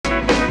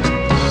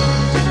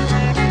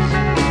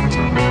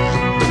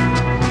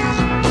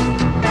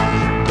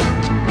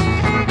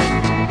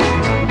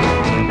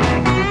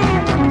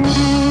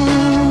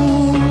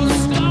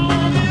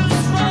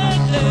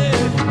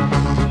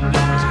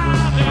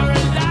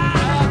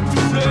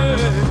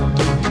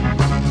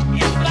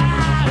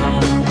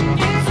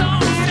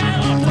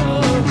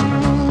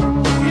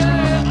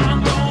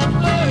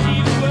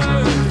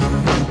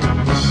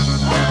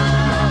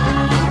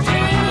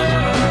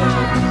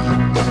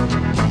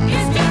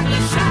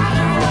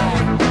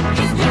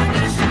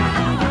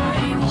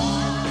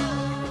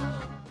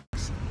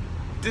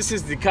This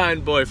is the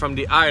kind boy from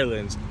the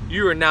islands.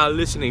 You are now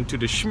listening to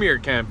the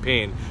Schmear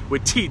Campaign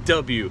with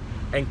TW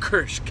and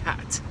Kirsch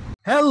Cat.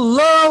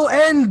 Hello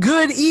and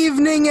good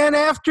evening and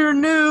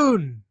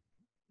afternoon.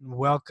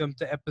 Welcome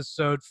to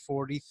episode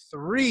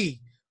 43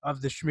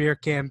 of the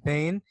Schmear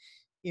Campaign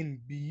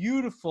in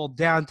beautiful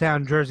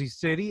downtown Jersey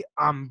City.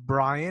 I'm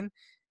Brian,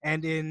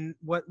 and in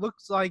what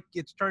looks like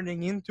it's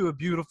turning into a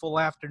beautiful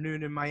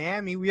afternoon in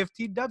Miami, we have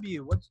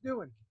TW. What's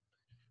doing?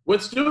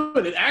 What's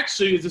doing? It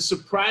actually is a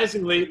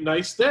surprisingly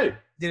nice day.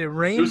 Did it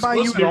rain by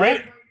you at all?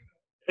 Rain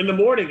in the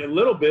morning, a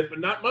little bit, but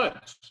not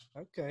much.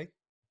 Okay,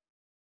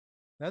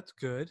 that's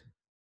good.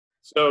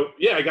 So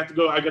yeah, I got to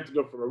go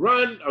for a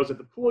run. I was at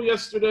the pool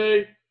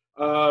yesterday.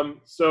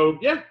 So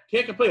yeah,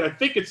 can't complain. I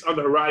think it's on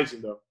the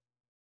horizon though.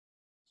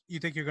 You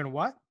think you're gonna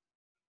what?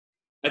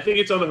 I think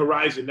it's on the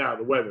horizon now.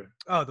 The weather.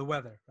 Oh, the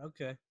weather.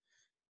 Okay.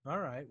 All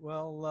right.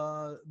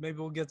 Well, maybe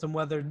we'll get some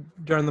weather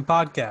during the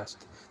podcast.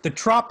 The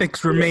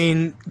tropics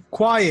remain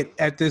quiet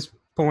at this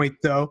point,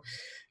 though.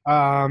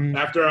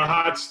 After a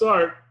hot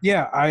start.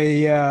 Yeah,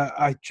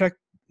 I checked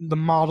the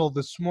model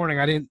this morning.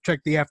 I didn't check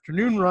the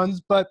afternoon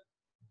runs, but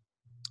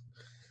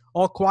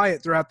all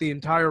quiet throughout the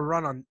entire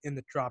run in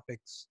the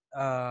tropics,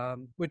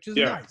 which is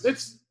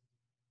nice.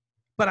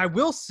 But I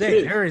will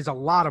say there is a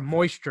lot of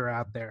moisture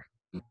out there.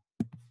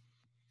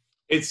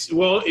 It's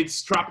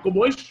tropical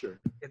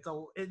moisture.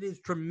 It is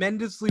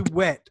tremendously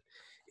wet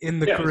in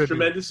the Caribbean. It's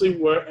tremendously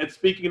wet. And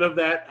speaking of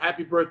that,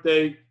 happy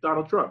birthday,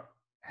 Donald Trump.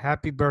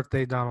 Happy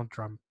birthday, Donald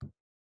Trump.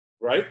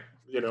 Right?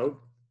 You know,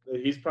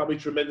 he's probably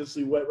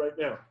tremendously wet right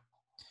now.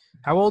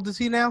 How old is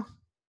he now?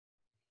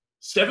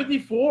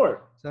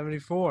 74.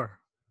 74.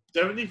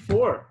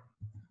 74.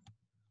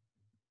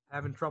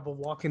 Having trouble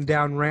walking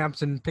down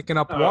ramps and picking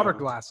up water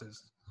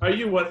glasses. Are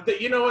you what?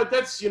 You know what?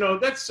 That's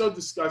so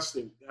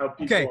disgusting how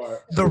people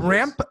are.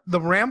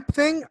 The ramp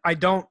thing,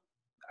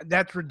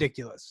 that's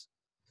ridiculous.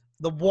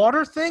 The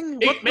water thing,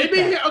 maybe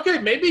he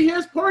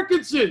has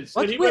Parkinson's.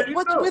 What's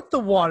with the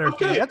water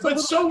thing? That's but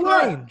so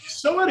strange. What?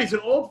 So what? He's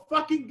an old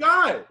fucking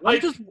guy.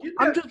 Like,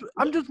 I'm just.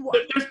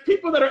 There's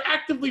people that are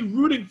actively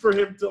rooting for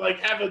him to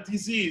have a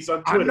disease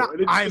on Twitter.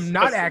 I'm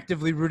not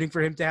actively rooting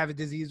for him to have a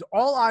disease.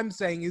 All I'm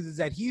saying is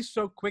that he's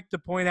so quick to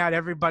point out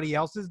everybody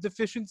else's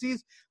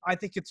deficiencies. I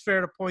think it's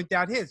fair to point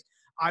out his.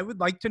 I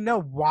would like to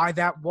know why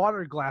that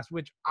water glass,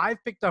 which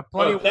I've picked up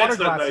plenty of water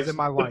glasses in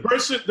my life.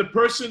 The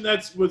person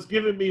that was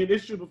giving me an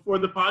issue before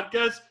the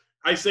podcast,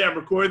 I say I'm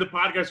recording the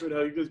podcast right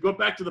now. He goes, go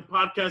back to the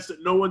podcast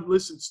that no one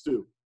listens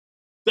to.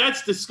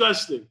 That's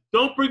disgusting.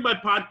 Don't bring my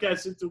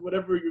podcast into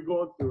whatever you're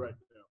going through right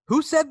now.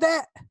 Who said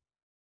that?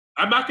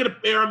 I'm not going to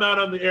air him out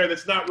on the air.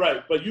 That's not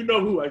right. But you know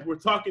who. We're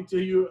talking to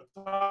him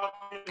about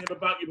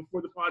you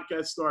before the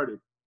podcast started.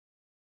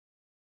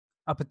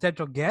 A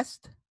potential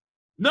guest?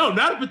 No,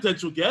 not a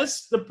potential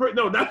guest.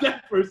 No, not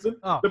that person.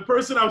 Oh. The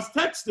person I was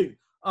texting.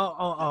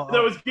 Oh.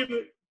 That was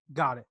giving.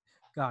 Got it.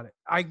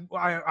 I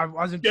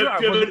wasn't sure. I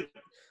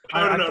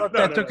thought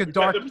that took a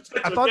dark.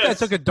 I thought that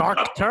took a dark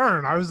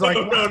turn. I was like,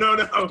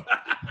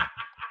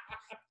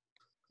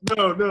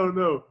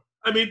 no.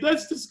 I mean,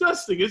 that's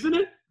disgusting, isn't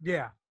it?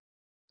 Yeah.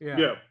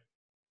 Yeah.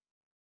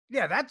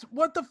 That's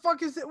what the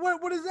fuck is it?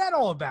 What is that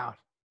all about?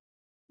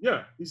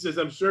 Yeah, he says,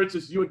 I'm sure it's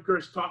just you and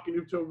Kirsch talking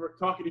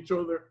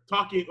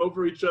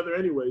over each other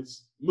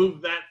anyways.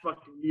 Move that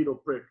fucking needle,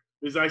 prick.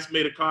 Because I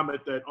made a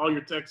comment that all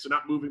your texts are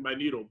not moving my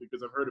needle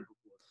because I've heard it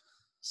before.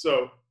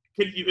 So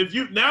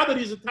now that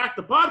he's attacked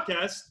the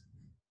podcast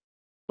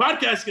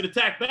can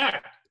attack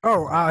back.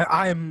 Oh,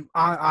 I don't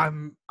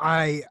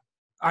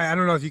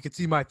know if you can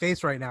see my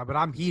face right now, but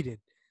I'm heated.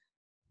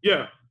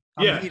 Yeah,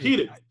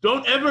 heated.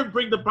 Don't ever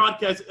bring the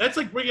podcast. That's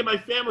like bringing my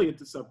family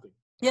into something.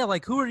 Yeah,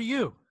 like who are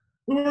you?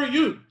 Who are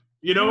you?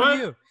 You know what?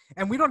 You?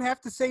 And we don't have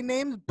to say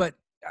names, but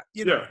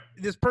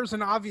this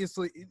person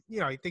obviously, he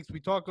thinks we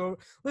talk over.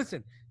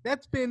 Listen,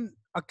 that's been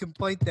a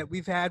complaint that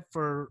we've had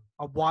for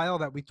a while,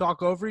 that we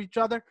talk over each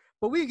other,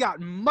 but we've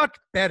gotten much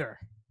better.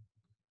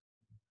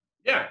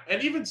 Yeah,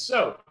 and even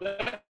so,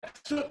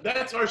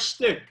 that's our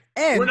shtick.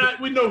 And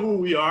we know who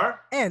we are.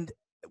 And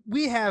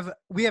we have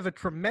a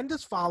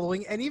tremendous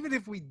following, and even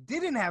if we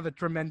didn't have a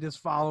tremendous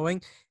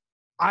following,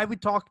 I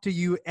would talk to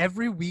you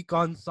every week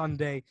on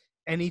Sunday.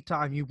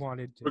 Anytime you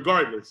wanted to.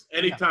 Regardless.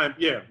 Anytime,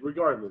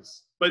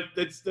 regardless. But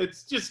that's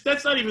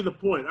not even the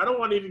point. I don't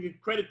want to even give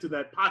credit to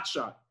that pot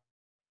shot.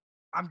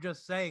 I'm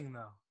just saying,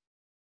 though.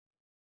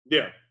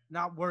 Yeah.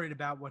 Not worried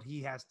about what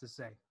he has to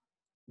say.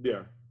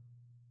 Yeah.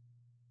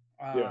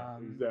 Yeah,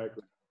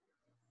 exactly.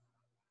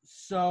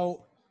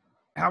 So,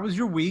 how was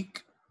your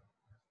week?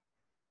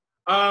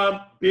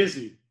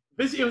 Busy.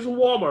 It was a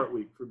Walmart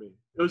week for me.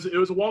 It was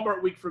a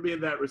Walmart week for me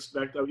in that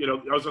respect. I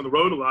was on the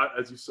road a lot,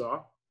 as you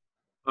saw.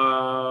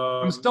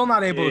 I'm still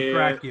not able to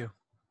track you. I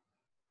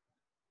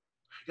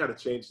got to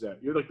change that.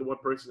 You're like the one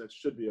person that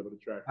should be able to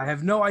track you. I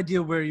have no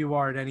idea where you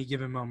are at any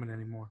given moment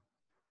anymore.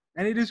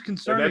 And it is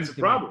concerning. And that's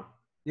the problem.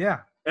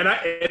 Yeah. And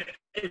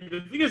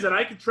the thing is that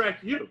I can track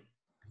you.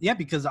 Yeah,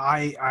 because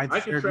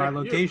I've shared my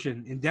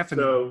location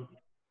indefinitely. So,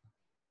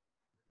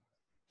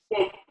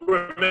 well,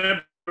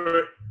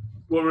 remember,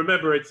 Well,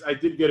 remember, I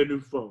did get a new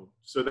phone,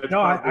 so that's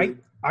No, probably,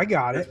 I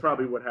got that's it.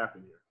 probably what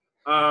happened here.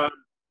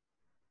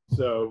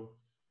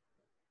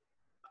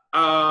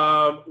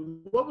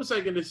 What was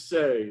I going to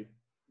say?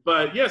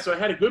 But yeah, so I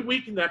had a good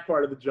week in that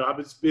part of the job.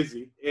 It's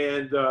busy,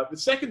 and the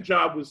second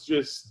job was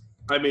just,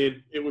 I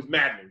mean, it was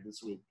maddening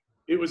this week.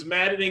 It was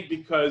maddening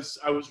because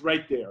I was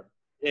right there,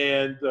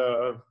 and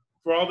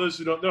for all those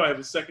who don't know, I have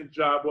a second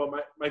job. Well,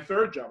 my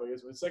third job, I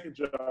guess, my second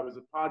job is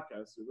a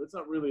podcaster. But it's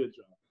not really a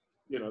job.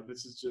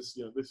 This is just,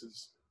 this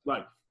is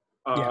life.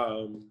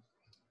 Yeah.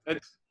 And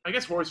I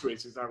guess horse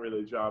racing is not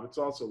really a job. It's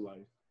also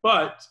life.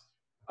 But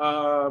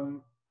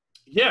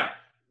yeah,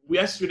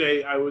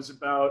 yesterday I was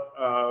about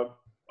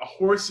a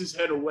horse's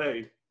head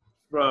away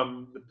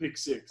from the pick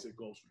six at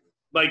Gulfstream,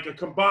 like a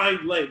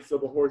combined length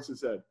of a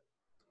horse's head.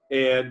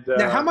 And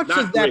Now, how much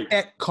does that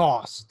bet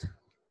cost?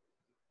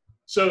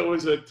 So it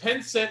was a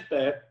 10-cent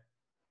bet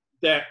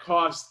that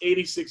cost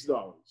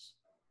 $86.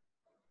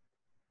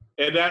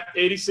 And that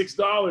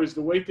 $86,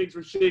 the way things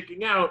were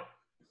shaking out,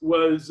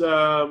 was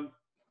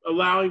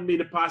allowing me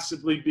to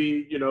possibly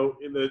be, in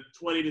the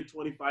 $20,000 to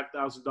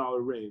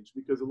 $25,000 range,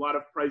 because a lot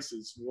of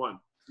prices won.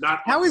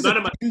 How is a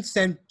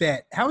 10-cent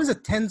bet? How is a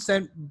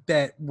 10-cent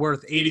bet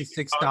worth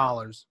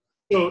 $86?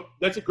 So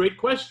that's a great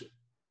question.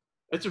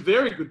 That's a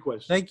very good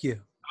question. Thank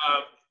you.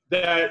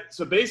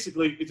 So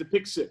basically, it's a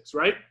pick six,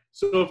 right?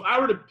 So if I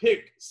were to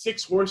pick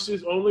 6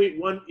 horses, only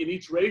one in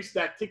each race,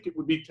 that ticket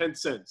would be 10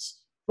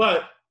 cents.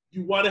 But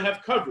you want to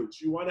have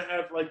coverage. You want to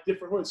have like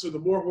different horses. So the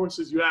more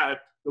horses you have,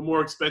 the more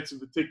expensive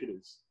the ticket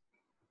is.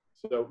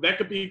 So that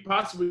could be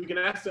possible. We can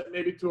ask that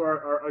maybe to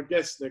our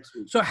guests next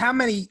week. So how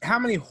many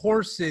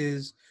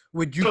horses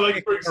would you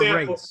pick for example,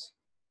 a race?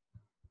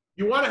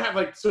 You want to have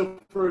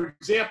for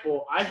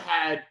example, I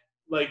had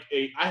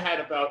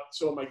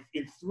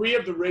in 3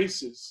 of the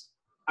races,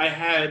 I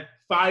had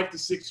 5 to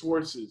 6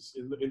 horses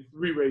in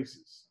 3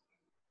 races.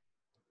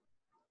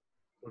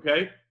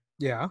 Okay?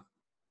 Yeah.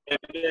 And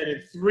then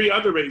in 3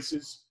 other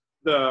races,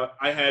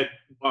 I had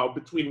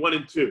between 1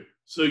 and 2.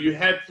 So you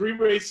had 3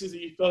 races that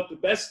you felt the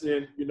best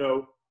in.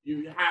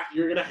 You're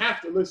gonna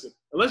have to listen.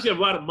 Unless you have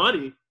a lot of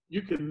money,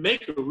 you can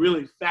make a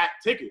really fat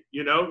ticket.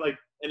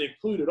 And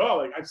include it all.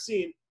 Like I've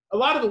seen a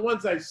lot of the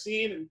ones I've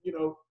seen, and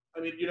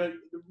you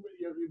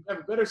have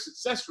a better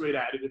success rate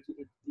at it if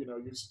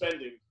you're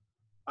spending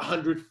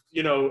a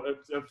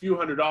few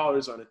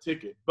 $100s on a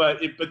ticket. But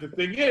the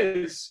thing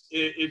is,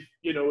 it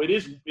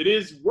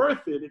is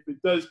worth it if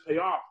it does pay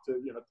off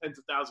to tens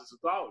of thousands of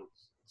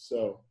dollars.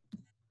 So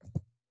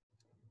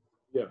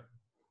yeah,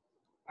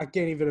 I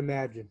can't even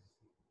imagine.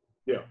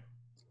 Yeah,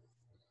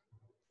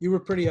 you were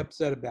pretty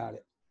upset about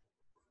it.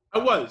 I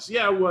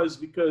was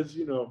because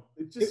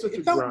it's just such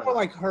a grind. It felt more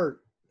like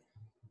hurt.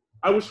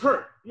 I was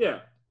hurt. Yeah.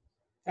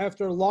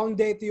 After a long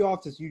day at the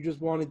office, you just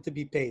wanted to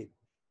be paid.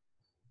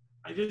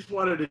 I just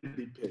wanted it to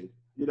be paid,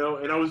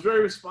 and I was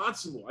very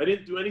responsible. I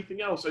didn't do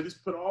anything else. I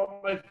just put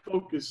all my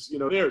focus,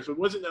 there. So it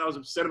wasn't that I was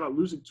upset about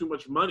losing too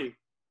much money.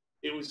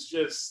 It was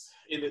just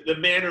in the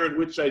manner in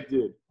which I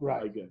did,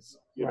 right. I guess,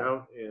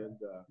 and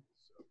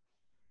so.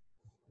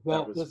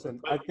 Well, listen.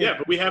 But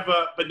we have,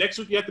 but next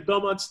week we have the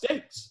Belmont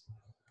Stakes,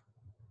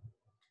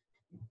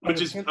 which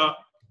is to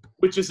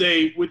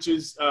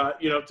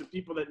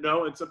people that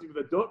know and some people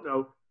that don't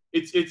know,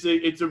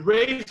 it's a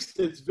race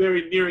that's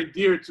very near and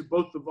dear to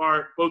both of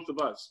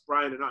us,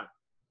 Brian and I.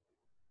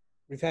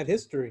 We've had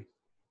history.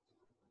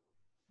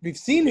 We've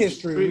seen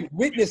history. We've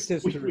witnessed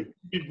history.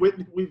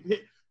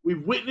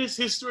 We've witnessed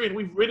history, and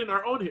we've written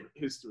our own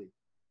history.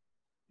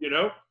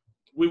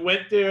 We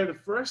went there. The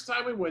first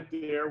time we went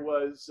there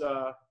was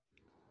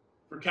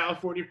for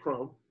California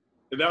Chrome,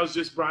 and that was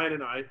just Brian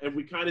and I, and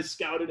we kind of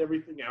scouted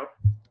everything out.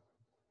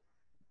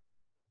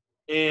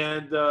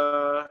 And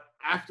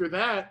after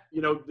that,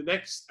 the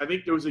next, I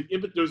think there was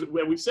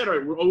where we said, all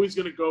right, we're always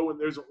going to go when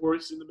there's a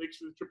horse in the mix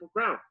for the Triple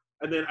Crown.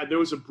 And then there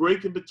was a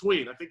break in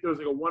between. I think there was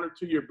like a 1 or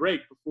 2 year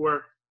break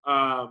before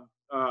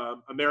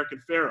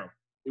American Pharaoh.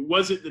 It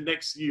wasn't the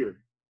next year.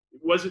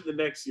 I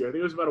think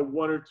it was about a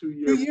 1 or 2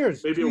 year. 2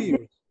 years. Maybe 2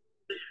 years.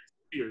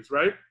 2 years,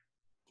 right?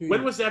 2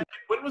 when years. was that?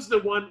 When was the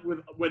one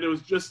when it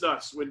was just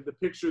us? When the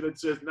picture that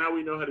says, now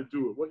we know how to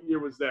do it. What year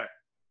was that?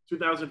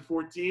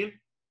 2014?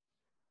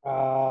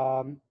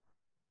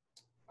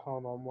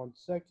 Hold on 1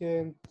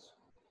 second.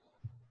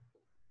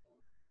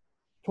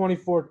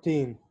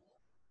 2014.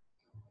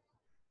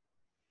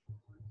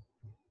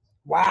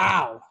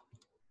 Wow.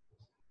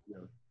 Yeah.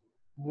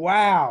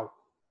 Wow.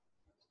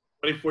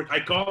 2014. I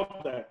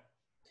called that.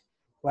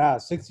 Wow,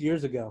 6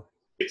 years ago.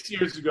 6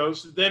 years ago.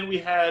 So then we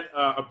had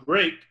a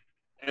break,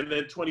 and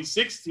then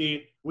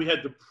 2016 we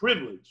had the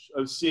privilege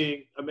of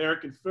seeing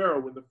American Pharaoh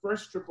win the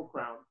first Triple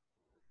Crown.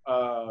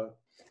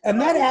 And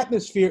that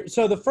atmosphere.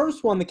 So the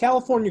first one, the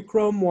California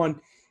Chrome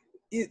one,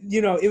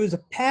 it was a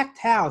packed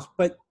house,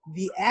 but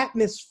the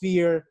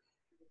atmosphere,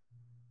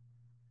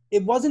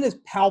 it wasn't as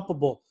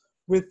palpable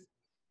with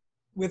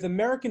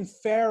American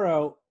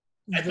Pharaoh.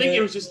 I think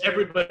it was just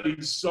everybody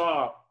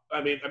saw.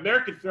 I mean,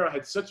 American Pharaoh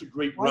had such a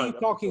great run. Why are you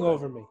talking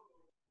over me?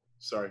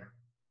 Sorry.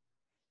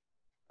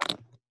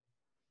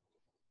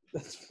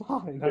 That's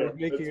fine. Fair. That's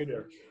making fair.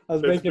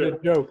 a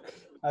joke.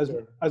 I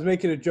was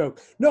making a joke.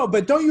 No,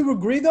 but don't you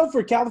agree though?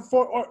 For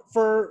California, or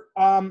for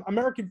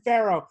American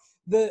Pharaoh,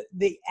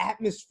 the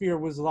atmosphere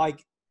was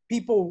like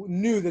people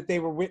knew that they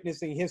were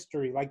witnessing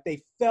history. Like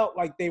they felt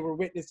like they were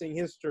witnessing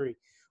history.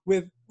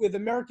 With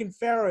American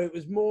Pharaoh, it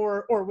was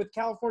more, or with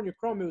California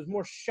Chrome, it was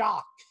more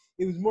shock.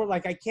 It was more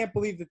like, I can't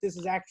believe that this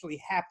is actually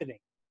happening.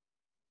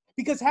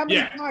 Because how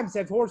many times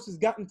have horses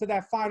gotten to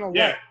that final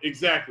leg?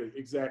 Exactly.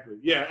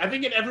 Yeah, I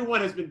think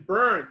everyone has been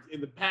burned in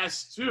the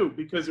past too,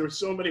 because there were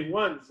so many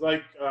ones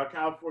like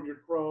California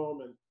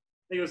Chrome, and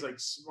I think it was like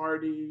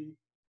Smarty.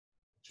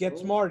 Get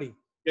Smarty.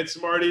 I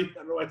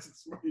don't know why I said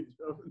Smarty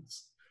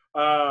Jones.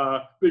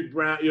 Big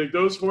Brown.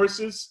 Those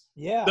horses.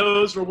 Yeah.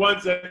 Those were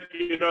ones that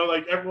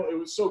like everyone. It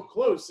was so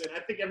close, and I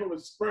think everyone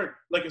was burned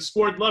like a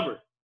scored lover.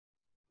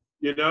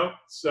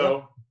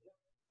 So.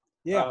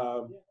 Yep.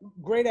 Yeah,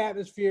 great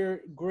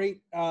atmosphere, great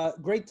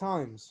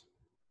times,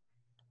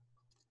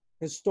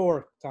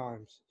 historic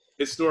times.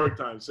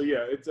 So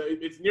yeah, it's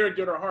near and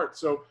dear to our heart.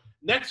 So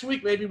next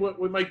week, maybe what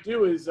we might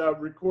do is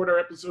record our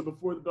episode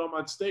before the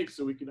Belmont Stakes,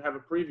 so we can have a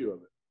preview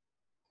of it.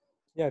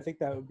 Yeah, I think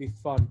that would be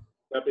fun.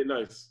 That'd be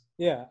nice.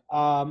 Yeah.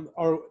 Are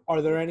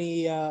there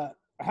any?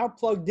 How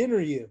plugged in are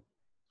you?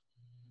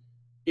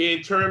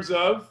 In terms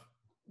of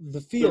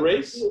the field, the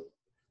race.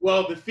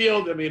 Well, the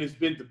field, I mean, has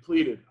been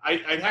depleted.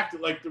 I'd have to,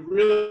 like, the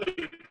really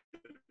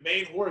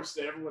main horse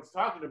that everyone's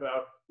talking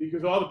about,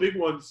 because all the big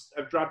ones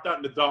have dropped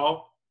out.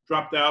 Nadal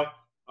dropped out.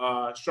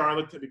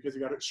 Charlatan, because he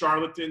got it.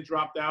 Charlatan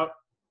dropped out.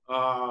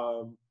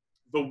 The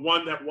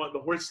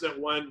horse that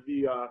won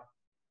the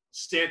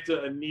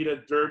Santa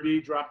Anita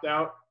Derby dropped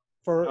out.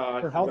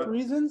 For health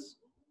reasons?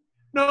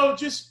 No,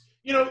 just,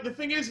 the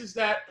thing is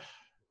that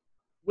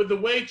with the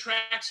way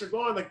tracks are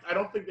going, like, I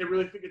don't think they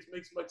really think it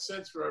makes much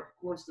sense for a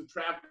horse to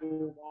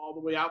travel all the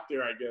way out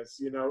there, I guess.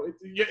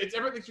 It's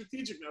everything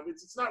strategic now.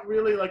 It's not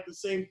really like the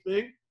same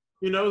thing,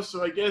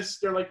 so I guess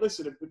they're like,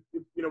 listen, if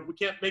we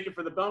can't make it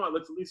for the Belmont,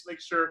 let's at least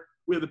make sure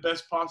we have the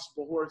best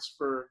possible horse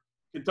for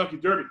Kentucky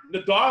Derby.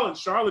 Nadal and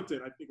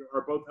Charlatan, I think,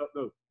 are both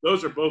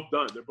those are both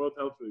done. They're both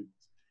healthy.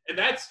 And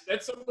that's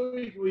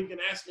something we can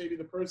ask maybe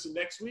the person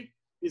next week,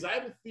 is I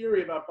have a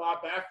theory about Bob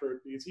Baffert,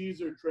 because he's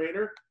their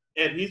trainer.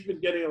 And he's been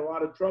getting a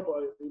lot of trouble.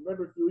 I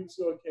remember a few weeks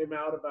ago it came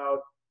out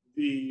about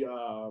the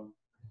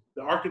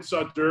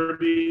Arkansas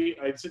Derby.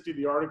 I sent you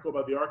the article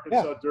about the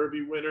Arkansas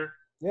Derby winner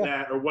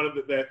that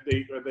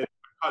they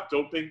caught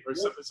doping or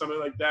something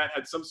like that,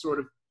 had some sort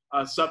of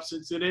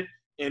substance in it,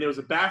 and it was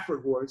a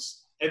Baffert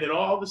horse. And then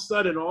all of a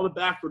sudden, all the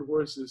Baffert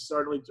horses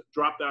suddenly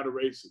dropped out of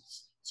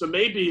races. So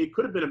maybe it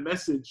could have been a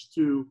message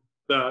to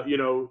the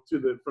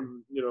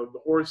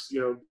horse,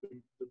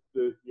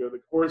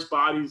 the horse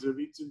bodies of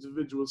each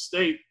individual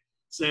state,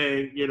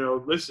 saying,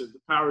 listen, the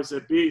powers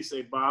that be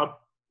say, Bob,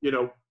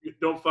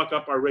 don't fuck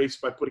up our race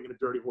by putting in a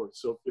dirty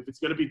horse. So if it's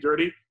going to be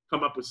dirty,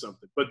 come up with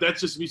something. But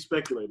that's just me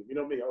speculating. You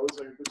know me, I always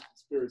like a good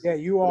conspiracy. Yeah,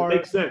 you are. It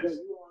makes sense.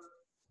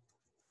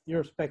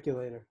 You're a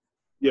speculator.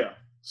 Yeah.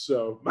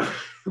 So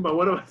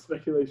one of my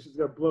speculations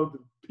got blown to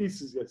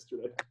pieces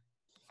yesterday.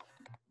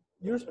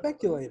 You're a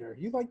speculator.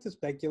 You like to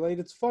speculate.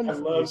 It's fun. I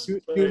love you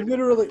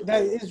literally,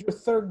 that is your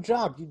third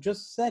job. You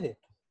just said it.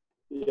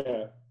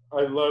 Yeah.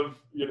 I love,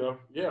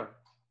 yeah.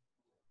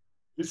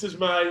 This is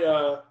my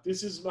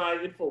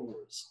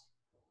InfoWars.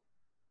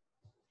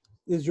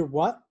 Is your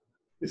what?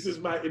 This is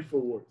my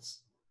InfoWars.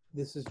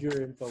 This is your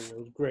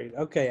InfoWars. Great.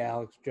 Okay,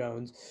 Alex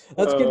Jones.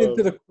 Let's get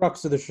into the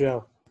crux of the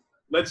show.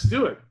 Let's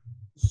do it.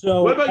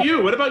 So, what about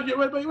you?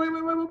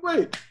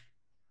 Wait.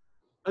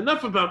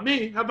 Enough about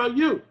me. How about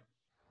you?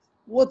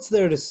 What's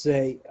there to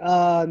say?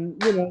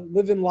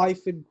 Living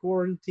life in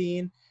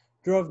quarantine.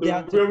 Drove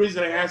down. The real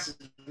reason I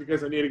asked is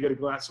because I need to get a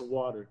glass of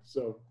water.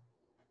 So.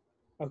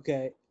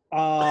 Okay.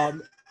 I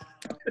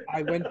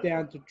went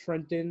down to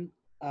Trenton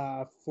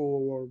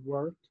for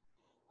work.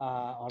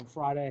 On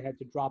Friday, I had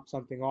to drop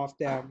something off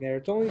down there.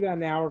 It's only about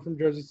an hour from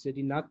Jersey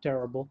City, not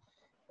terrible.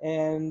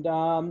 And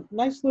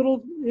nice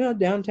little,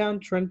 downtown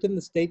Trenton,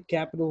 the state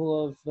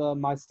capital of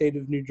my state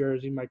of New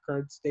Jersey, my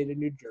current state of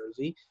New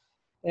Jersey.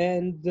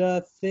 And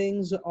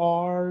things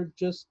are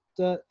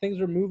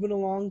moving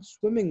along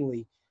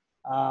swimmingly.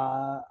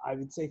 I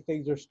would say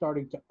things are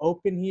starting to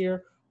open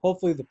here.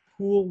 Hopefully the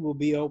pool will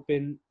be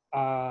open.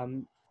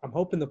 I'm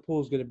hoping the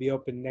pool is going to be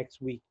open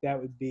next week. That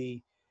would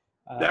be.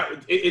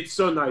 It's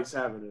so nice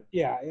having it.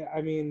 Yeah,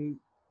 I mean,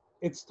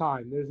 it's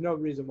time. There's no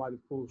reason why the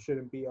pool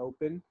shouldn't be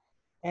open.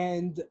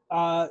 And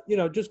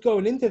just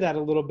going into that a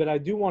little bit, I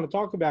do want to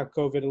talk about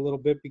COVID a little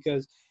bit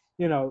because,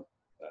 there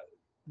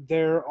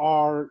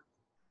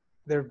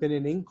have been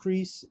an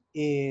increase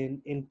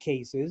in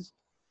cases.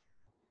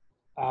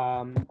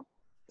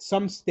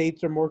 Some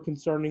states are more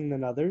concerning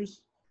than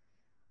others.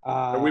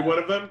 Are we one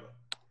of them?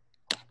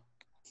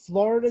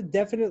 Florida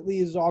definitely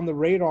is on the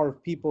radar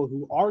of people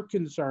who are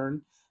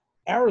concerned.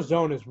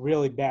 Arizona is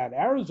really bad.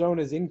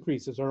 Arizona's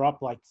increases are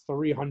up like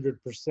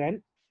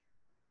 300%.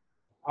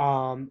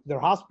 Their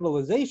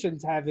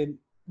hospitalizations haven't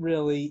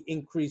really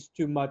increased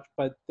too much,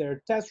 but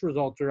their test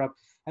results are up.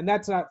 And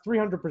that's not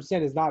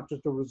 300% is not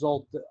just a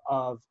result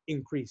of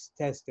increased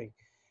testing.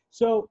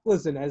 So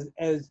listen,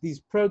 as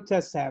these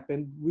protests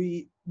happen,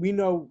 we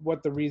know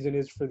what the reason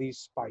is for these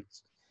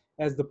spikes.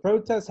 As the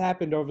protests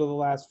happened over the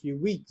last few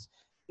weeks,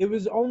 it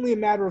was only a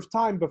matter of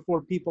time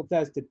before people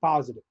tested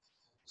positive.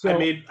 So, I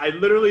mean, I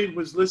literally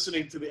was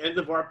listening to the end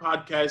of our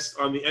podcast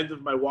on the end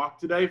of my walk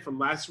today from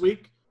last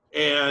week,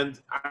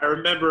 and I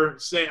remember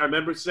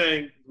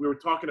saying we were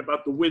talking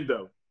about the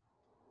window,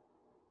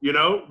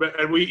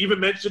 and we even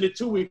mentioned it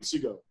 2 weeks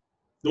ago.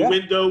 The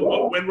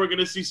window when we're going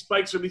to see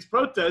spikes from these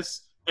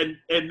protests, and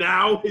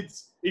now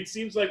it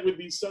seems like with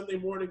these Sunday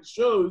morning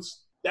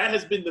shows that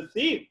has been the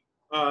theme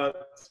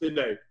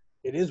today.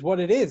 It is what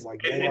it is.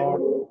 Like they are,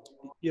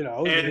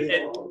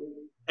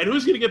 and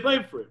who's going to get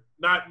blamed for it?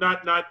 Not.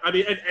 I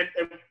mean,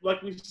 and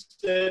like we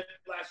said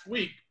last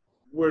week,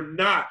 we're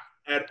not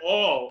at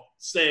all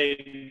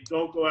saying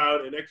don't go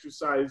out and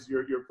exercise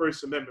your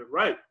First Amendment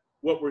right.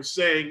 What we're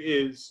saying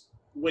is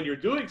when you're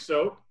doing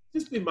so,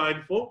 just be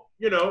mindful.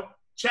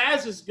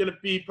 Chaz is going to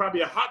be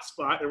probably a hot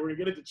spot, and we're going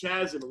to get into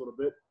Chaz in a little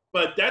bit.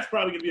 But that's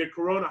probably going to be a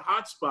Corona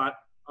hot spot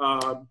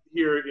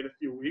here in a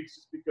few weeks,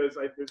 just because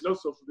there's no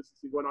social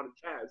distancing going on in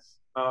Chaz.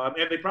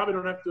 And they probably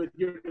don't have to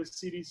adhere to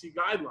CDC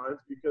guidelines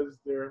because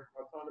they're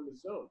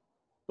autonomous zone.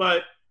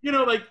 But,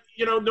 no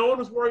one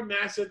was wearing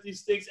masks at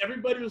these things.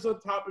 Everybody was on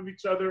top of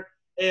each other.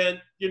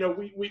 And,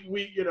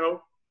 we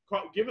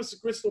give us a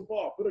crystal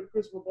ball. Put a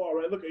crystal ball,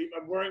 right? Look,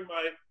 I'm wearing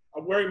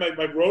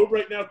my robe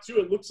right now, too.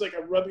 It looks like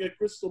I'm rubbing a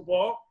crystal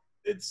ball.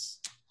 It's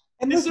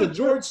a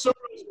George Soros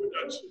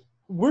production.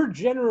 We're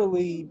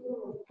generally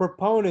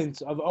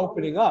proponents of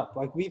opening up.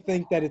 Like, we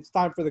think that it's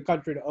time for the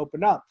country to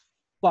open up.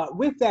 But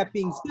with that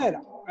being said,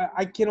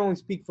 I can only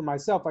speak for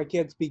myself. I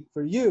can't speak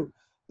for you.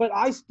 But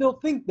I still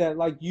think that,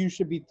 like, you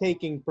should be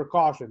taking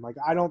precaution. Like,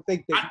 I don't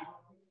think that,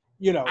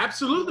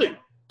 Absolutely.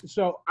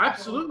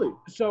 Absolutely.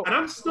 And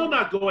I'm still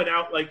not going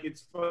out like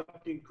it's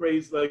fucking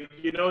crazy. Like,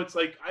 it's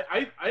like,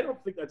 I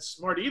don't think that's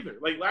smart either.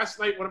 Like, last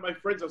night, one of my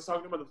friends, I was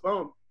talking to him on the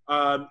phone,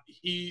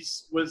 he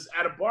was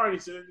at a bar and he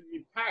said it would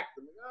be packed.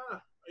 I'm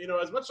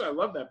like, as much as I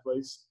love that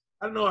place,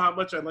 I don't know how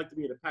much I'd like to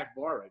be in a packed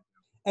bar right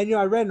now. And,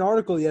 I read an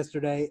article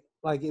yesterday,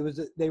 like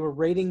they were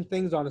rating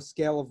things on a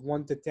scale of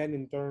 1 to 10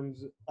 in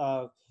terms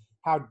of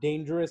how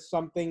dangerous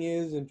something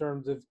is in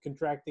terms of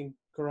contracting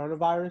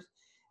coronavirus.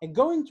 And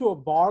going to a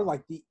bar,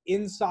 like the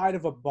inside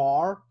of a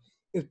bar,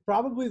 is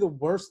probably the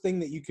worst thing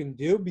that you can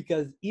do,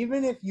 because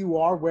even if you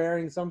are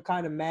wearing some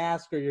kind of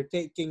mask or you're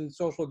taking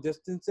social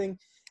distancing,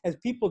 as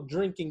people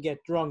drink and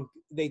get drunk,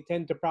 they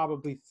tend to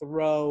probably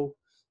throw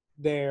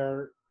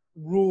their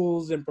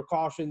rules and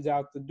precautions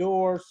out the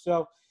door.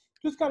 So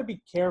just got to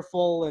be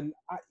careful. And,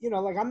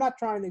 I'm not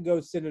trying to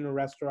go sit in a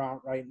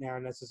restaurant right now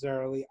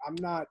necessarily. I'm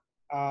not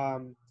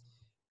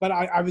but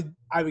I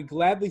would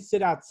gladly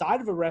sit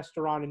outside of a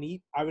restaurant and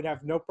eat. I would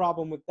have no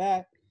problem with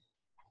that.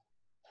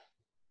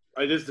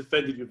 I just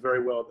defended you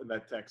very well in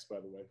that text,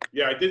 by the way.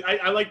 Yeah, I did.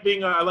 I like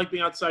being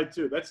outside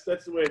too. That's the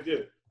way I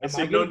did it. I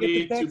said no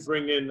need to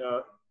bring in.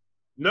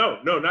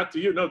 No, not to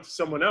you. No, to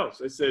someone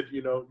else. I said,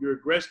 your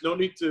aggression. No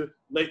need to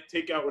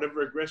take out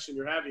whatever aggression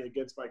you're having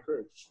against my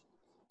courage.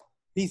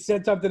 He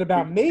said something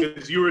about me.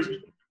 Because you were.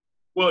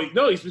 Well,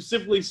 no, he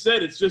specifically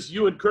said it's just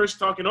you and Kirsch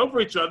talking over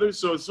each other.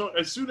 So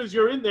as soon as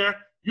you're in there,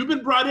 you've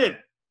been brought in.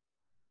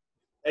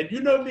 And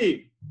you know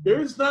me.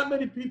 There's not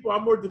many people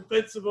I'm more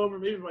defensive over,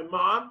 maybe my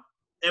mom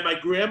and my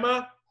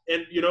grandma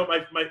and,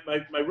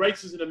 my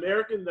rights as an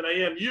American than I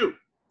am you.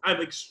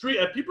 I'm extreme.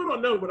 And people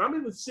don't know, when I'm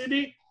in the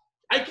city,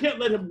 I can't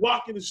let him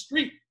walk in the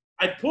street.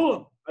 I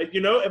pull him.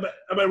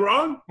 Am I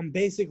wrong? I'm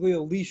basically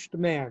a leashed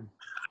man.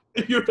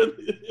 You're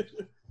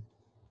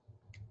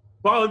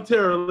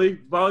Voluntarily,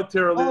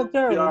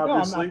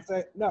 obviously.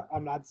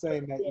 I'm not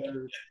saying that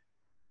you're.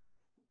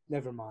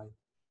 Never mind.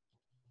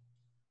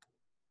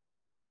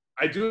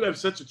 I do have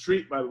such a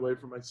treat, by the way,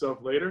 for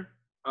myself later,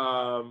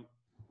 because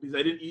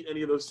I didn't eat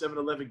any of those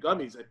 7-Eleven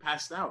gummies. I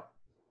passed out,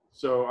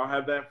 so I'll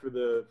have that for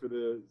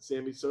the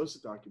Sammy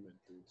Sosa documentary.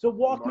 So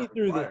walk me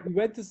through this. You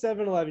went to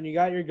 7-Eleven, you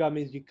got your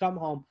gummies, you come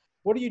home.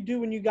 What do you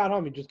do when you got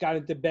home? You just got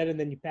into bed and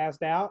then you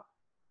passed out?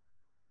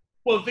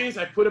 Well, the thing is,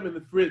 I put them in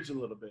the fridge a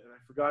little bit, and I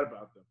forgot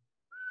about them.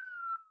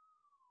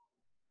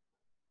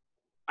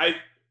 I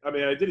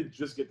didn't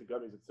just get the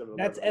gummies at 7-Eleven.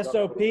 That's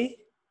SOP?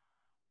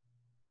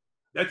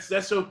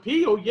 That's SOP?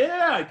 Oh,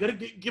 yeah. I got to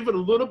give it a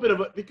little bit of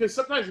a – because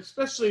sometimes,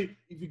 especially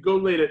if you go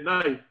late at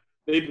night,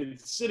 they've been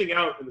sitting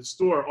out in the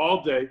store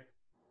all day.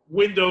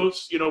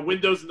 Windows in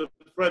the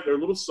front, they're a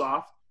little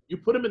soft. You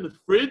put them in the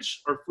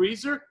fridge or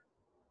freezer,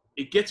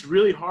 it gets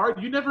really hard.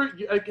 Have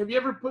you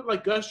ever put,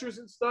 like, Gushers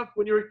and stuff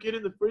when you were a kid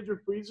in the fridge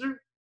or freezer?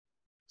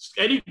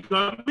 Any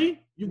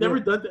gummy? You've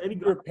never done any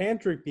gummy? You're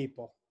pantry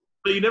people.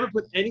 But you never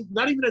put any,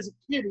 not even as a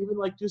kid, even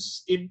like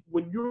just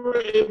when you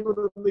were able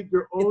to make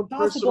your own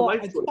personal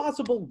life. It's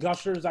possible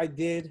Gushers I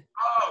did.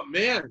 Oh,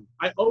 man.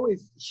 I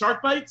always,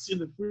 shark bites in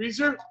the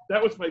freezer,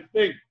 that was my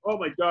thing. Oh,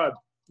 my God.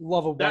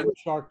 Love a white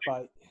shark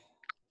bite.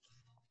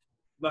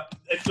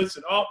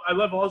 Listen, I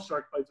love all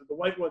shark bites, but the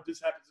white one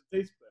just happens to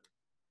taste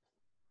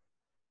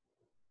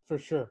better. For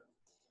sure.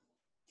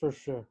 For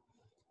sure.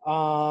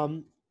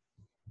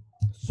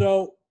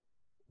 So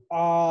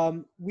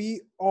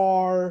we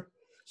are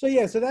so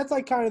that's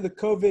like kind of the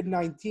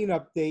COVID-19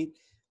 update.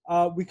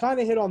 We kind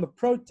of hit on the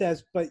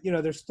protests, but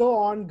they're still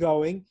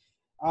ongoing.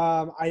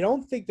 I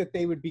don't think that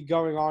they would be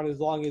going on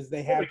as long as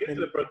they have Before we get been.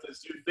 to the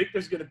protests, do you think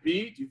there's going to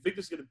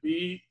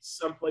be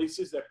some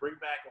places that bring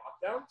back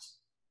lockdowns?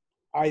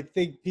 I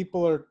think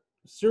people are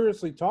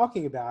seriously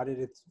talking about it.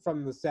 It's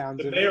from the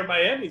sounds The of mayor it. of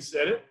Miami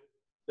said it.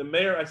 The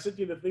mayor, I sent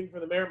you the thing for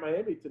the mayor of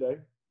Miami today.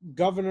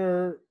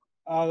 Governor,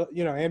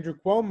 Andrew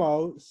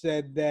Cuomo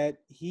said that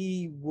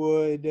he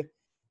would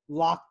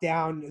lock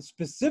down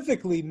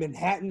specifically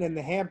Manhattan and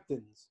the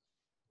Hamptons,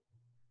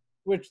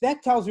 which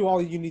that tells you all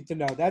you need to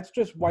know. That's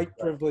just white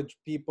privileged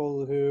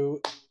people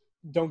who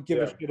don't give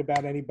a shit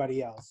about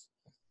anybody else.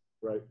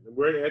 Right.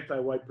 We're an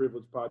anti-white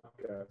privilege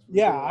podcast.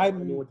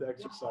 I'm to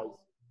exercise.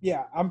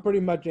 Yeah, I'm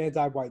pretty much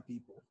anti-white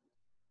people.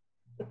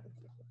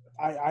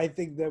 I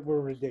think that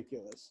we're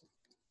ridiculous.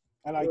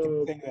 And I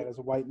can think that as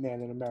a white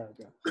man in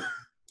America.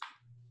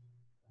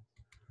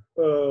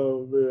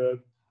 Oh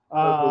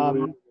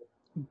man.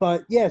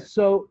 But yeah,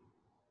 so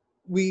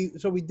we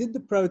did the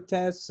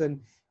protests, and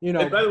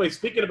And by the way,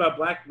 speaking about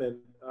black men,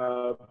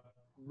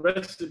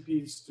 rest in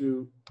peace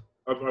to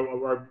one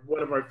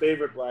of our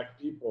favorite black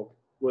people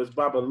was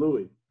Baba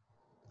Louie.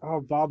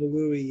 Oh, Baba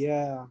Louie,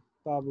 yeah,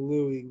 Baba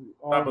Louie.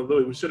 Baba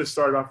Louie. We should have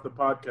started off the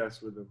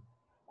podcast with him.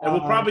 And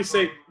we'll probably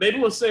maybe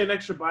we'll say an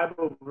extra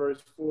Bible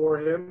verse for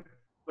him.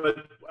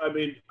 But I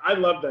mean, I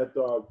love that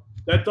dog.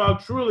 That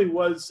dog truly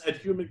had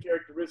human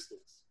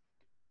characteristics.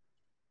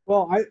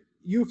 Well,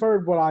 you've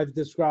heard what I've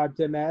described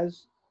him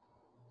as.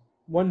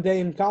 One day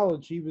in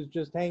college, he was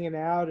just hanging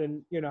out,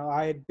 and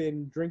I had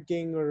been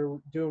drinking or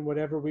doing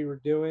whatever we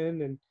were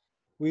doing, and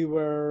we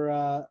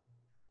were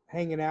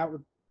hanging out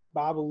with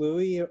Baba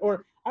Louie,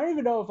 or I don't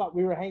even know if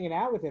we were hanging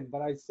out with him,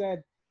 but I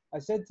said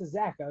to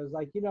Zach, I was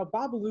like,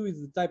 Baba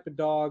Louie's the type of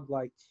dog,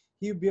 like,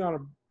 he'd be on a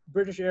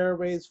British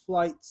Airways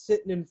flight,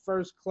 sitting in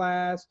first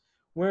class,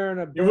 wearing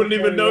a you wouldn't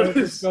even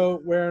notice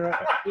coat,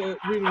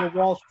 reading a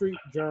Wall Street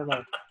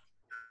Journal.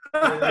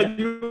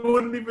 You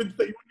wouldn't even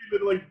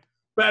like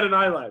bat an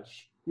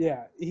eyelash.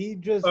 Yeah, he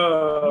was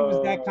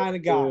that kind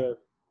of guy. Yeah.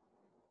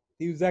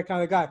 He was that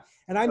kind of guy,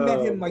 and I met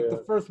him like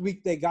the first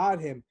week they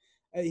got him.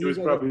 He was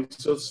probably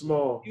so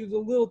small. He was a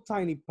little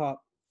tiny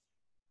pup.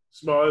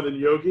 Smaller than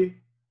Yogi?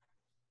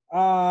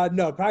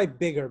 No, probably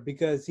bigger,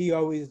 because he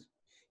always,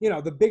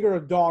 the bigger a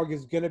dog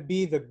is going to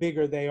be, the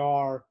bigger they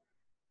are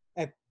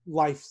at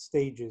life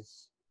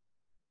stages.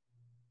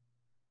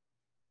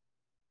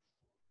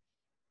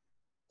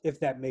 If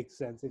that makes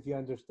sense, if you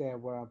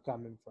understand where I'm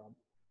coming from.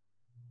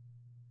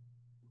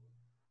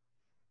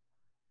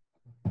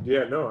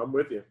 Yeah, no, I'm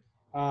with you.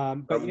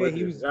 But yeah,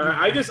 he was.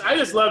 I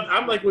just love.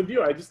 I'm like with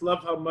you. I just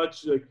love how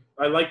much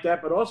I like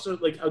that, but also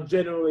like how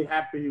genuinely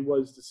happy he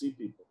was to see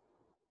people.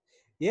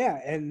 Yeah,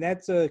 and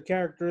that's a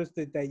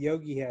characteristic that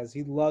Yogi has.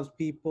 He loves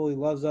people. He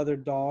loves other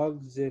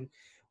dogs, and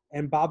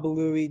Baba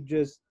Louie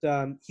just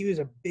he was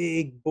a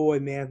big boy,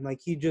 man. Like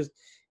he was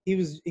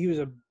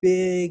a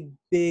big,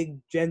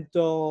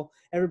 gentle.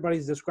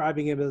 Everybody's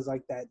describing him as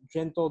like that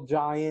gentle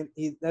giant.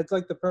 That's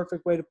like the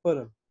perfect way to put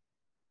him.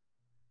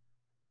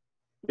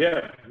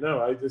 Yeah,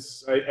 no,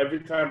 every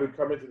time we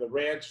come into the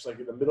ranch, like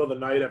in the middle of the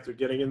night after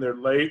getting in there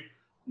late,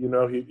 he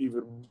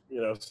would,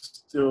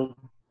 still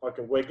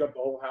fucking wake up the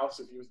whole house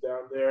if he was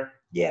down there.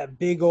 Yeah,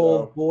 big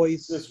old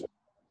voice.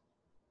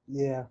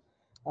 Yeah.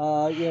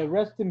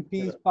 Rest in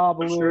peace,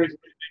 Baba Louie.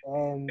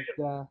 And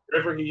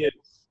wherever he is,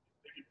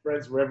 making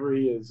friends wherever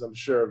he is, I'm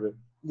sure of it.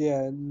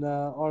 Yeah, and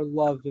our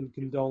love and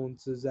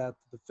condolences out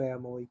to the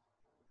family.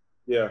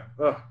 Yeah.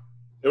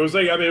 It was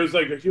like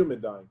a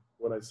human dying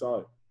when I saw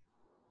it.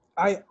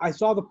 I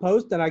saw the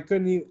post and I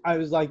couldn't even, I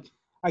was like,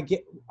 I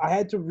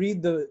had to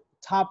read the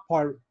top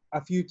part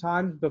a few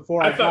times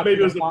before I thought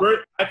maybe it was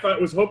I thought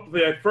it was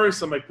hopefully at first,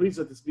 I'm like, please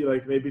let this be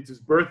like maybe it's his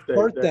birthday.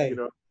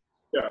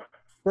 Yeah.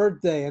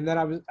 Birthday. And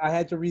then I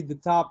had to read the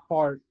top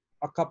part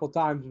a couple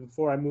times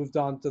before I moved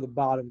on to the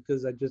bottom,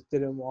 because I just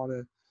didn't want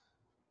to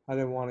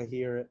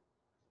hear it.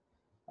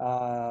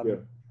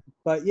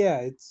 But yeah,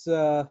 it's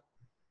but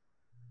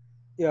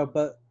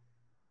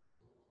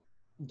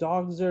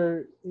dogs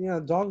are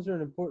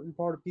an important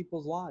part of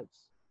people's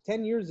lives.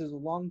 10 years is a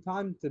long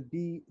time to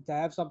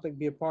have something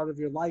be a part of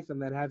your life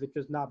and then have it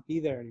just not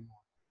be there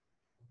anymore.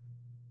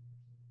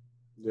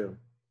 Yeah.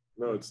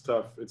 No, it's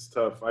tough. It's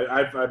tough.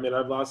 I mean,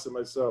 I've lost it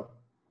myself.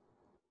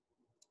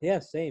 Yeah,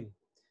 same.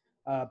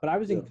 But I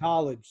was in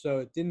college, so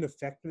it didn't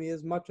affect me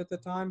as much at the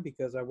time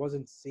because I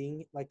wasn't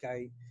seeing it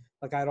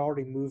I'd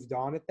already moved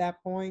on at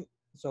that point.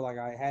 So like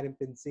I hadn't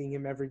been seeing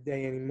him every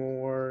day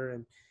anymore,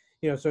 and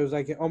so it was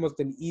like almost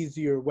an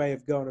easier way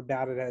of going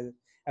about it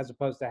as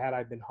opposed to had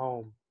I been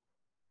home.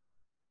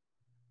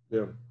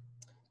 Yeah.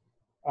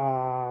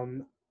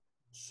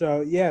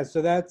 So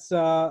that's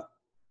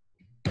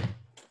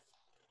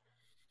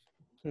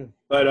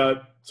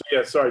But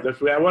sorry.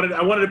 I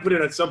wanted to put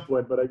it at some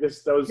point, but I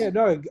guess that was. Yeah,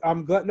 no,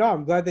 I'm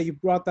glad that you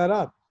brought that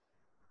up.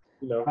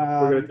 You know,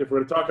 if we're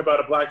gonna talk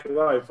about a black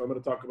life, I'm gonna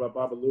talk about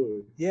Baba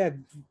Louie. Yeah,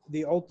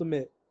 the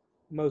ultimate,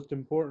 most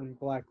important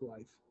black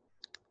life.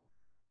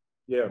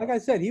 Yeah. Like I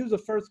said, he was a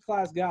first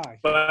class guy.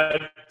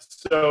 But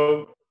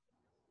so,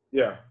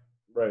 yeah,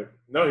 right.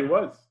 No, he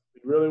was.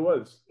 He really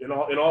was in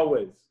all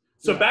ways.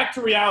 So back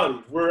to reality.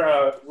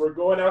 We're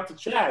going out to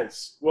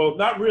Chaz. Well,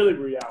 not really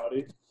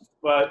reality,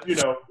 but you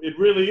know, it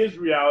really is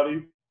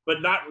reality,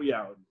 but not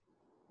reality.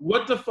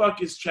 What the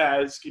fuck is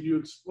Chaz? Can you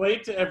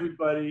explain to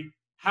everybody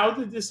how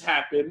did this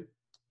happen?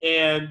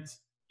 And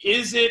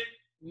is it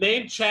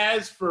named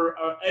Chaz for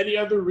any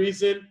other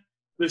reason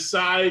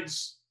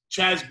besides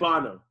Chaz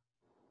Bono?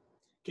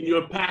 Can you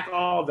unpack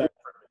all that?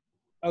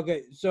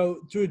 Okay, so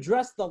to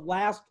address the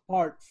last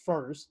part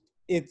first,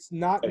 it's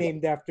not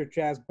named after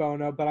Chaz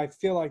Bono, but I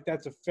feel like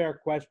that's a fair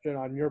question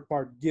on your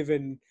part,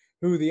 given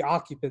who the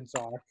occupants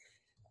are.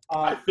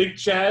 I think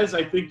Chad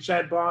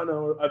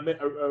Bono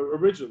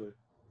originally.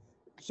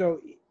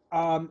 So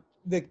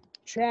the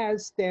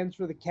Chaz stands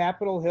for the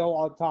Capitol Hill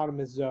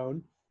Autonomous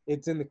Zone.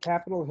 It's in the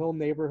Capitol Hill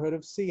neighborhood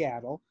of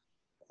Seattle.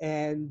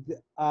 And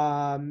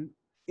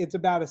it's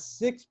about a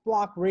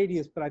 6-block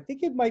radius, but I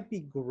think it might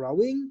be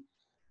growing.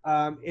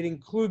 It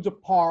includes a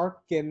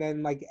park and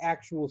then like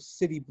actual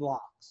city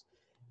blocks.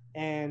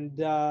 And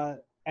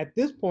at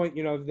this point,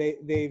 you know,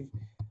 they've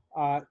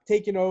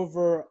taken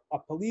over a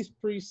police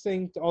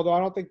precinct, although I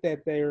don't think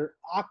that they're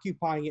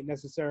occupying it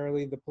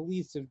necessarily. The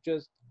police have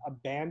just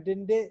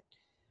abandoned it.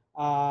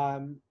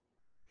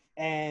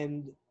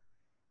 And,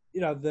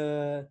 you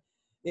know,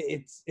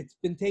 it's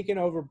been taken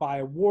over by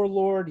a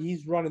warlord.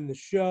 He's running the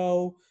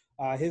show.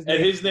 His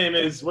name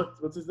is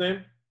what's his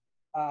name?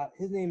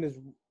 His name is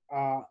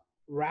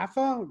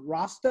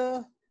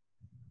Rasta,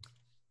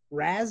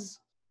 Raz.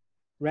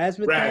 I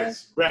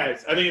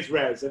think it's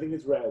Raz.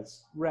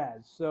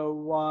 Raz.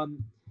 So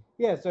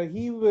yeah, so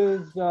he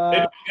was Maybe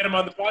we'll get him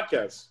on the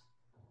podcast.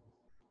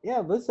 Yeah,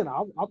 listen,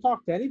 I'll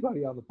talk to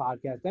anybody on the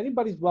podcast.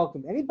 Anybody's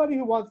welcome. Anybody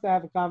who wants to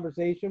have a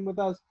conversation with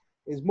us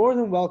is more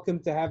than welcome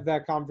to have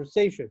that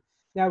conversation.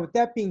 Now, with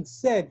that being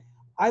said,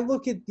 I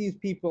look at these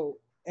people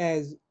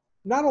as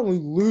not only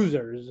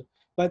losers,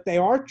 but they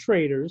are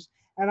traitors.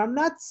 And I'm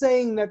not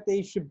saying that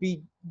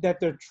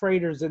they're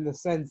traitors in the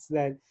sense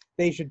that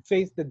they should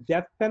face the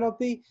death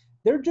penalty.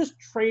 They're just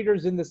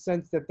traitors in the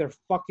sense that they're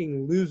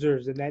fucking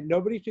losers and that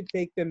nobody should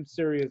take them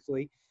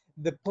seriously.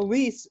 The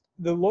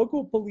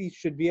local police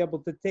should be able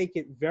to take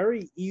it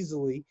very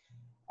easily.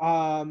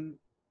 And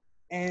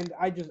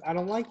I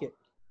don't like it.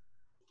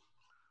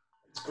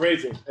 It's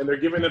crazy. And they're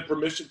giving them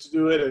permission to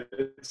do it.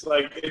 And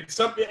it's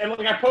something, and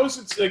like I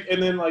posted,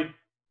 and then like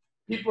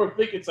people are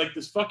thinking it's like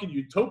this fucking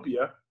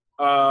utopia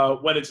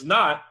when it's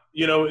not.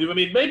 You know, I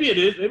mean, maybe it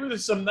is. Maybe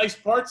there's some nice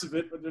parts of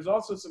it, but there's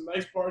also some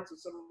nice parts of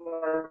some of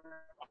our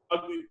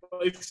ugly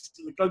places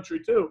in the country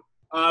too.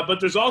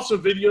 But there's also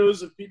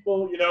videos of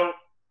people, you know,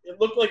 it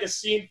looked like a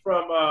scene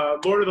from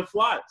Lord of the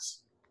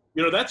Flies.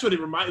 You know, that's what it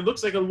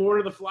looks like a Lord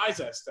of the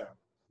Flies-ass town.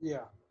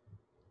 Yeah.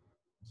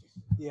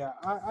 Yeah,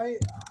 I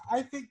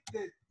think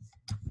that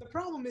the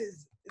problem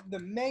is the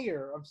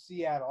mayor of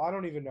Seattle. I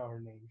don't even know her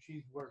name.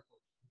 She's worthless.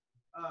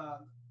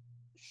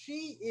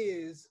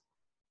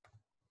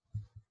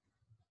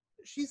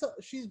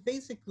 She's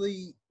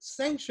basically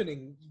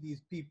sanctioning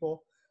these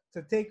people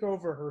to take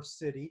over her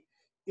city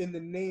in the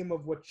name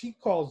of what she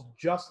calls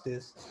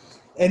justice.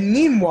 And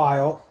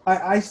meanwhile,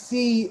 I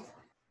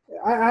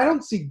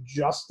don't see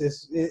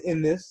justice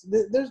in this.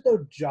 There's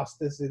no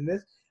justice in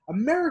this.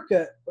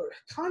 America,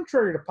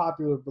 contrary to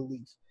popular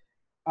belief,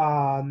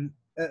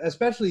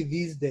 especially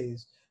these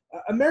days,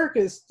 America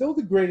is still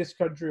the greatest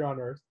country on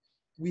earth.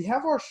 We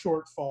have our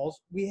shortfalls.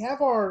 We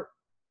have our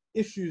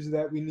issues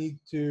that we need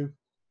to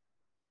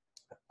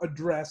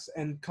address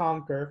and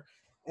conquer.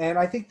 And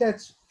I think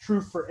that's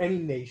true for any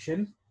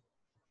nation.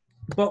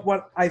 But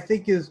what I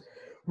think is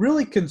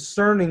really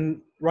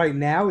concerning right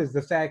now is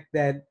the fact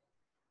that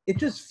it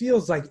just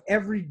feels like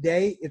every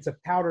day it's a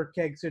powder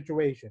keg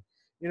situation.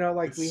 You know,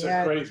 like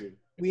crazy.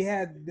 We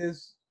had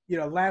this, you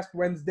know, last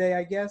Wednesday,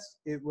 I guess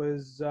it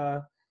was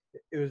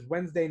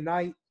Wednesday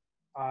night.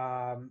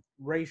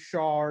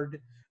 Rayshard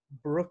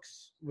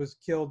Brooks was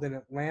killed in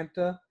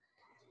Atlanta,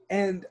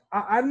 and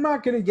I'm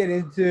not going to get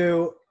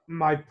into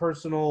my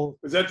personal.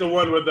 Is that the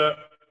one with the?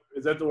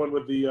 That's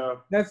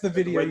the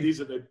video.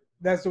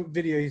 That's the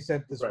video you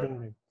sent this right.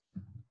 morning,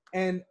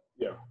 and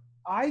yeah,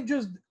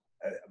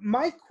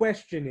 my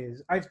question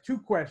is, I have two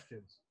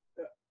questions.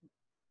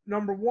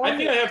 Number one, I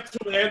think I have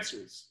two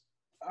answers.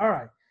 All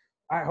right,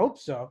 I hope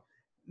so.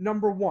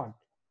 Number one,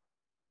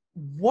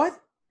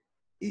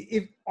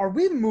 are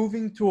we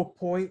moving to a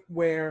point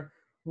where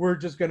we're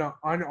just going to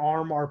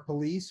unarm our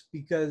police?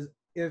 Because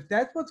if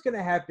that's what's going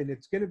to happen,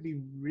 it's going to be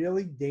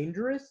really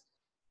dangerous.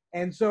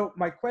 And so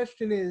my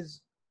question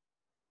is,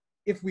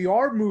 if we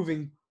are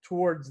moving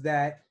towards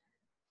that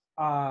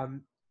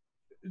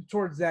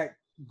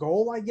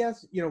goal, I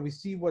guess, you know, we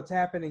see what's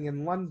happening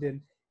in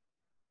London.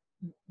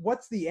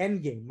 What's the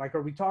end game? Like,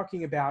 are we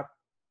talking about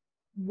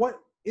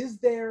what is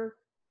there?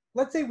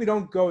 Let's say we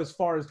don't go as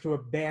far as to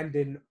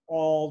abandon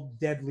all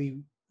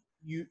deadly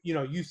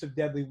use of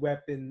deadly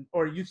weapon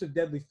or use of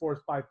deadly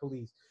force by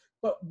police.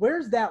 But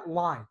where's that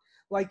line?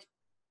 Like,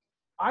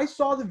 I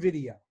saw the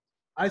video,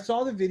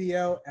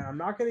 and I'm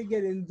not going to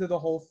get into the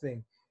whole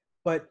thing,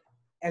 but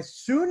as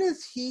soon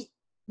as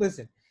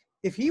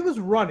if he was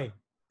running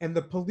and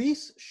the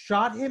police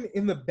shot him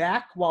in the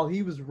back while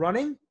he was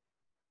running,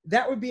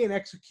 that would be an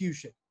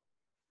execution.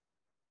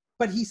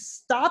 But he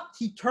stopped,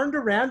 he turned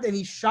around, and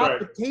he shot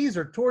the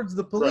taser towards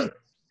the police. Right.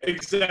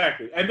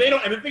 Exactly. And they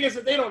don't, and the thing is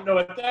that they don't know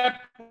at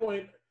that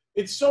point,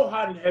 it's so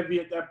hot and heavy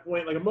at that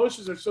point, like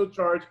emotions are so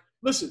charged.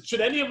 Listen,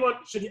 should anyone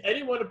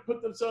have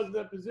put themselves in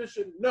that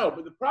position? No,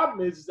 but the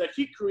problem is that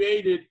he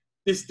created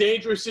this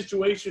dangerous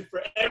situation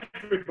for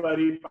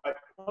everybody by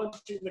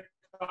punching the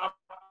cop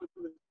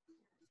in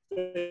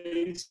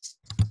the face.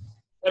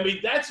 I mean,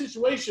 that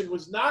situation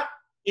was not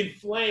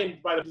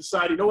inflamed by the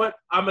deciding, you know what,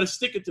 I'm going to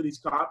stick it to these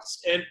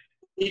cops. And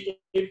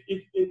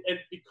and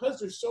because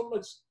there's so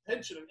much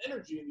tension and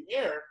energy in the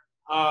air,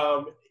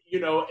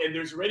 and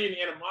there's already an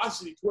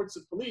animosity towards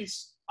the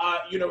police,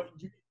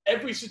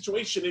 every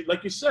situation,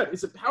 like you said,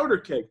 is a powder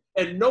keg.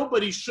 And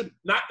nobody should,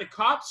 not the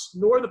cops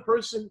nor the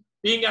person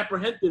being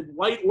apprehended,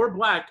 white or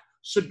black,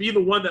 should be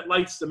the one that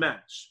lights the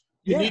match.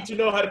 You need to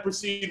know how to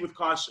proceed with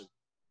caution.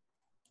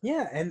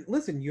 Yeah, and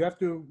listen, you have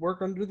to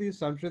work under the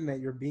assumption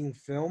that you're being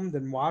filmed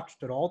and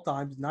watched at all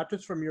times, not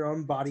just from your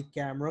own body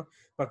camera,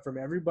 but from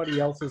everybody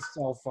else's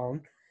cell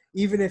phone.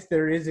 Even if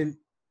there isn't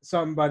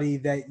somebody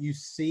that you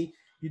see,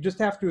 you just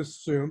have to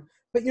assume.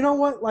 But you know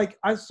what? Like,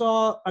 I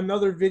saw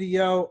another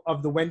video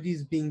of the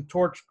Wendy's being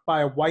torched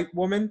by a white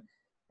woman,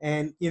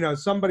 and,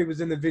 somebody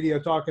was in the video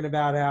talking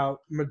about how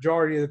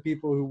majority of the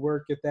people who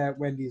work at that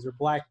Wendy's are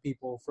black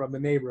people from the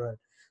neighborhood.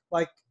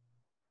 Like,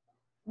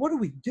 what are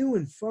we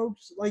doing,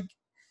 folks? Like,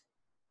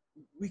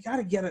 we have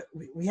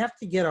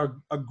to get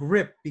a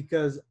grip,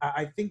 because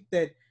I think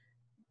that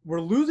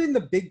we're losing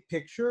the big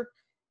picture.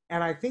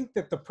 And I think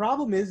that the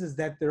problem is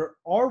that there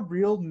are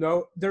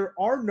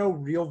no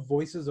real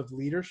voices of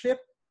leadership,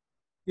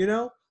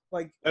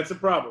 like, that's a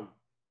problem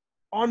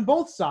on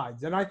both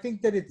sides. And I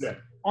think that it's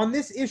on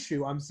this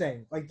issue, I'm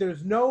saying, like,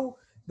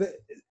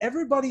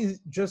 everybody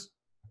just,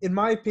 in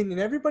my opinion,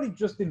 everybody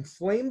just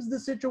inflames the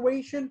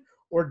situation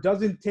or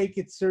doesn't take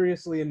it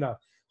seriously enough.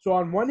 So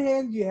on one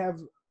hand, you have,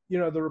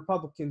 the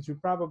Republicans who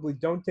probably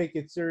don't take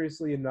it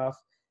seriously enough.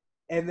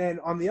 And then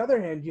on the other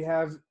hand, you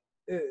have,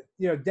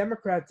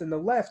 Democrats and the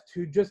left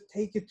who just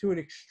take it to an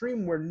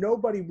extreme where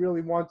nobody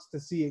really wants to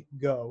see it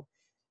go.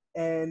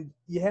 And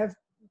you have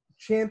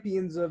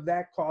champions of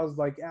that cause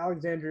like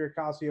Alexandria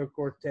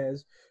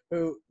Ocasio-Cortez,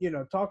 who,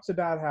 talks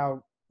about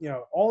how,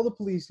 all the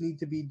police need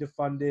to be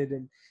defunded,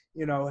 and,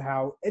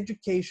 how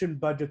education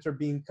budgets are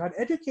being cut.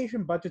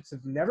 Education budgets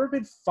have never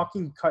been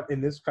fucking cut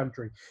in this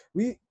country.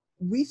 We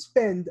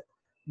spend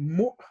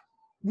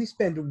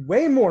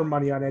way more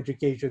money on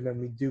education than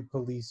we do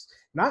police,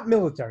 not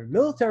military.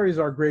 Military is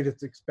our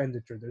greatest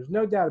expenditure. There's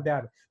no doubt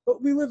about it.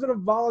 But we live in a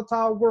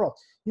volatile world.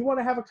 You want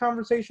to have a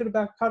conversation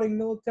about cutting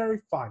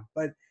military? Fine.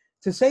 But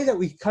to say that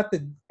we cut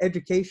the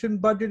education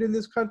budget in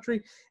this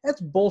country,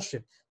 that's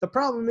bullshit. The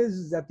problem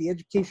is that the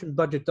education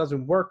budget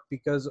doesn't work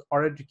because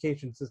our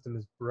education system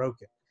is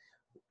broken.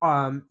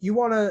 You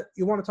want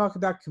to talk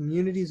about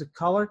communities of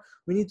color?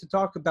 We need to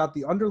talk about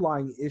the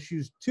underlying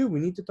issues too.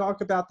 We need to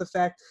talk about the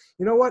fact,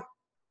 you know what,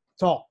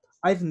 Tal,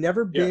 I've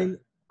never been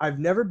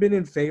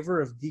in favor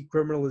of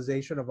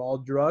decriminalization of all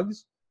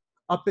drugs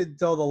up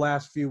until the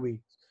last few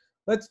weeks.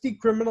 Let's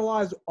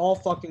decriminalize all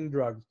fucking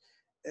drugs.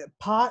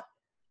 Pot,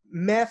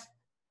 meth,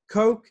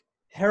 coke,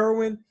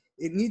 heroin,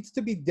 it needs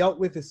to be dealt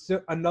with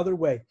another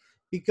way.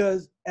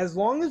 Because as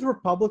long as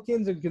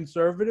Republicans and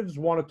conservatives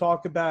want to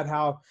talk about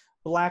how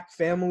black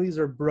families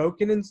are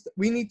broken, and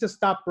we need to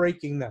stop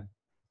breaking them.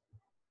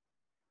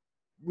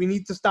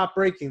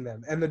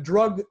 And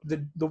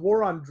the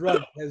war on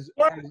drugs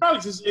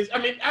drugs is I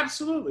mean,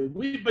 absolutely.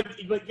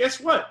 But guess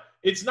what?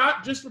 It's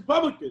not just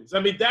Republicans. I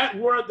mean,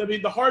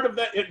 the heart of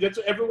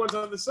that, everyone's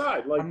on the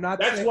side. Like,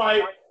 that's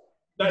why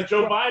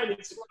Joe Biden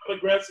needs to come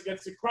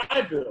against the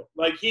crime bill.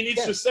 Like, he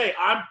needs to say,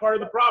 I'm part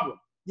of the problem.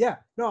 Yeah.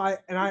 No,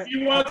 if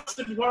he wants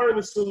to be part of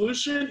the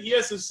solution, he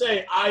has to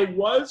say, I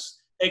was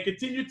and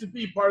continue to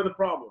be part of the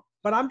problem.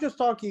 But I'm just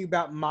talking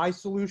about my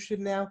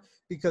solution now,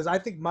 because I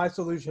think my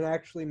solution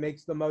actually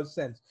makes the most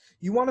sense.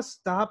 You want to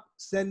stop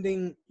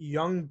sending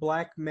young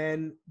black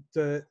men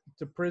to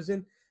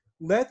prison?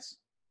 Let's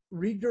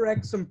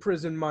redirect some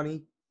prison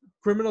money,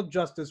 criminal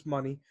justice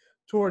money,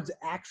 towards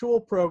actual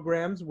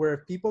programs where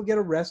if people get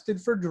arrested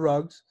for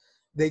drugs,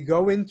 they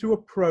go into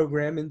a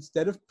program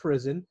instead of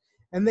prison,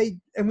 and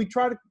we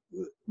try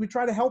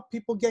to help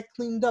people get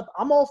cleaned up.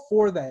 I'm all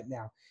for that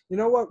now. You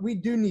know what? We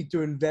do need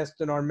to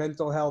invest in our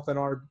mental health and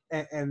our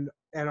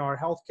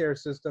healthcare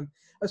system,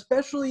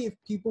 especially if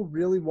people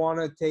really want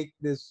to take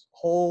this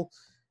whole,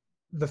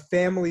 the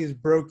family is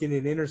broken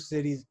in inner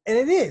cities. And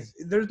it is.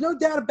 There's no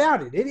doubt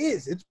about it. It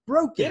is. It's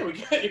broken.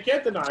 Yeah, you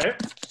can't deny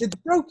it. It's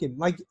broken.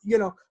 Like,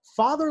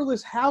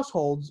 fatherless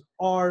households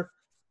are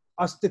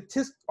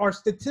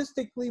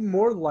statistically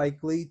more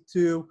likely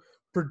to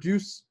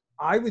produce,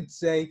 I would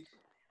say,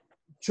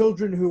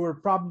 children who are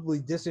probably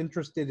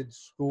disinterested in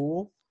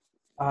school,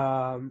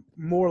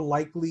 more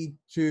likely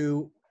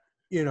to,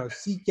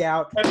 seek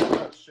out.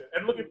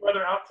 And looking for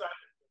other outside.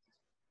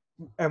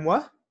 And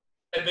what?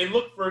 And they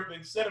look for,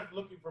 instead of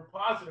looking for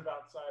positive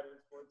outsiders.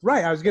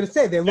 Right. I was going to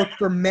say they look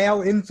for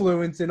male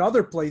influence in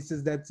other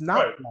places that's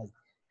not right.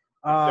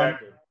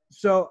 Exactly.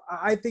 So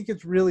I think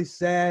it's really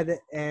sad,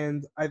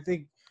 and I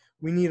think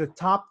we need a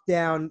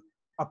top-down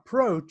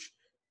approach,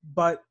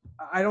 but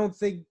I don't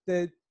think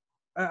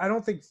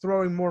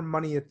throwing more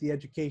money at the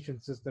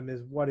education system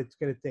is what it's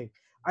going to take.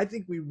 I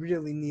think we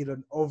really need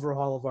an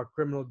overhaul of our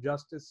criminal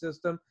justice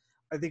system.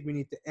 I think we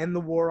need to end the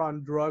war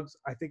on drugs.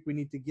 I think we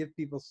need to give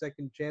people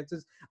second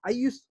chances.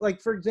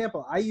 For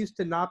example, I used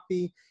to not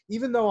be,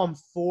 even though I'm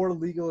for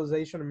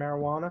legalization of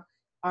marijuana,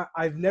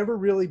 I've never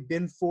really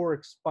been for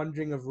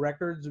expunging of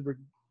records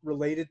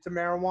related to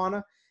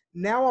marijuana.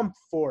 Now I'm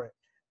for it.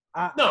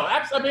 No,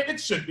 I mean, it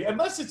should be,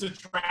 unless it's a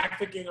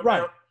trafficking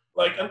amount. Right.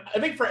 Like, I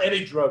think for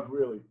any drug,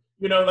 really.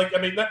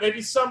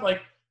 Maybe some,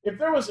 like,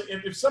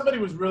 if somebody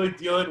was really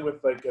dealing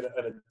with, like,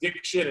 an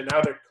addiction and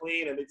now they're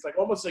clean, and it's like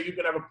almost like you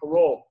can have a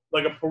parole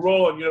and,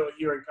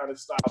 hearing kind of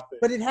stop it.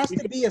 But it has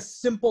to be a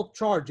simple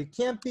charge. It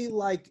can't be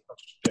like,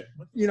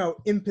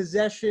 in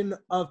possession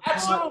of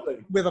pot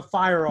with a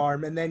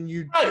firearm, and then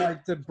you try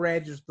to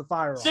brandish the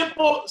firearm.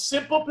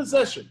 Simple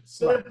possession.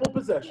 Simple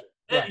possession.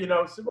 Right.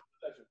 And, simple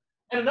possession.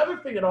 And another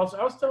thing, I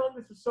was telling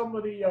this to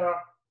somebody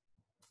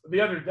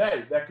the other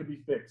day that could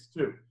be fixed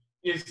too,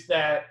 is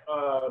that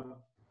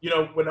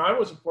when I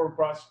was a former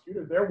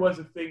prosecutor, there was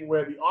a thing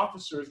where the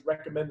officers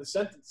recommend the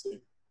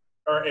sentencing,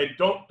 and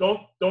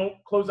don't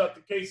close out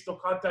the case till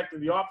contacting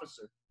the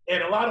officer.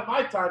 And a lot of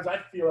my times, I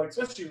feel like,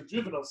 especially in a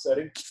juvenile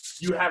setting,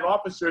 you have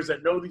officers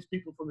that know these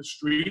people from the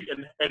street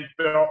and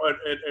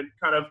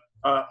kind of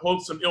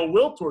hold some ill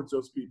will towards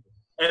those people.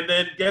 And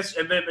then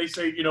they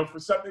say, for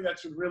something that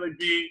should really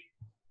be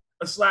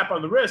a slap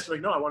on the wrist,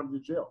 like, no, I want him to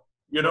jail,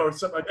 or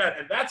something like that.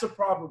 And that's a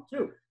problem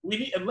too. We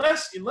need,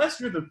 unless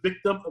you're the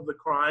victim of the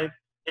crime,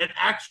 an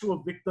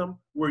actual victim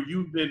where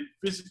you've been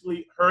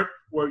physically hurt,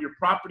 where your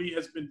property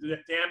has been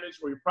damaged,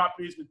 or your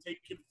property has been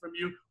taken from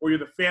you, or you're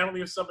the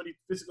family of somebody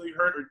physically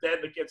hurt or dead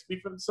that can't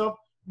speak for themselves,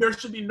 there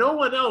should be no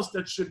one else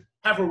that should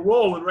have a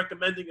role in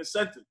recommending a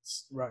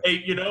sentence. Right.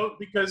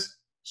 Because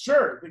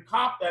sure, the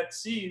cop that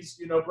sees,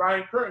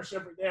 Brian Kirsch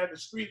every day on the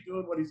street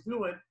doing what he's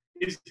doing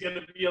is going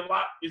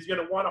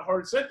to want a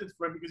hard sentence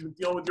for him because he's been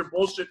dealing with your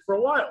bullshit for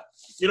a while.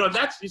 So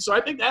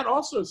I think that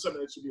also is something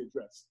that should be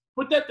addressed.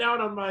 Put that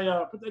down on my,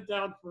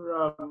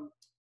 for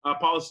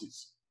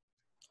policies.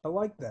 I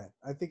like that.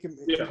 I think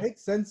it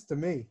makes sense to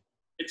me.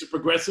 It's a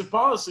progressive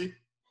policy.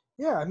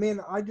 Yeah, I mean,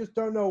 I just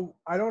don't know.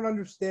 I don't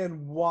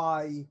understand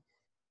why.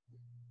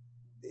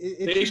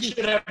 They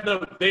should have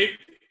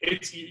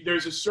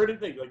there's a certain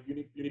thing, like you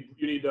need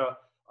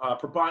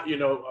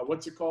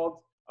what's it called?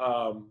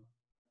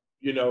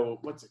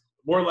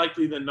 More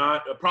likely than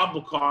not, a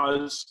probable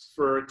cause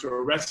to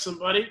arrest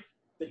somebody.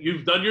 That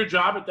you've done your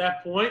job at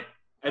that point,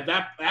 and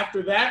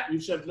after that, you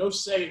should have no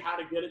say how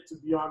to get it to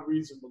beyond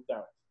reasonable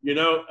doubt. You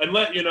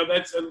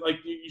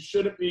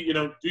shouldn't be,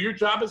 do your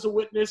job as a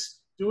witness,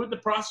 do what the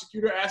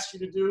prosecutor asks you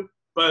to do,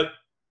 but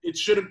it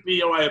shouldn't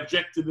be, I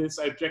object to this,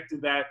 I object to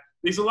that.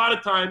 Because a lot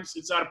of times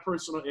it's out of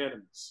personal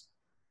animus.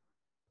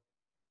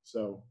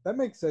 So that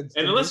makes sense.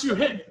 And unless you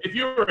hit, if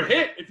you're a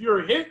hit,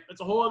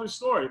 that's a whole other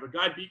story. If a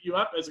guy beat you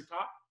up as a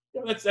cop,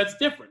 that's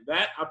different.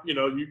 That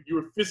you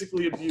were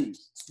physically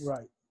abused.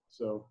 Right.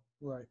 So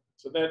right.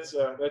 So that's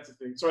the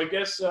thing. So I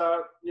guess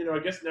now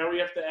we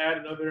have to add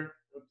another,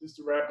 just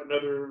to wrap,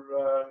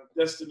 another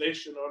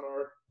destination on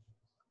our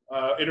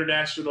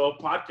international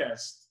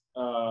podcast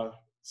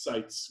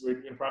sites. We're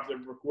gonna probably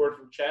record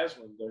from Chaz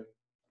one day.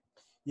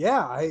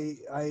 Yeah,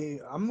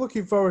 I'm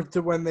looking forward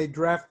to when they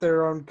draft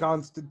their own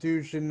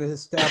constitution,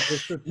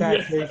 establish a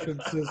taxation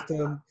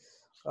system.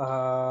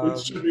 It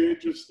should be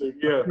interesting.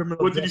 Yeah.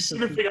 Well, did you see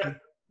the thing?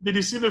 Did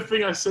you see the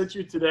thing I sent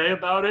you today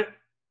about it?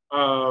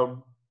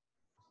 And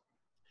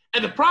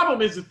the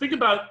problem is, to think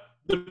about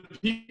the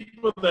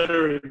people that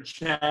are in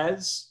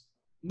Chaz.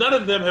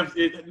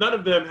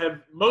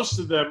 Most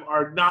of them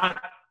are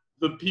not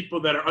the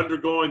people that are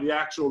undergoing the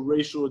actual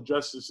racial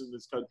injustice in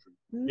this country.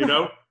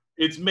 No.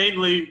 It's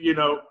mainly,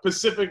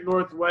 Pacific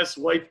Northwest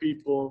white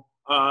people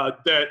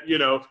that,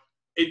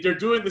 they're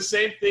doing the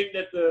same thing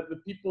that the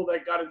people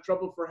that got in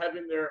trouble for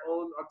having their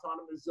own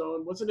autonomous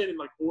zone. Wasn't it in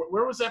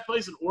where was that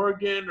place in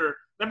Oregon? Or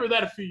remember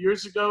that a few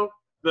years ago?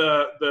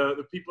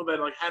 The people that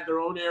had their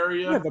own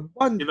area. Yeah, the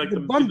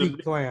Bundy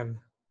clan.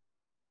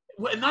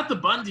 Well, not the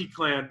Bundy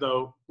clan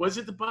though. Was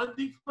it the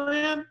Bundy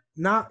clan?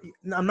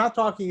 I'm not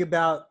talking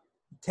about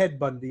Ted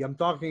Bundy. I'm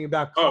talking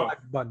about Clive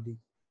Bundy.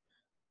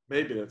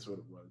 Maybe that's what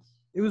it was.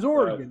 It was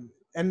Oregon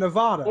and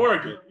Nevada.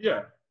 Oregon,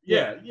 yeah.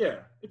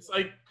 It's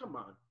like, come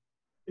on.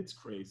 It's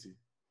crazy.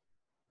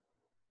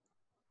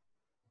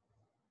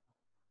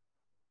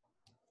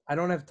 I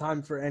don't have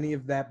time for any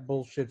of that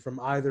bullshit from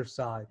either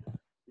side.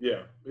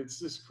 Yeah, it's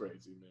just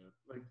crazy, man.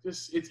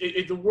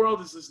 The world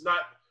is just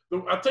not.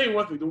 I'll tell you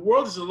one thing. The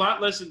world is a lot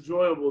less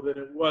enjoyable than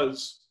it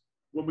was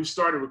when we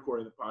started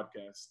recording the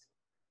podcast.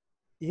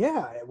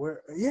 Yeah,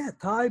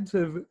 times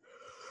have.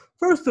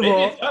 First of Maybe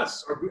all, it's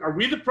us. Are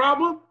we the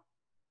problem?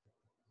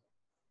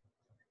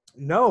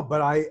 no,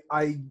 but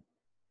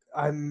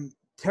I'm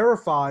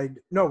terrified.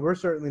 No, we're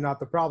certainly not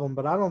the problem,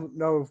 but I don't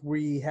know if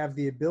we have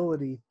the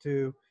ability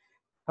to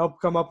help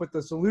come up with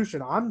a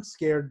solution. I'm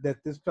scared that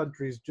this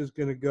country is just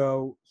going to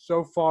go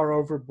so far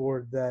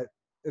overboard that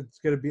it's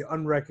going to be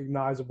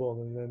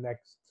unrecognizable in the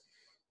next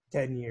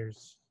 10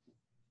 years.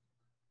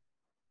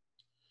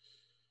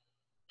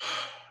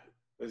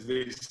 As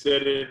they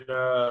said in,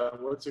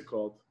 what's it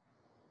called?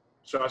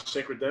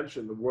 Shawshank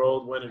Redemption, the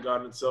world went and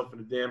got itself in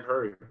a damn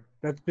hurry.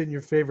 That's been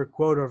your favorite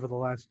quote over the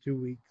last 2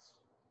 weeks.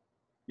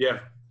 Yeah,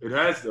 it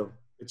has, though.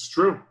 It's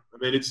true. I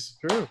mean, it's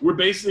true. We're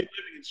basically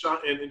living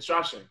in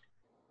Shawshank.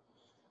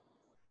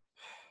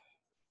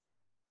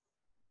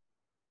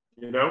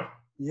 You know?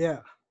 Yeah.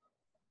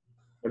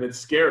 And it's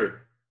scary.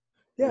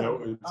 Yeah, you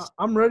know,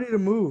 I'm ready to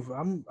move.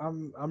 I'm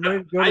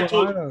ready to go to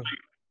Ohio.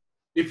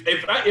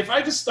 If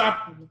I just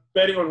stop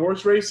betting on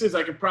horse races,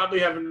 I could probably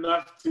have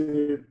enough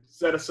to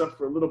set us up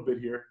for a little bit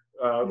here.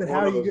 On those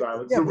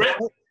islands. Yeah,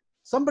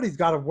 somebody's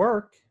got to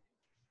work.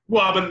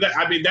 Well, but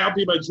that'll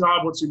be my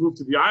job once we move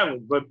to the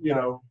island. But you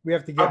know, we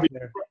have to get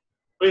there.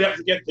 We have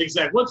to get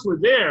exactly. Once we're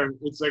there,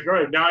 it's like, all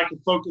right, now I can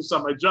focus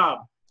on my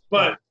job.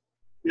 But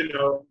you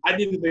know, I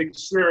need to make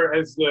sure I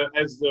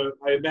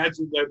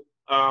imagine that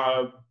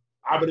I'm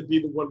going to be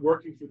the one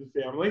working for the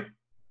family,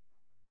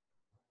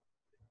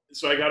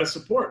 so I got to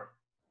support.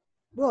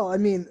 Well, I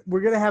mean, we're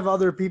gonna have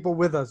other people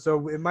with us,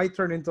 so it might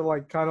turn into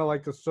kind of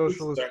like a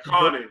socialist,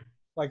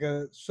 like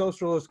a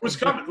socialist. Who's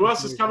coming? Who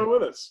else is coming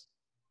with us?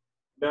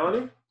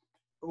 Melanie?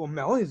 Well,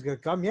 Melanie's gonna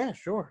come. Yeah,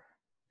 sure.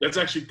 That's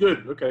actually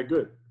good. Okay,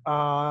 good.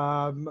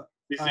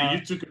 You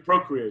two could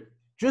procreate.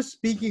 Just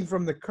speaking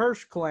from the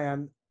Kirsch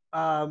clan,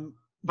 Papa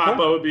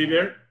would be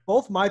there.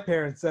 Both my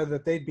parents said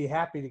that they'd be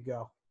happy to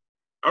go.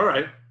 All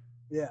right.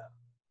 Yeah.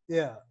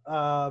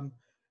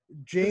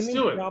 Jamie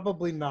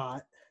probably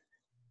not.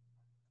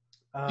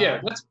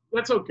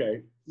 That's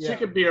okay. Yeah. She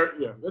could be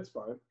that's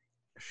fine.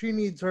 She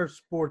needs her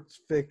sports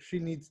fix. She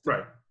needs to,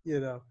 right. You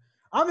know.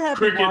 I'm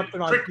happy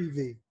watching on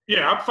TV.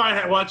 Yeah, I'm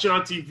fine watching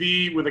on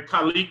TV with a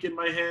kalik in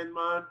my hand,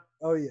 man.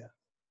 Oh yeah.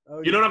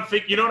 You know what I'm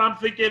thinking? You know what I'm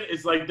thinking?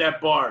 It's like that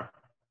bar.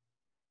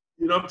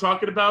 You know what I'm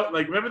talking about?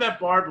 Like, remember that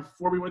bar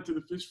before we went to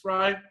the fish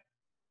fry?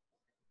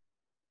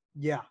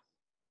 Yeah.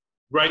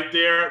 Right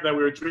there, that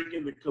we were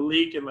drinking the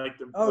kalik and right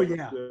on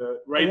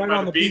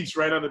the beach.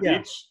 Right on the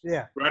beach.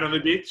 Yeah. Right on the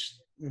beach.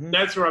 Mm-hmm.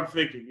 That's what I'm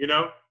thinking, you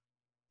know?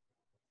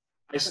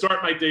 I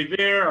start my day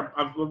there.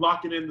 I'm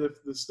locking in the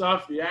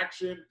stuff, the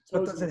action.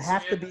 But does it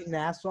have to be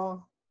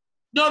Nassau?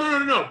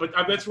 No. But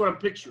that's what I'm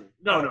picturing.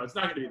 No, it's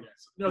not going to be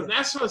Nassau. No,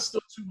 Nassau is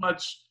still too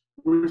much.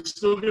 We're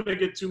still going to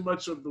get too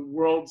much of the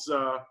world's,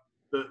 the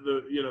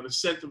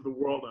scent of the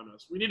world on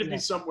us. We need to be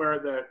somewhere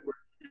that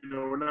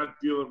we're not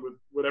dealing with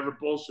whatever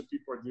bullshit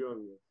people are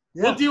dealing with.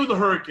 Yeah. We'll deal with the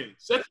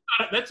hurricanes.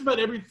 That's about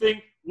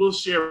everything we'll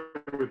share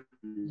with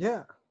you.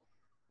 Yeah.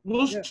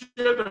 We'll share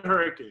the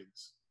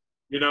hurricanes,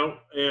 and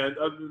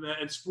other than that,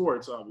 and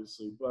sports,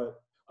 obviously.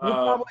 But we'll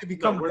probably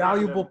become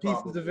valuable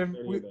pieces of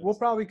we'll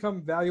probably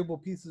become valuable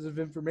pieces of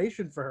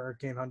information for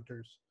hurricane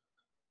hunters.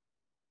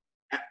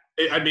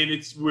 I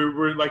mean,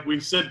 we're like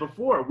we've said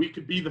before, we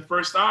could be the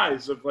first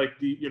eyes of like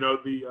the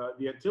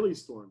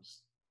Antilles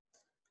storms.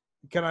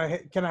 Can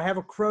I have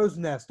a crow's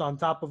nest on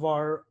top of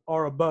our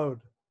abode?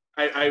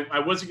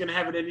 I wasn't going to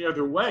have it any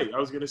other way. I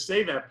was going to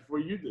say that before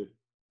you did.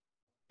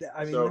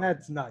 I mean,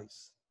 that's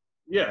nice.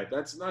 Yeah,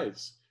 that's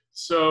nice.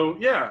 So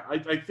yeah,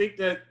 I think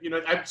that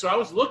so I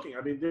was looking.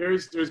 I mean,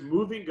 there's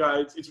moving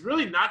guides. It's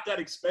really not that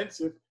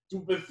expensive.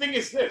 The thing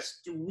is this: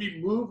 do we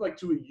move like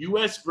to a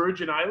U.S.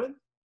 Virgin Island?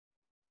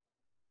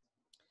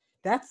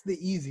 That's the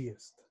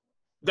easiest.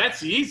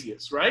 That's the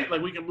easiest, right?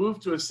 Like we can move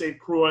to a St.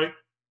 Croix.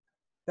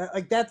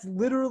 That's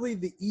literally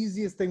the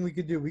easiest thing we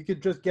could do. We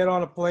could just get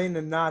on a plane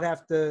and not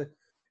have to.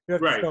 You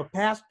have to show a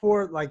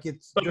passport. Like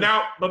it's. But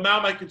now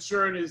my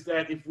concern is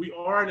that if we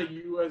are in a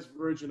U.S.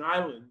 Virgin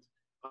Island,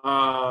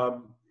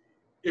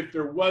 if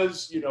there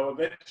was,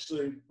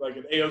 eventually like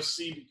an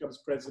AOC becomes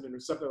president or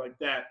something like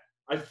that,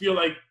 I feel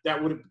like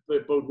that would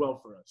bode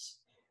well for us.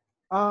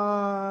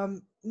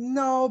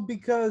 No,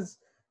 because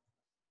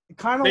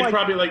kind of they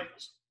probably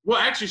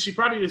actually, she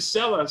probably would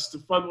sell us to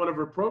fund one of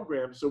her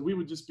programs, so we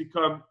would just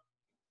become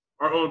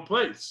our own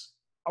place.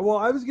 Well,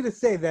 I was going to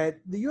say that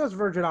the U.S.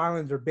 Virgin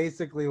Islands are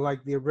basically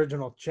like the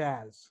original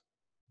Chaz.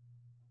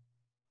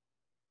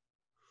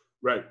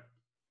 Right.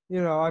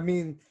 I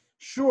mean,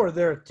 sure,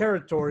 they're a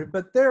territory,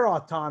 but they're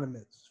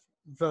autonomous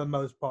for the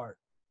most part.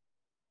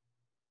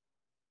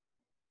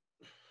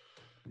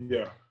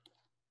 Yeah.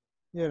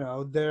 They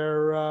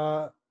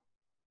don't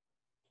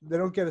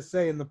get a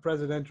say in the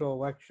presidential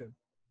election.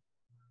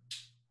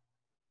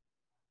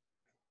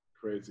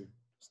 Crazy.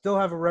 Still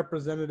have a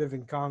representative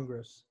in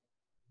Congress.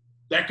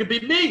 That could be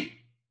me.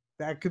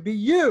 That could be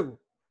you.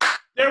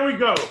 There we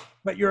go.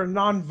 But you're a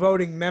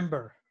non-voting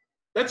member.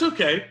 That's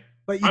okay.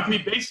 But you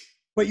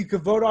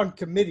could vote on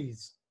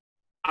committees.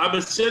 I'm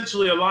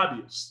essentially a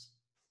lobbyist.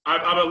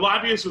 I'm a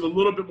lobbyist with a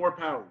little bit more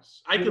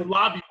powers. I can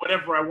lobby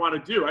whatever I want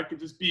to do. I could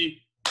just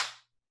be.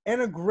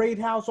 And a great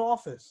house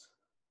office.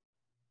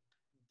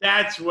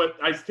 That's what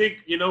I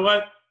think. You know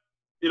what?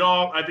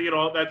 I think it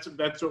all.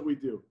 That's what we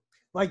do.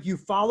 Like you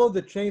follow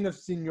the chain of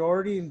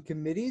seniority in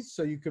committees,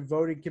 so you could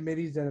vote in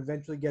committees and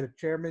eventually get a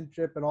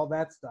chairmanship and all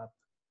that stuff.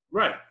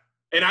 Right.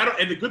 And I don't.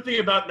 And the good thing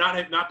about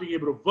not being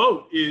able to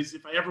vote is,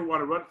 if I ever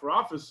want to run for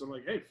office, I'm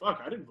like, hey,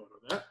 fuck, I didn't vote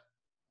on that.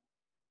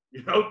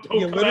 Don't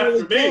come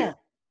after me.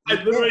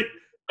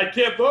 I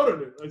can't vote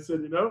on it. I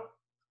said,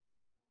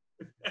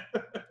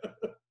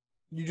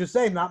 You just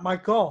say, not my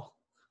call.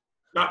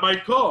 Not my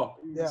call.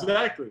 Yeah.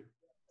 Exactly.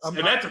 And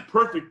that's a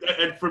perfect.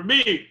 And for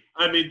me,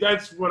 I mean,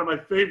 that's one of my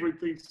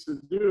favorite things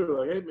to do.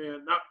 Like, hey,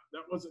 man,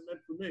 that wasn't meant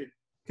for me.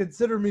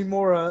 Consider me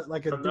more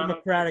like a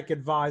Democratic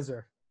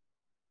advisor.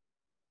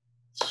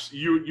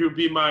 You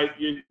be my,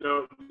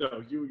 no,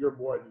 you're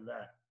more than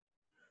that.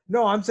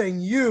 No, I'm saying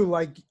you,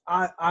 like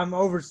I'm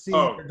overseeing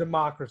your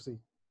democracy.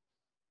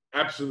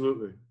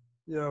 Absolutely.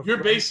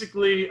 You're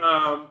basically,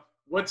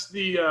 what's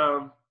the,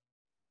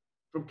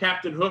 from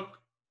Captain Hook?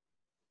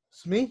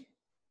 Smee?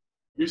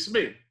 You're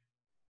Smee.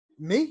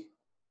 Me?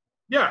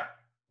 Yeah.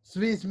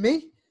 Smee's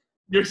me?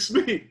 You're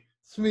Smee.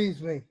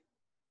 Smee's me.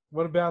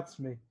 What about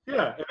Smee?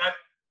 Yeah,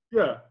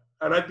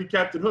 and I'd be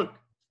Captain Hook.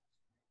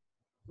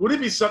 Would it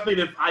be something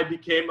if I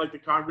became like the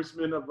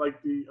congressman of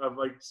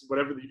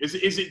whatever is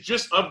it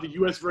just of the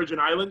U.S. Virgin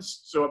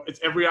Islands? So it's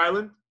every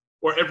island,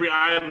 or every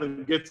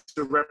island gets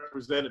a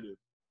representative?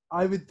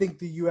 I would think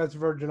the U.S.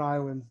 Virgin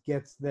Islands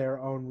gets their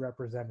own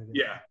representative.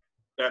 Yeah,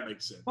 that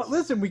makes sense. But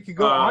listen, we could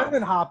go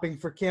island hopping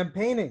for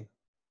campaigning.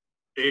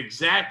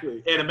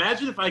 Exactly. And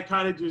imagine if I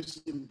kind of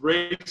just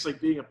embrace like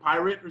being a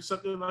pirate or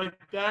something like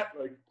that.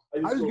 Like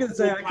I was going to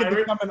say I could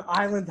become an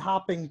island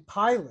hopping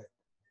pilot.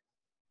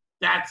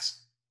 Now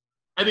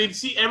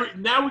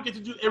we get to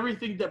do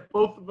everything that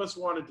both of us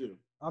want to do.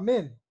 I'm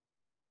in.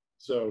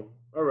 So,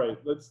 all right,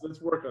 let's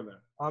work on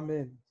that. I'm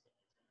in.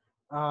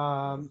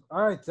 All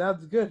right,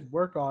 sounds good.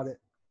 Work on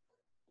it.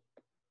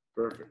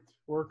 Perfect.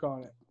 Work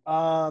on it.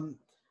 All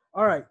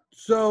right,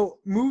 so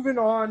moving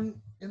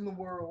on in the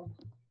world.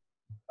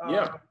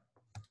 I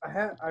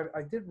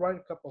did write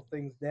a couple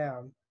things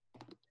down.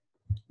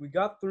 We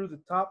got through the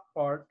top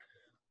part.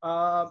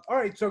 All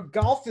right, so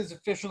golf is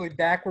officially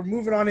back. We're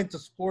moving on into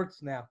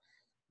sports now.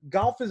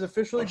 Golf is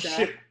officially back.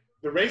 Shit.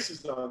 The race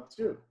is on,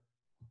 too.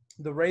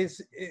 The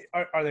race –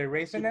 are they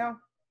racing now?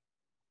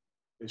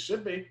 They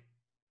should be.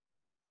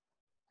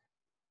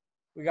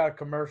 We got a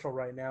commercial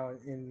right now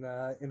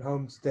in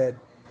Homestead.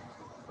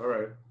 All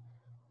right.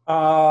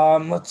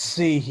 Let's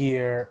see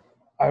here.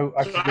 I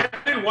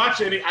didn't watch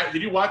any.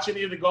 Did you watch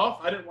any of the golf?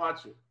 I didn't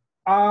watch it.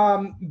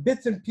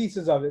 Bits and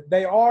pieces of it.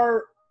 They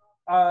are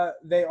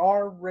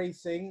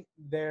racing.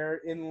 They're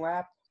in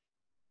lap.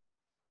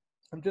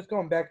 I'm just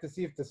going back to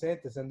see if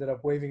DeSantis ended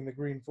up waving the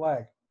green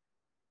flag.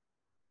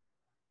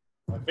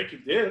 I think he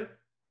did.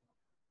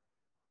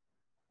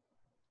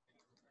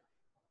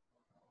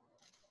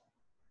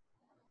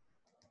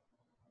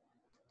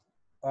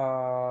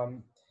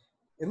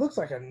 It looks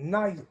like a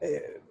nice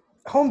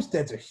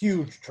Homestead's a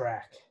huge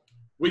track.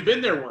 We've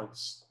been there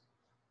once.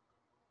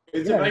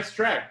 It's a nice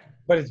track.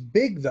 But it's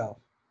big, though.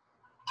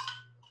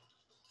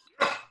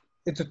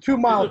 It's a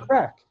 2-mile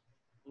track.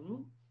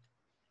 Mm-hmm.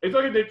 It's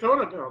like a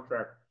Daytona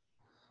track.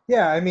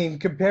 Yeah, I mean,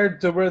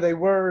 compared to where they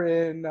were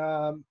in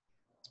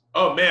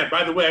oh, man,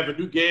 by the way, I have a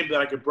new game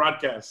that I could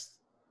broadcast.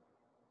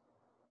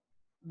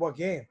 What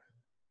game?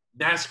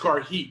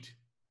 NASCAR Heat.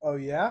 Oh,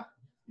 yeah?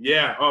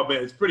 Yeah. Oh,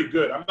 man, it's pretty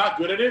good. I'm not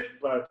good at it,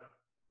 but...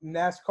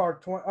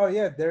 NASCAR 20. Oh,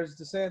 yeah, there's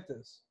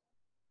DeSantis.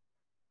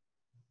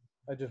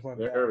 I just went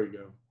there we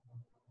go.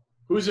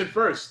 Who's in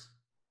first?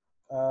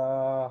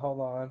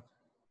 Hold on.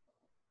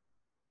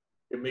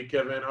 Give me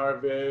Kevin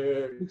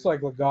Harvick. Looks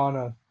like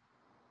Logano.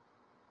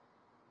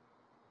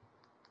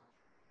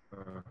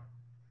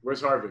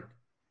 Where's Harvick?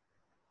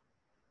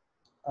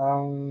 I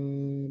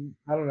don't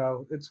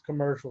know. It's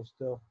commercial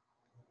still.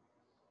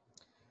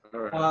 All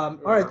right. All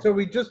right.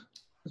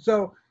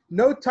 So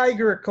no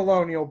Tiger at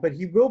Colonial, but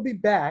he will be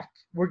back.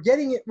 We're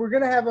getting it. We're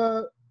gonna have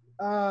a.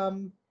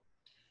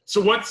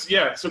 So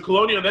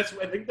Colonial. I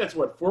think that's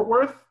what, Fort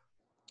Worth.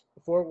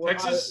 Fort Worth,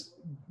 Texas.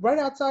 Right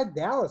outside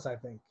Dallas, I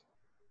think.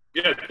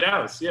 Yeah,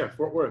 Dallas. Yeah,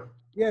 Fort Worth.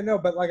 Yeah, no,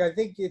 but I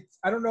think it's.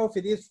 I don't know if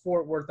it is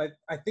Fort Worth.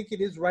 I think it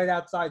is right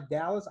outside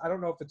Dallas. I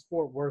don't know if it's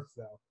Fort Worth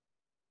though.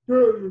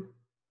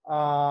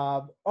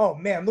 Oh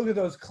man, look at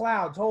those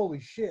clouds!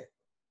 Holy shit!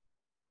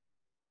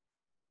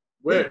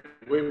 Where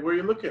are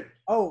you looking?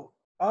 Oh,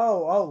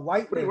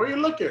 lightning. Where are you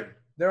looking?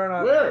 They're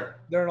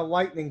in a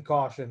lightning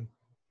caution.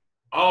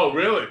 Oh,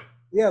 really?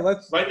 Yeah,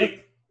 let's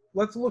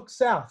look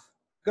south.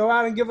 Go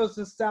out and give us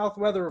the south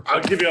weather report.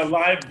 I'll give you a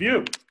live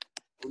view.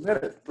 A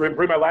minute. Bring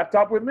my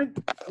laptop with me.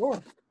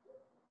 Sure.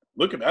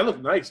 Look at that. I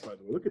look nice, by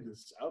the way. Look at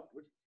this.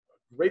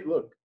 Great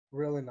look.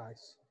 Really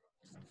nice.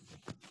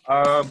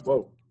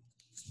 Whoa.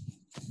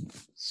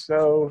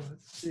 So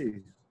let's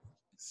see.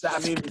 So, I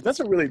mean, it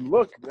doesn't really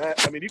look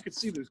that. I mean, you can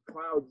see there's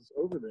clouds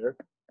over there.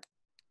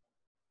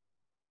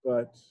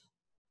 but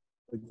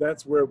like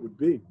that's where it would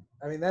be.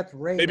 I mean, that's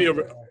rain. Maybe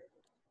over. there.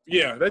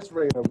 Yeah, that's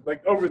right.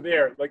 Like over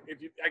there, like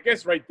if you, I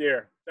guess right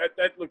there.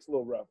 That looks a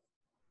little rough.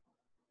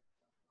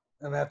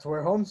 And that's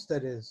where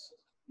Homestead is.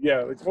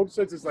 Yeah, like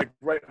Homestead is like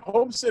right.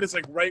 Homestead is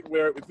like right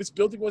where if this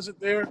building wasn't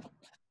there,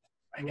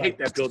 I hate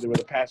that building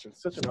with a passion.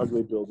 It's such an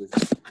ugly building.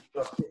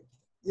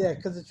 Yeah,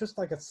 because it's just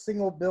like a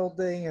single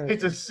building. And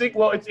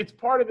Well, it's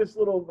part of this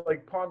little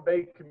like Palm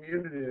Bay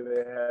community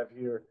they have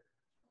here,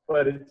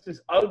 but it's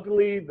just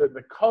ugly.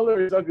 The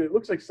color is ugly. It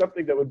looks like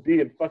something that would be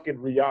in fucking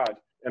Riyadh,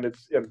 and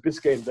it's in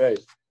Biscayne Bay.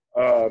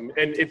 And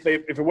if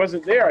it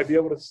wasn't there, I'd be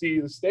able to see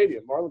the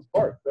stadium, Marlins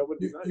Park. That would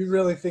be nice. You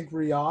really think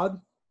Riyadh?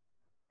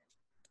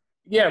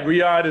 Yeah,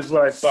 Riyadh is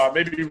what I thought.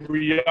 Maybe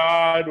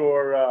Riyadh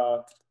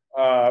or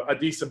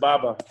Addis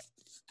Ababa.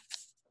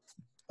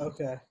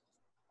 Okay.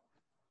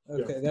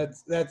 Yeah.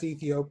 That's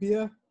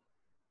Ethiopia?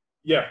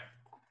 Yeah.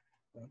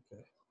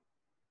 Okay.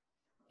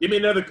 Give me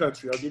another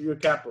country. I'll give you a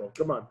capital.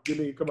 Come on.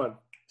 Come on.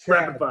 Chad.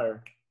 Rapid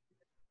fire.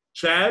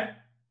 Chad?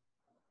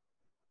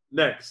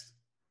 Next.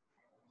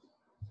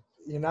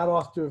 You're not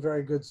off to a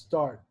very good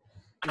start.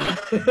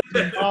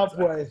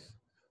 Zimbabwe.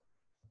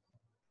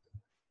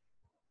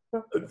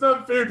 It's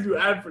not fair to do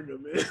Africa,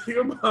 man.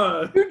 Come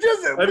on. You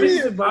just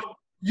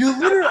you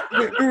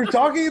literally we were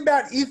talking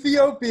about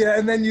Ethiopia,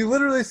 and then you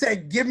literally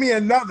said, "Give me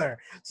another."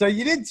 So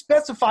you didn't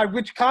specify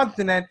which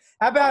continent.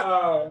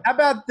 How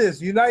about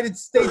this? United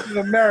States of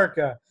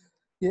America.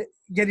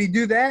 Can he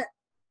do that?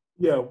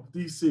 Yeah,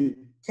 DC.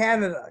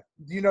 Canada.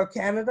 Do you know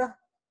Canada?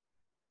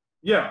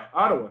 Yeah,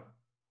 Ottawa.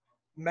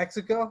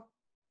 Mexico.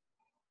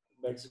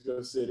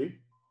 Mexico City.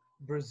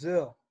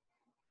 Brazil.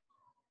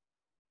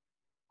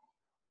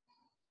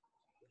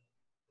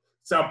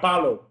 Sao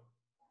Paulo.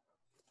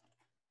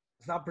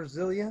 It's not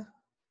Brasilia?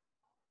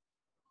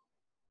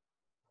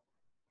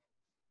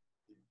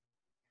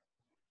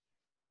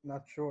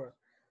 Not sure.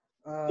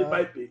 It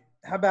might be.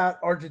 How about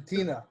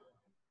Argentina?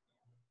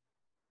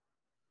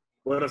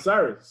 Buenos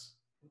Aires.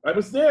 I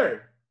was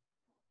there.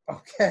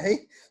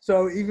 Okay.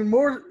 So even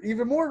more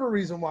of a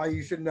reason why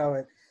you should know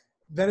it.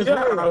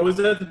 Venezuela. Yeah, I was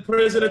at the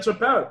presidential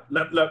palace.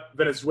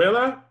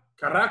 Venezuela,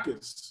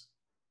 Caracas.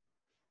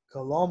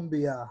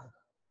 Colombia.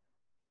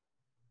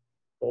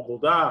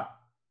 Bogotá.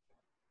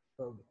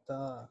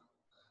 Bogota.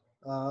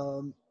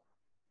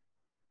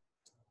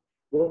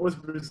 What was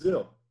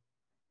Brazil?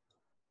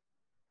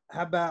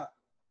 How about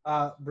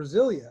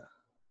Brasilia?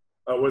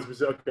 Oh, was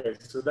Brazil? Okay,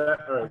 so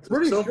that all right. I'm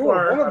pretty so sure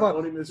far,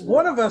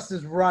 one of us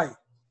is right.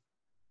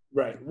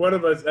 Right, one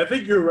of us. I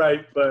think you're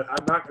right, but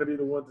I'm not going to be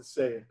the one to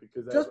say it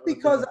because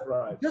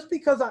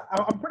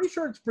I'm pretty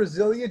sure it's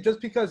Brasilia.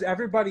 Just because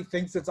everybody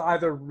thinks it's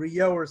either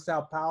Rio or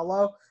Sao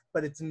Paulo,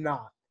 but it's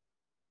not.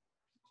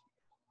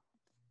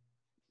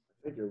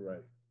 I think you're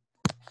right.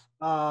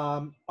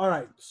 All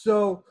right.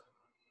 So,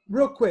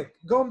 real quick,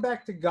 going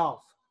back to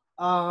golf.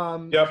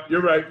 Yep,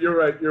 you're right.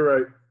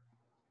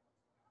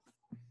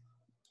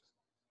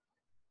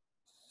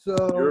 So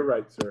you're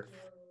right, sir.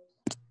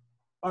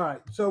 All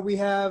right. So we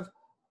have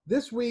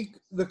this week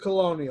the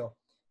Colonial.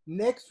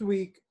 Next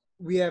week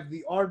we have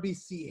the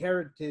RBC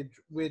Heritage,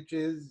 which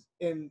is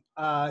in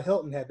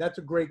Hilton Head. That's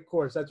a great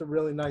course. That's a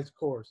really nice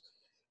course.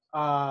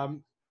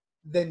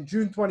 Then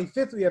June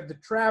 25th we have the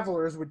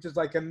Travelers, which is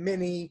like a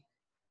mini,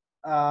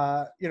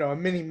 a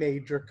mini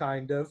major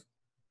kind of.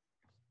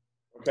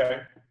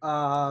 Okay.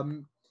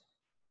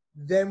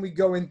 Then we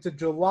go into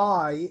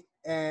July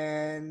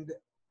and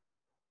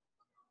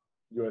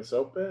U.S.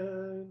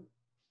 Open.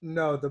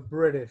 No, the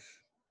British.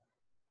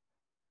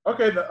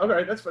 Okay,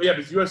 that's fine. Yeah,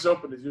 because U.S.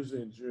 Open is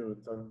usually in June.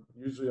 It's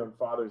usually on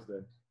Father's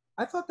Day.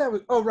 I thought that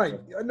was. Oh, right.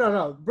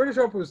 No. British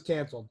Open was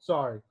canceled.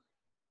 Sorry.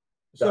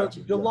 So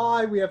Gotcha,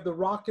 July we have the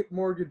Rocket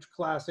Mortgage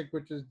Classic,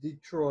 which is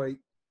Detroit.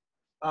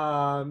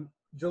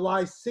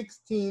 July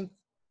 16th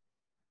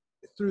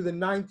through the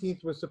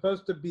 19th was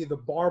supposed to be the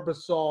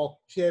Barbasol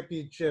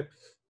Championship,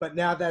 but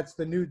now that's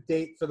the new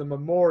date for the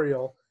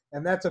Memorial,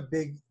 and that's a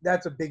big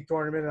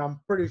tournament, and I'm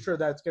pretty sure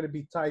that's going to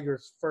be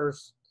Tiger's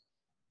first.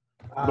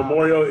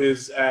 Memorial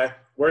is at,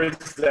 where is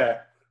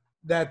that?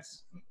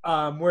 That's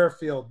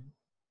Warefield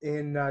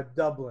in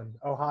Dublin,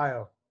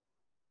 Ohio.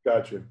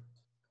 Gotcha.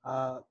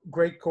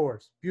 Great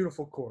course,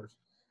 beautiful course.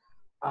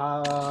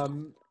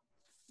 And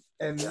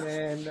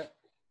then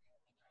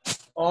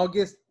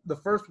August, the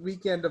first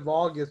weekend of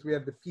August, we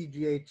have the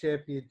PGA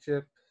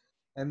Championship,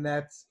 and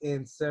that's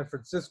in San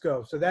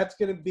Francisco. So that's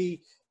going to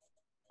be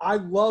 – I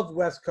love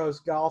West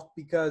Coast golf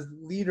because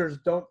leaders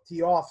don't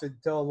tee off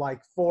until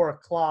like 4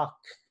 o'clock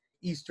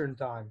Eastern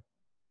time.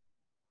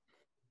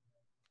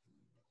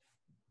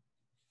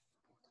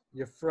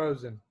 You're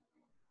frozen.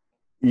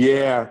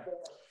 Yeah.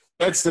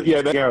 That's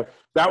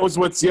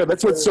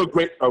what's so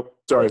great. Oh,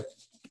 sorry.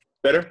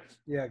 Better?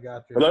 Yeah,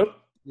 got you. Hello?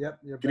 Yep,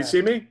 you're back. Can you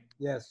see me?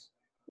 Yes.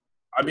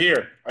 I'm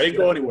here. I didn't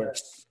go anywhere.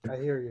 I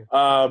hear you.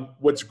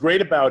 What's great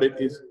about it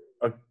is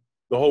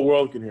the whole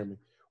world can hear me.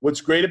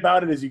 What's great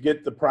about it is you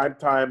get the prime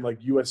time, like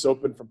U.S.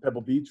 Open from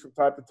Pebble Beach from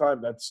time to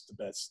time. That's the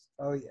best.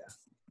 Oh, yeah.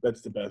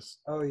 That's the best.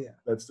 Oh, yeah.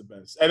 That's the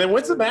best. And then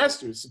when's the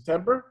Masters?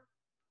 September?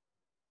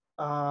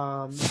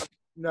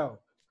 No.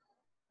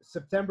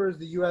 September is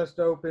the U.S.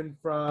 Open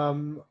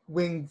from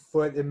Winged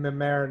Foot in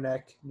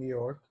Mamaroneck, New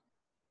York.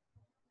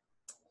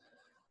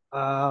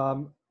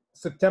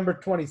 September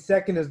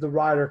 22nd is the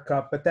Ryder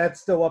Cup, but that's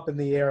still up in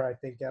the air, I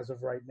think, as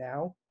of right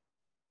now.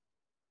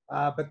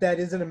 But that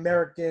is an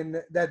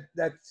American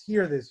that's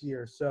here this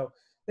year, so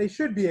they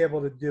should be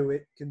able to do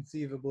it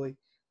conceivably.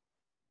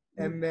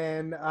 And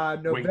then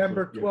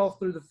November 12th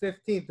through the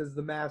 15th is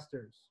the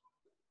Masters.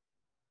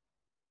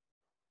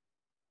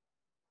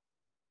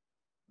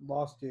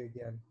 Lost you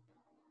again.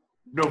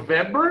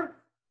 November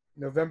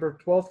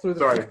 12th through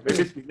the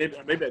 15th.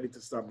 Sorry, maybe I need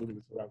to stop moving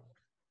this around.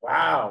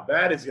 Wow,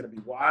 that is going to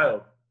be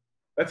wild.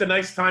 That's a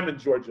nice time in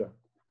Georgia.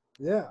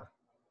 Yeah.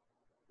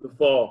 The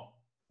fall.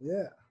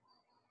 Yeah.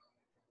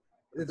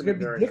 It's going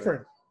to be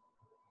different.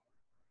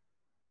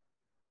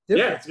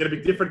 Yeah, it's going to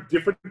be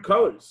different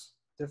colors.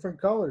 Different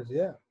colors,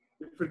 yeah.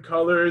 Different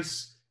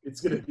colors.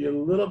 It's going to be a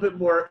little bit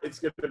more. It's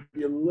going to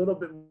be a little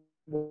bit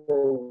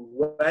more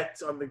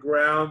wet on the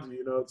ground.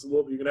 You know, it's a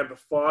little. You're going to have the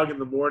fog in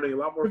the morning. A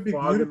lot more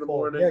fog in the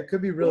morning. Yeah, it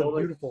could be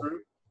really beautiful.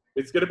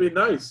 It's going to be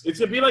nice. It's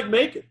going to be like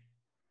Macon.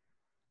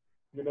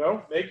 You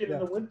know, Macon in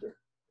the winter.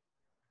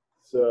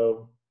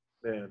 So,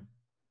 man,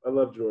 I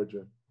love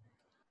Georgia.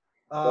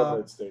 Love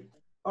that state.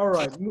 All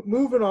right,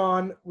 moving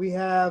on. We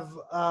have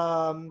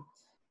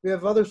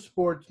other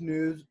sports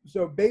news.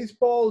 So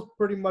baseball is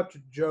pretty much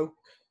a joke.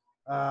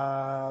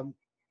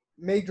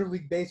 Major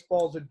League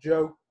Baseball is a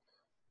joke.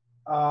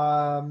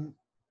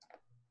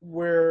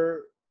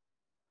 We're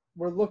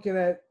looking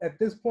at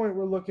this point,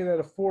 we're looking at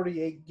a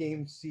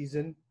 48-game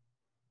season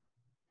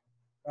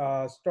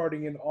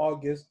starting in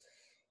August.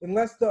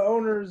 Unless the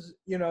owners,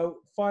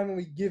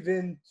 finally give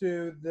in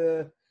to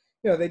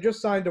they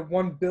just signed a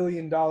 $1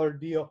 billion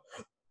deal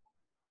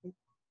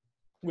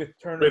with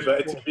Turner. With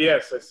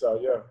TBS, I saw,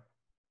 yeah.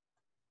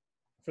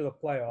 For the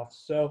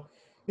playoffs. So,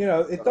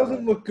 it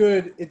doesn't look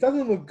good. It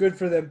doesn't look good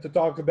for them to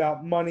talk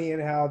about money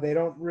and how they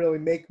don't really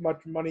make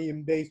much money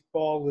in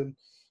baseball. And,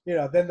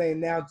 then they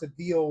announce a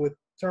deal with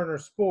Turner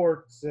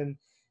Sports and,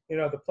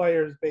 the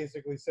players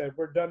basically said,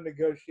 we're done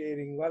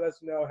negotiating. Let us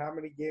know how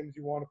many games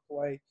you want to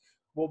play.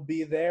 We'll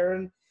be there.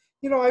 And,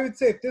 I would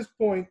say at this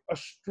point, a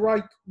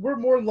strike, we're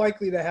more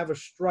likely to have a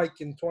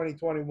strike in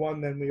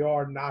 2021 than we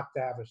are not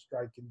to have a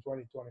strike in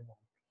 2021.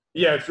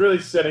 Yeah, it's really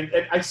setting.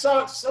 And I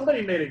saw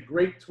somebody made a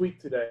great tweet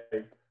today.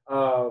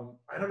 I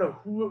don't know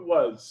who it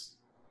was.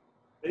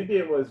 Maybe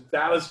it was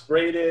Dallas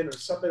Braden or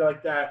something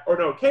like that. Or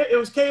no, it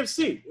was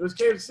KFC. It was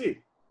KFC.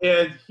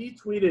 And he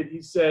tweeted,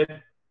 he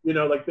said,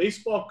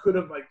 baseball could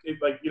have,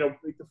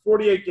 the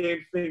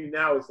 48-game thing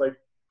now is, going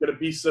to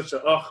be such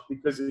a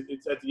because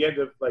it's at the end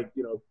of,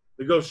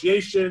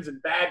 negotiations and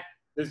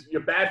there's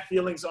your bad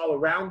feelings all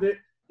around it.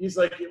 He's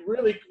like, it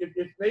really,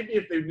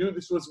 if they knew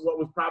this was what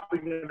was probably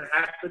going to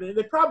happen, and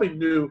they probably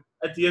knew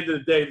at the end of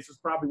the day this was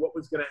probably what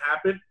was going to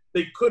happen,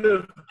 they could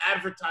have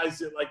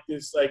advertised it like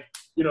this, the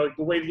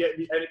way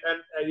the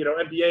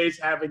NBA is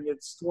having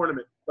its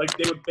tournament.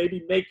 They would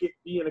maybe make it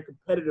be in a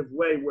competitive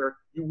way where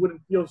you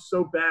wouldn't feel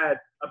so bad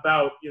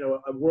about,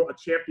 a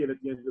champion at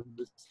the end of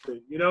this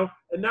thing,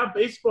 And now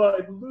baseball,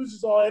 it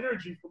loses all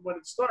energy from when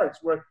it starts,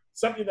 where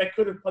something that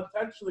could have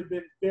potentially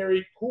been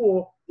very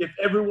cool if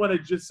everyone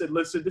had just said,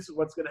 listen, this is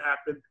what's going to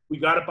happen. We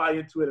got to buy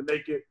into it and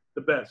make it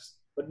the best.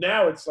 But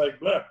now it's like,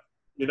 look,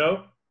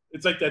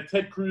 it's like that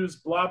Ted Cruz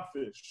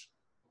blobfish.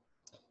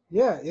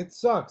 Yeah, it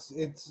sucks.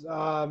 It's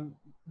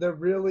they're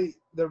really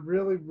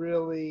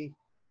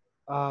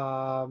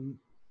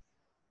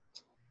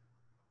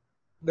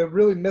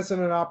missing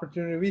an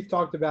opportunity. We've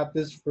talked about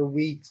this for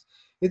weeks.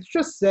 It's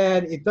just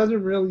sad. It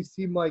doesn't really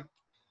seem like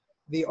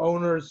the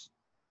owners,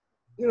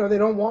 they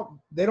don't want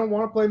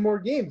to play more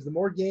games. The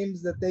more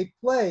games that they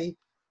play,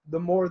 the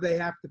more they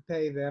have to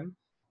pay them.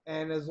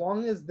 And as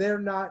long as they're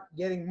not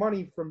getting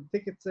money from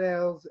ticket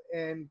sales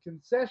and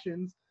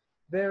concessions,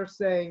 they're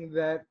saying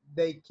that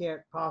they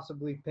can't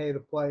possibly pay the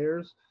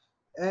players.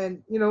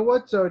 And you know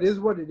what? So it is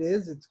what it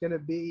is. It's going to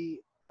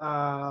be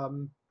I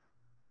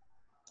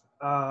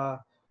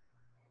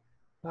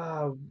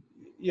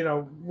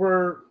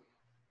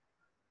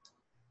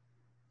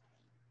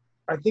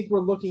think we're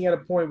looking at a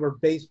point where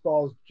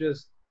baseball is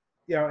just,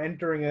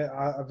 entering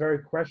a very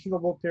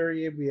questionable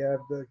period. We have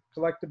the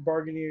collective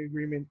bargaining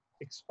agreement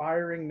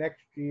expiring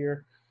next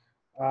year.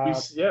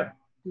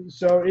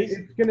 So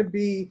it's going to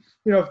be,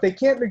 if they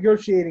can't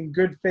negotiate in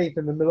good faith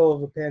in the middle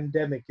of a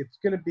pandemic, it's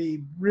going to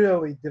be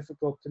really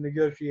difficult to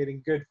negotiate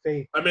in good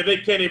faith. I mean, they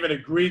can't even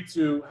agree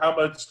to how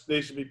much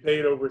they should be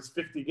paid over its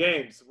 50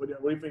 games. What do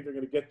you think they're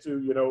going to get to,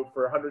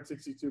 for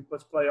 162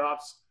 plus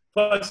playoffs,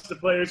 plus the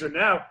players are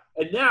now.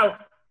 And now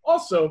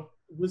also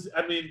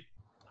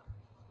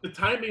the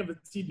timing of the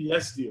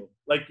TBS deal,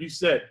 like you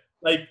said,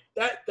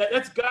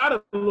 that's got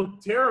to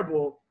look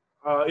terrible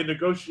in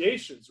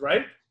negotiations,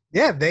 right?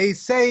 Yeah, they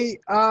say,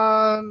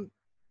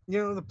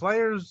 the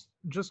players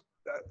just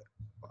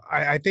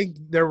I think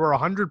there were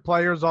 100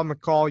 players on the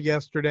call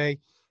yesterday,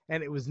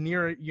 and it was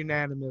near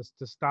unanimous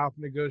to stop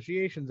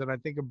negotiations. And I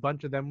think a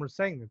bunch of them were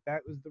saying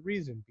that was the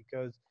reason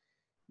because,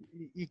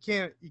 You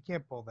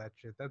can't pull that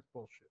shit. That's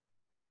bullshit.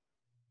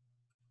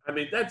 I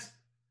mean, that's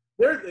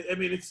there. I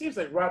mean, it seems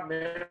like Rob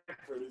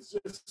Manfred is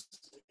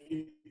just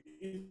he's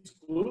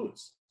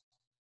clueless.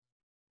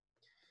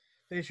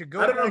 They should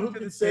go I don't know back who to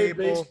can the save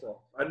table.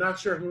 baseball. I'm not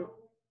sure who.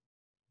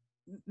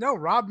 No,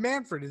 Rob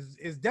Manfred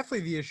is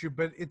definitely the issue,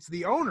 but it's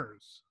the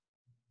owners.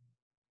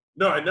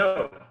 No, I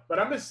know, but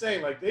I'm just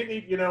saying, like they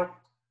need,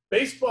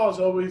 baseball is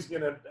always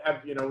gonna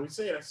have,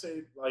 I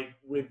say like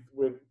with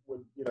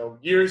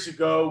years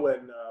ago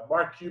when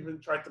Mark Cuban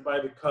tried to buy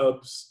the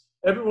Cubs,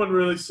 everyone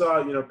really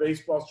saw,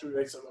 baseball's true.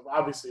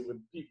 Obviously with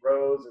Pete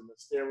Rose and the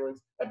steroids,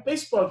 and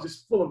baseball is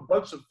just full of a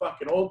bunch of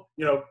fucking old,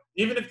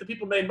 even if the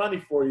people made money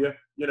for you,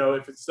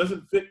 if it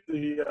doesn't fit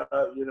the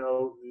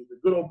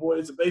good old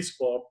boys of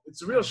baseball,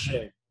 it's a real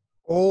shame.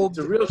 Old,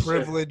 it's a real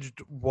privileged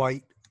shame.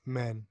 white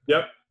men.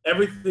 Yep.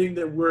 Everything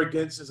that we're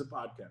against is a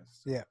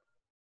podcast. Yeah.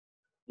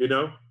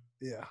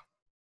 Yeah.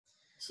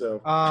 So.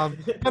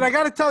 But I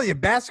got to tell you,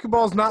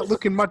 basketball's not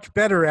looking much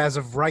better as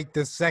of right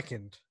this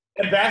second.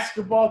 And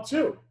basketball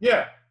too.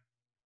 Yeah.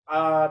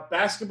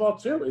 Basketball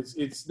too.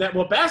 It's that.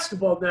 Well,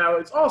 basketball now.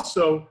 It's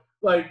also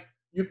like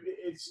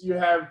you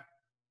have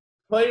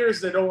players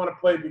that don't want to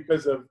play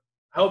because of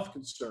health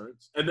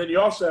concerns, and then you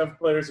also have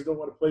players that don't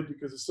want to play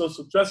because of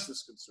social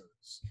justice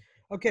concerns.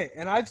 Okay,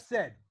 and I've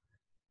said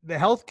the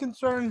health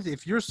concerns,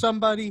 if you're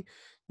somebody,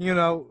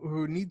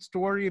 who needs to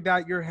worry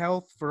about your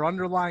health for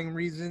underlying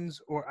reasons,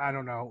 or I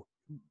don't know,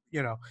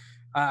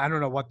 I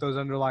don't know what those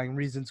underlying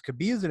reasons could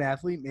be as an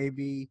athlete,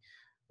 maybe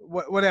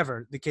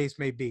whatever the case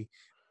may be.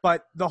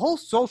 But the whole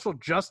social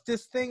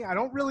justice thing, I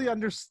don't really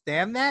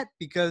understand that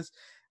because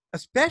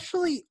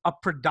especially a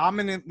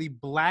predominantly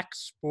black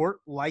sport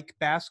like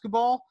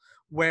basketball,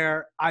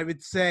 where I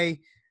would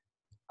say,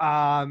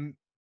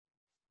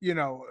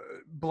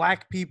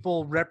 black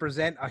people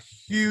represent a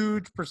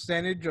huge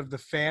percentage of the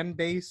fan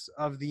base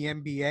of the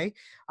NBA.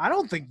 I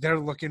don't think they're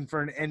looking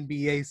for an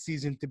NBA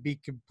season to be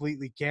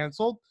completely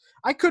canceled.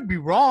 I could be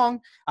wrong.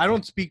 I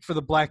don't speak for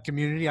the black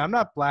community. I'm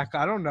not black.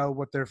 I don't know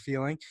what they're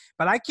feeling.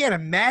 But I can't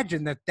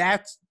imagine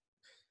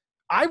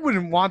I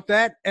wouldn't want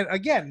that. And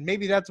again,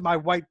 maybe that's my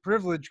white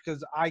privilege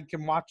because I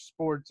can watch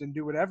sports and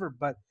do whatever.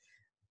 But,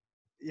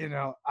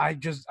 I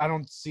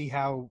don't see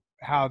how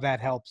that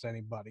helps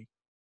anybody.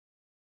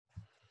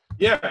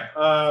 Yeah,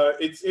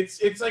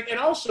 it's like, and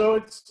also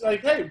it's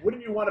like, hey,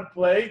 wouldn't you want to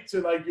play to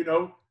like,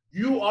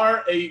 you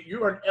are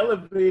an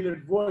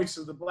elevated voice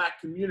of the black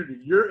community.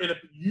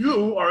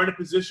 You are in a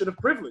position of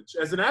privilege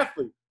as an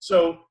athlete.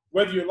 So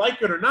whether you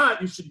like it or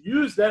not, you should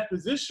use that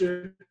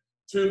position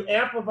to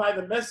amplify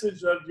the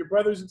message of your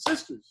brothers and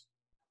sisters.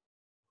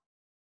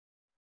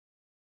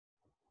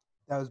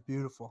 That was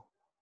beautiful.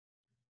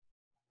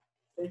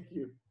 Thank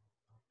you.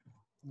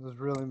 It was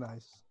really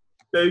nice.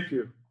 Thank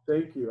you.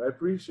 I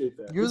appreciate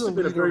that. This has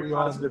been a very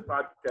positive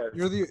podcast.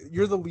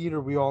 You're the leader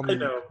we all need.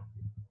 I know.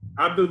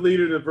 I'm the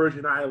leader the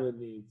Virgin Island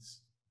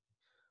needs.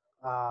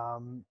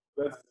 Well,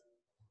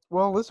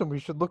 listen, we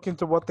should look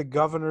into what the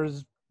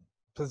governor's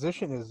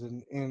position is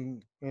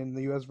in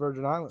the U.S.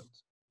 Virgin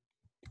Islands.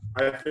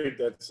 I think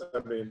that's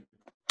absolutely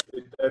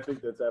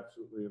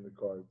in the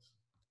cards.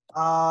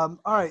 All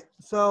right.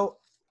 So,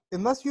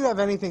 unless you have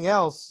anything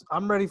else,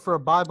 I'm ready for a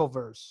Bible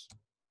verse.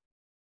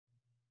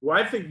 Well,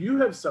 I think you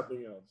have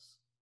something else.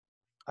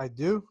 I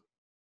do?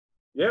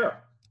 Yeah.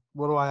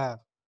 What do I have?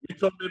 You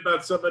told me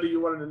about somebody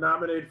you wanted to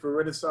nominate for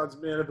Renaissance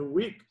Man of the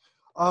Week.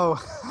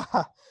 Oh,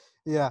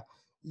 yeah.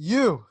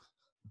 You.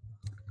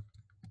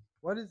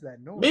 What is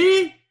that noise?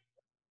 Me?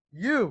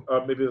 You.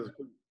 Maybe it was.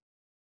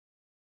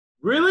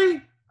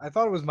 Really? I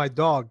thought it was my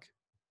dog.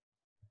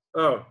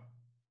 Oh.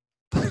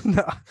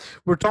 No,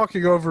 we're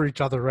talking over each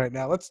other right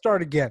now. Let's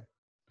start again.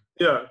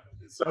 Yeah.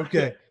 Sorry.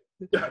 Okay.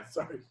 Yeah,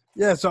 sorry.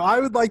 Yeah, so I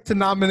would like to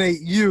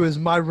nominate you as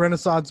my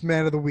Renaissance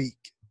Man of the Week.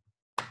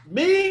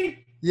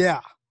 Me? Yeah.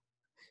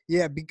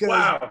 Yeah, because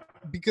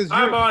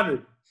I'm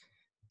honored.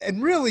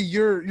 And really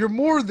you're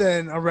more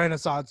than a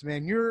Renaissance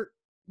man. You're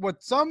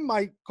what some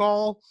might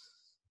call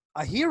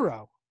a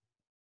hero.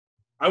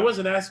 I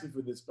wasn't asking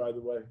for this, by the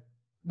way.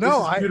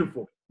 No, this is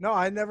beautiful. No,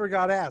 I never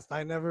got asked.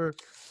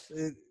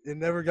 It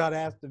never got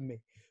asked of me.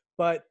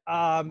 But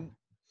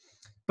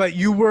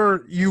you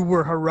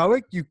were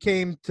heroic. You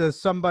came to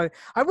somebody.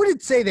 I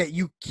wouldn't say that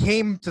you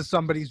came to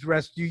somebody's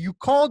rescue. You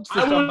called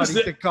for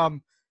somebody to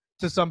come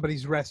to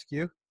somebody's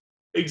rescue.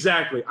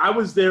 Exactly. I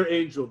was their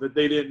angel that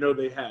they didn't know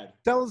they had.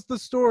 Tell us the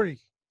story.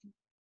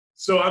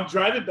 So I'm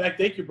driving back.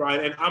 Thank you,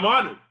 Brian. And I'm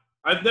honored.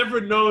 I've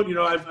never known,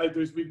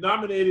 we've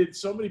nominated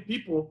so many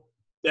people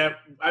that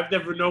I've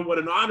never known what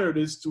an honor it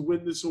is to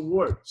win this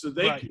award. So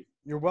thank you.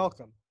 You're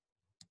welcome.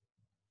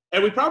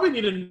 And we probably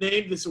need to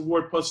name this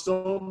award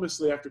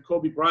posthumously after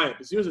Kobe Bryant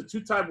because he was a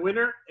two-time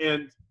winner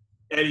and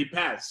he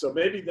passed. So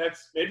maybe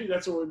that's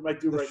what we might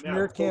do right now.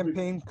 The Schmear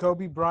Campaign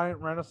Kobe Bryant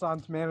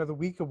Renaissance Man of the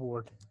Week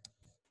Award.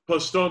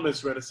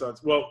 Posthumous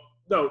Renaissance. Well,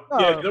 we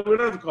don't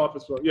have to call it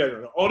posthumous. Yeah,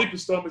 no. Only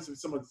posthumous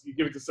is you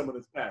give it to someone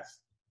that's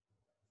passed.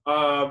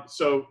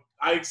 So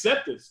I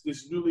accept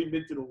this newly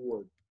minted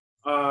award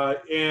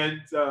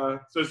So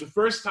it's the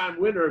first time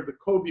winner of the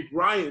Kobe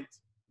Bryant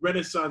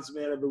Renaissance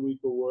Man of the Week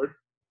award.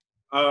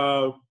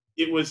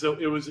 It was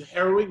a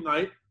harrowing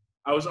night.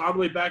 I was on the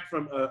way back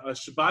from a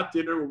Shabbat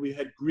dinner where we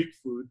had Greek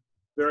food,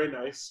 very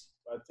nice,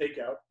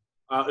 takeout.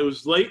 It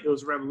was late. It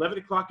was around 11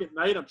 o'clock at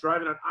night. I'm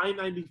driving on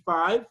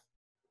I-95.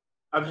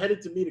 I'm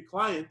headed to meet a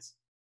client,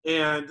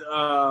 and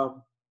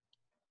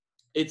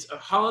it's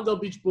Hollandale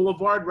Beach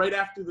Boulevard right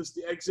after the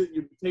exit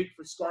you take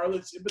for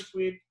Scarlett's. In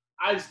between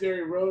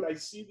Iversbury Road, I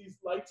see these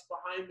lights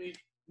behind me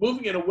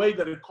moving in a way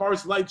that a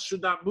car's lights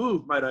should not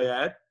move, might I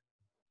add.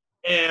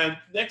 And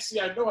next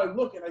thing I know, I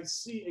look and I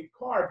see a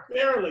car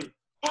barely,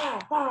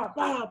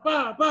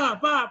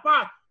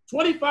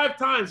 25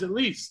 times at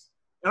least.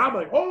 And I'm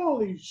like,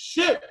 holy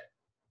shit.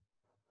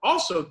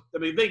 Also, I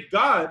mean, thank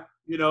God,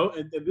 you know,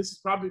 and this is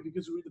probably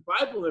because we read the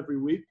Bible every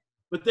week,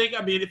 but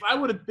if I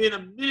would have been a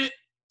minute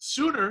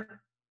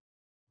sooner,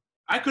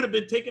 I could have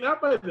been taken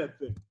out by that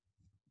thing.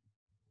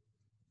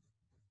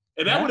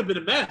 And that would have been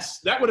a mess.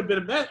 That would have been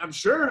a mess, I'm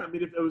sure. I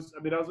mean, I was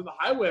on the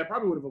highway, I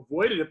probably would have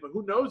avoided it, but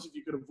who knows if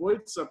you could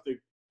avoid something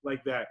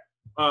like that.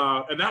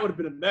 And that would have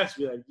been a mess.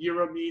 We had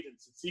gyro meat and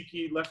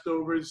tzatziki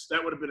leftovers.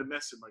 That would have been a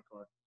mess in my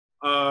car.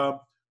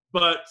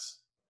 But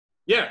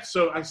yeah,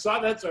 so I saw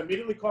that, so I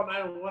immediately called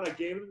 911. I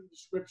gave them the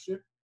description.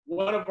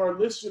 One of our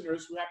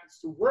listeners who happens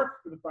to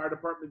work for the fire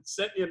department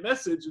sent me a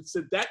message and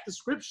said that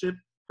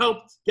description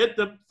helped get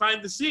them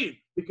find the scene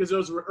because there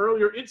was an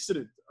earlier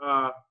incident.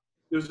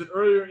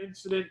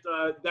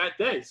 That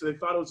day, so they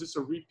thought it was just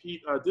a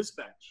repeat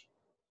dispatch.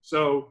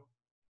 So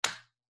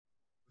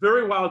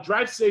very wild.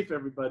 Drive safe,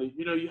 everybody.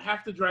 You know, you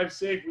have to drive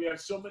safe. We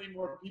have so many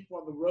more people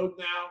on the road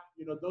now.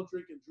 You know, don't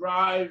drink and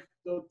drive.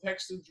 Don't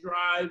text and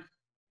drive.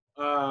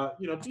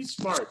 You know, be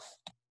smart.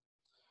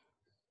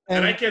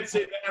 And I can't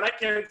say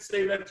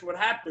that's what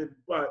happened,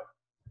 but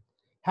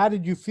how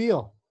did you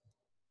feel?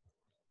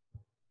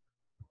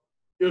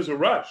 It was a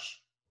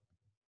rush.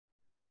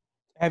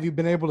 Have you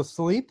been able to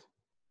sleep?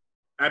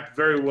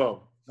 Very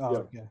well. Oh, yeah.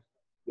 Okay.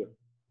 Yeah.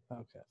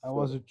 Okay. I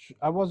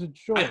wasn't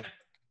sure.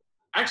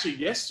 Actually,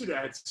 yesterday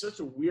I had such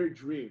a weird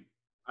dream.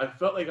 I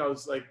felt like I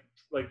was like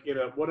in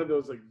one of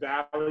those like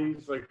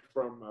valleys like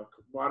from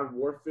Modern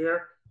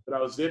Warfare that I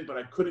was in, but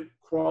I couldn't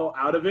crawl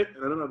out of it.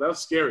 And I don't know, that was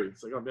scary.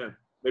 It's like, oh man,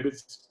 maybe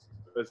it's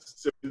a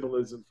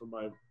symbolism from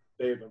my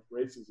day of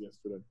races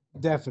yesterday.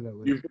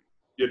 Definitely.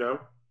 You know?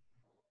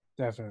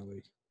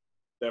 Definitely.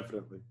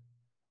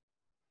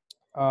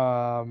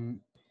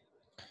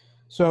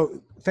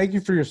 So thank you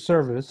for your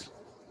service.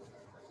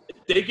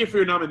 Thank you for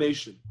your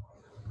nomination.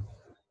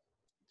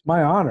 It's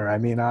my honor. I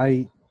mean,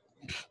 I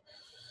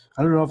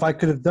don't know if I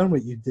could have done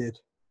what you did.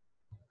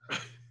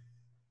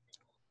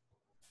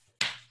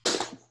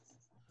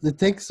 It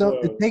takes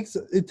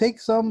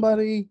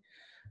somebody,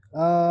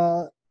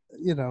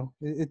 you know,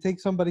 it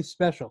takes somebody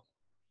special.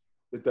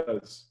 It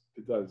does.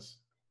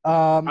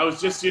 I was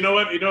just, you know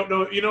what,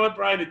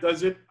 Brian? It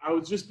doesn't. I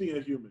was just being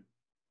a human.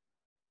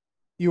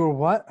 You were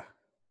what?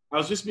 I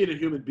was just being a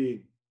human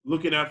being,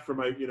 looking out for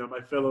my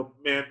fellow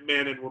man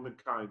and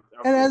womankind.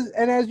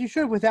 And as you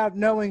should, without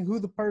knowing who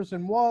the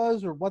person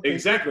was or what they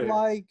look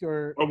like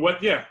or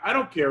what. Yeah, I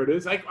don't care. It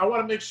is. I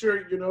want to make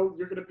sure you're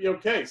going to be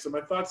okay. So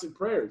my thoughts and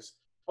prayers.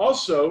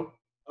 Also,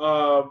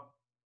 I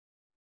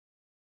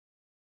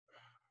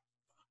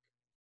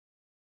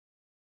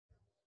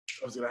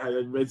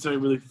made something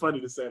really funny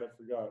to say and I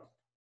forgot.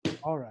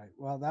 All right.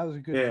 Well, that was a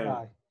good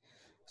try.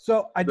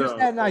 So I just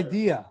had an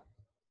idea.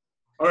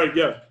 All right.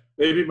 Yeah.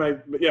 Maybe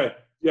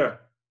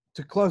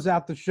to close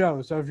out the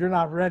show. So if you're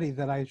not ready,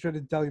 then I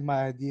shouldn't tell you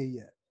my idea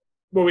yet.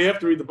 Well, we have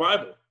to read the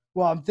Bible.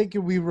 Well, I'm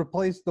thinking we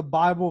replace the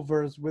Bible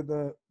verse with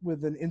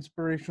an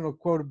inspirational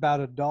quote about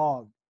a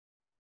dog.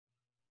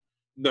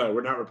 No,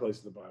 we're not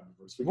replacing the Bible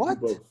verse. We can What?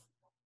 do both.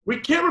 We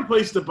can't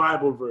replace the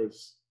Bible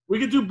verse. We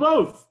can do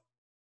both.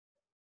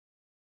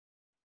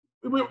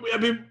 I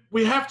mean,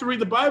 we have to read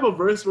the Bible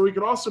verse, but we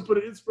can also put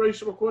an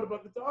inspirational quote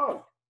about the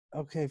dog.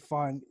 Okay,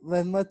 fine.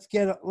 Then let's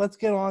get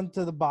on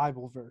to the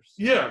Bible verse.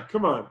 Yeah,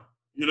 come on.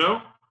 You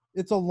know,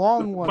 it's a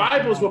long one. The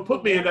Bible's what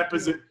put me in that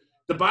position.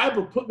 The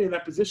Bible put me in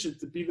that position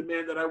to be the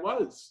man that I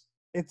was.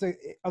 It's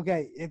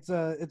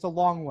a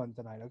long one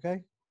tonight.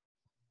 Okay.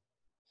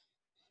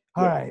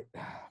 All right.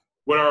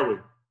 What are we?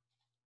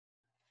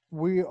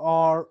 We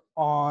are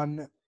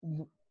on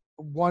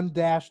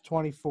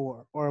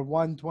 1-24 or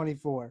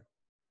 124.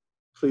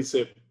 Please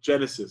say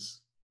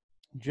Genesis.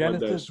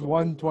 Genesis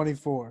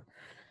 1:24.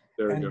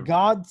 There we and go.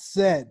 God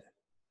said,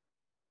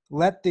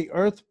 "Let the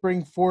earth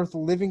bring forth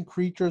living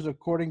creatures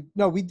according."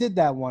 No, we did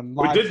that one.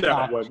 We did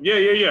that one.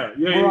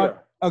 Yeah.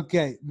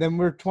 Okay, then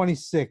we're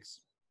 26.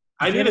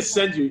 I need to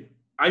send you.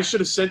 I should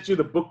have sent you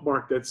the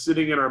bookmark that's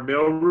sitting in our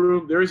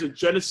mailroom. There is a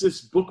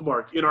Genesis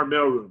bookmark in our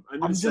mailroom. I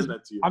need to send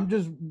that to you. I'm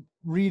just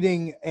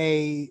reading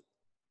a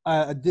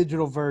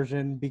digital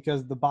version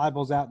because the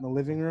Bible's out in the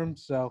living room.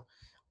 So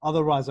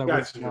otherwise, I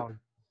wouldn't have known.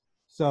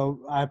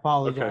 So I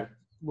apologize. Okay.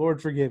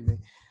 Lord, forgive me.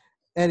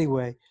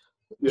 Anyway,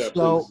 yeah,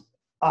 so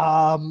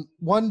please.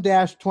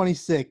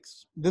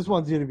 1-26. This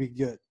one's going to be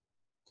good.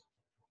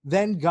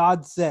 Then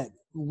God said,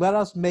 let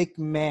us make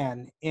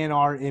man in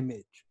our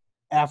image,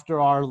 after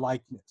our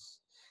likeness,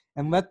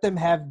 and let them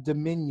have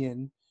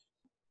dominion.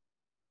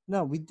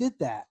 No, we did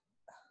that.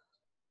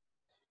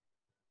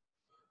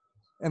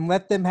 And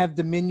let them have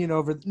dominion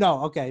over.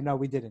 No,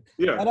 we didn't.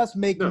 Yeah. Let us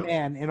make No.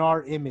 man in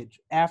our image,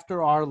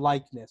 after our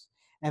likeness,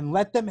 and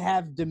let them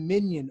have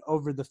dominion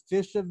over the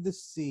fish of the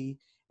sea,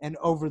 and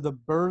over the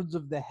birds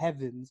of the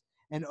heavens,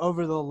 and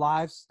over the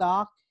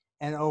livestock,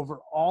 and over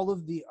all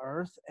of the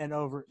earth, and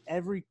over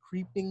every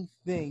creeping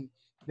thing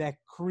that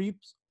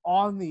creeps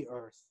on the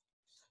earth.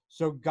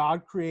 So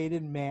God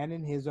created man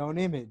in his own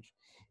image.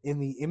 In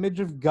the image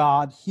of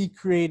God, he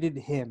created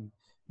him.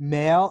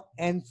 Male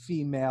and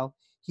female,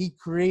 he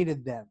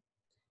created them.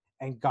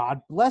 And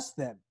God blessed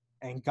them.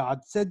 And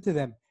God said to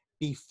them,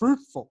 be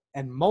fruitful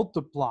and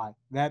multiply.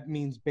 That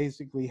means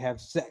basically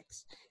have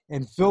sex.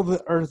 And fill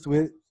the earth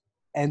with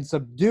and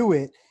subdue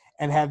it,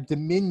 and have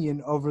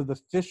dominion over the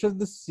fish of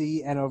the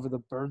sea, and over the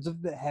birds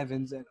of the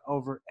heavens, and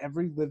over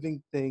every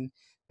living thing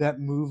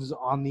that moves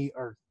on the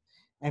earth.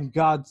 And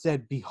God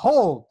said,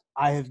 behold,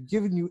 I have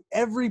given you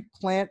every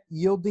plant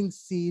yielding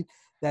seed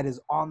that is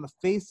on the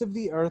face of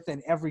the earth,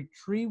 and every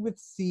tree with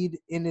seed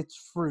in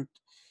its fruit.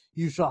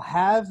 You shall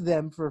have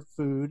them for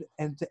food,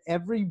 and to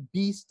every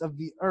beast of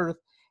the earth,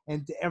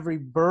 and to every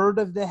bird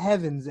of the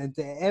heavens, and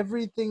to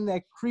everything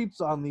that creeps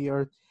on the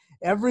earth,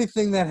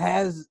 everything that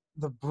has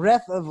the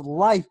breath of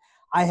life,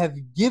 I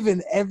have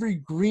given every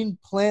green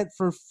plant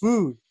for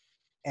food.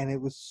 And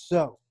it was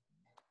so.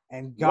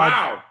 And God,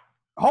 Wow.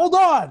 hold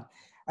on.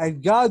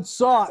 And God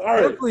saw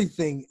Sorry.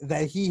 everything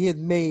that he had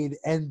made,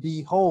 and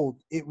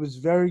behold, it was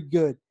very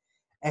good.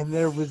 And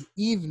there was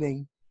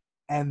evening,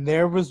 and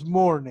there was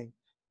morning,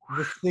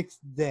 the sixth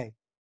day.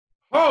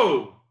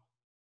 Oh,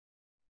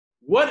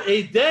 what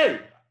a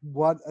day.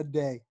 What a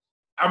day.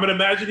 I'm going to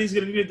imagine he's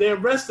going to need a day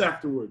of rest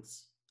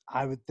afterwards.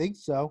 I would think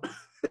so.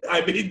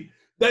 I mean,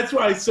 that's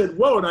why I said,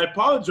 whoa, and I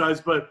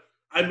apologize, but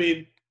I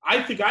mean,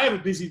 I think I have a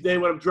busy day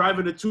when I'm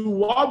driving to 2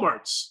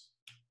 Walmarts,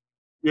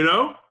 you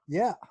know?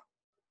 Yeah.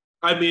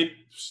 I mean,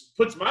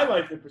 puts my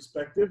life in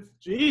perspective.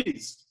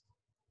 Jeez.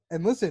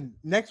 And listen,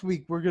 next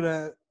week we're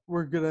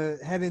gonna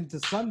head into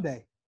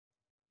Sunday.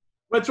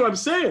 That's what I'm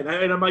saying.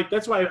 And I'm like,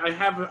 that's why I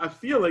have a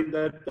feeling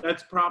that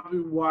that's probably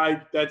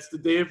why that's the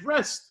day of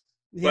rest.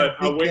 Yeah, but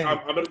I'll wait.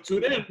 I'm going to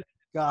tune in.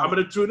 I'm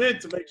going to tune in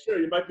to make sure.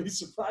 You might be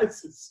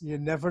surprises. You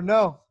never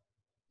know.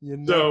 You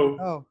never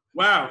know.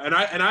 Wow. And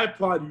I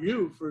applaud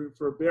you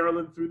for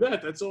barreling through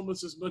that. That's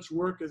almost as much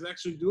work as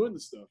actually doing the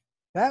stuff.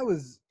 That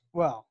was,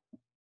 I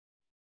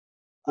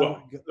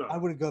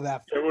wouldn't go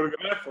that far. I wouldn't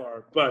go that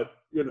far. But,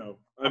 you know,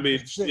 I mean,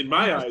 in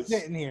my eyes.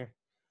 Sitting here.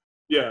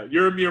 Yeah,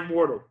 you're a mere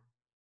mortal.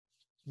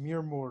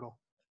 Mere mortal.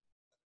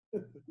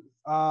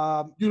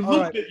 You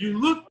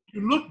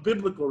look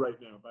biblical right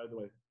now, by the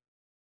way.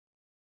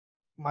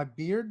 My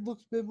beard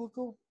looks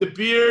biblical? The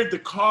beard, the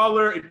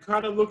collar, it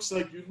kind of looks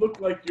like you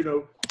look like, you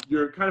know,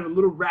 you're kind of a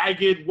little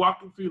ragged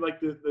walking through like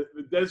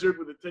the desert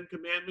with the 10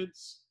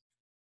 Commandments.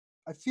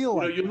 I feel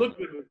like you look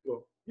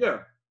biblical. Yeah.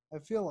 I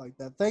feel like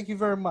that. Thank you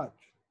very much.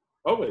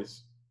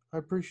 Always. I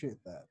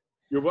appreciate that.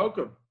 You're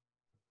welcome.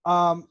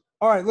 All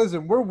right,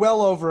 listen, we're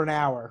well over an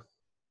hour.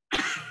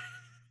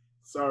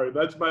 Sorry,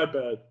 that's my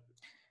bad.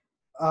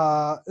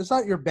 It's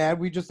not your bad.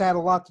 We just had a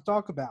lot to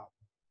talk about.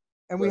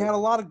 And we had a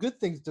lot of good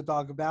things to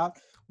talk about.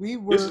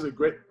 This is a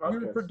great podcast.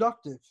 We were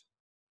productive.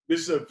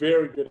 This is a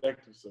very good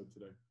episode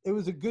today. It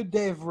was a good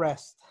day of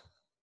rest.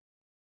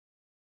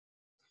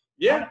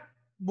 Yeah.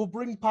 We'll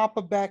bring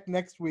Papa back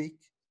next week.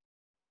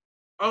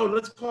 Oh,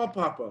 let's call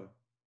Papa.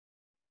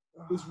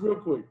 Just real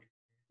quick.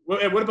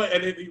 What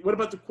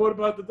about the quote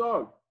about the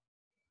dog?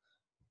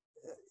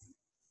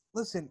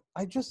 Listen,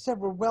 I just said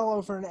we're well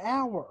over an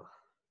hour.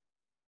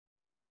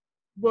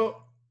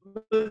 Well,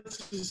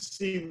 let's just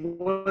see.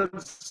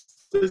 Let's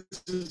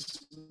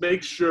just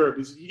make sure,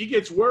 because he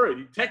gets worried.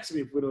 He texts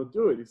me if we don't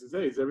do it. He says,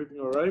 "Hey, is everything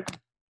all right?"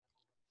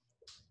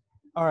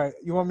 All right.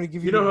 You want me to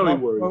give you? You know how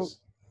he worries. Quote?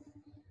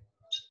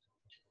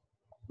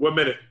 1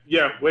 minute.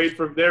 Yeah. Wait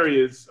for. There he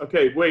is.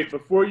 Okay. Wait.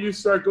 Before you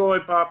start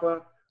going,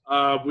 Papa,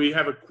 we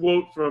have a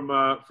quote from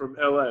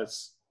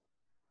LS.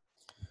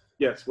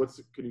 Yes.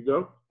 Can you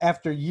go?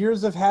 After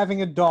years of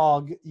having a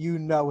dog, you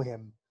know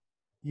him.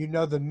 You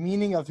know the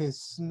meaning of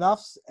his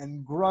snuffs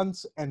and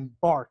grunts and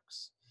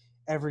barks.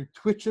 Every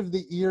twitch of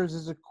the ears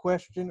is a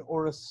question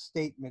or a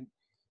statement.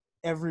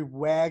 Every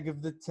wag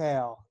of the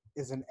tail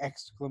is an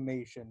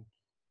exclamation.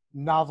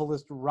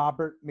 Novelist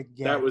Robert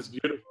McGann. That was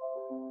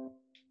beautiful.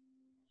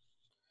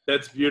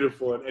 That's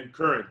beautiful and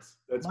current.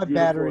 That's My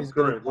beautiful battery's and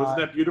current. gonna Wasn't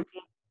that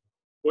beautiful?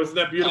 Wasn't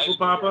that beautiful,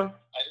 Papa?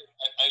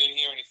 I didn't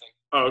hear anything.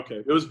 Oh,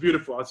 okay. It was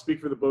beautiful. I'll speak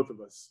for the both of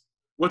us.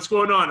 What's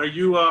going on? Are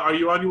you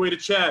on your way to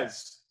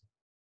Chaz?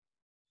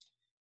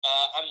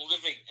 I'm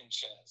living in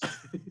Chaz.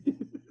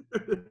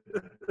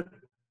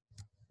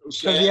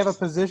 Does he have a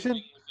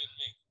position?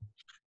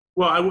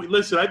 Well,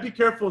 listen, I'd be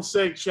careful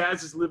saying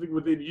Chaz is living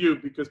within you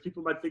because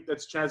people might think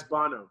that's Chaz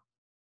Bono.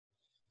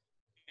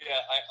 Yeah,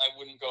 I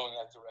wouldn't go in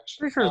that direction.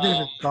 Pretty sure his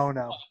name is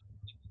Bono.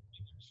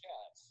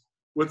 Chaz.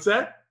 What's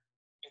that?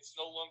 It's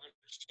no longer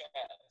Chaz.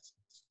 cast.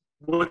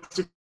 What's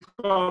it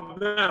called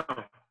now?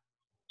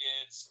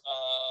 It's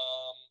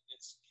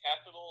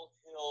Capitol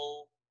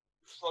Hill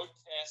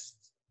Protest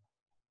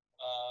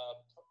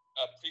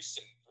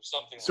Precinct or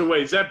something. So like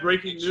wait, is that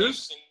breaking They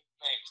news? changed the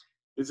name.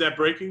 Is that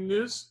breaking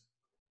news?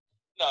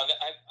 No,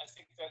 I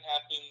think that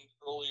happened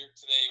earlier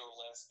today or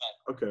last night.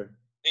 Okay.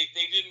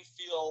 They didn't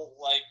feel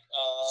like.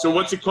 So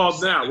what's it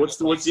called now? What's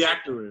the right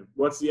acronym?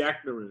 What's the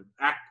acronym?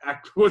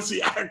 What's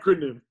the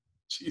acronym?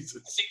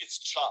 Jesus. I think it's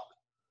CHOP.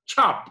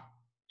 CHOP.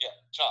 Yeah,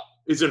 CHOP.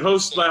 Is it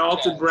hosted by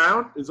Alton Jazz.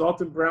 Brown? Is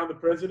Alton Brown the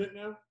president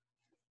now?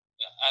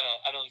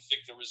 I don't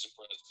think there is a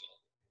president.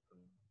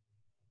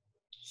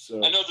 So.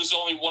 I know there's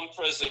only one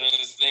president, and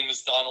his name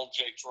is Donald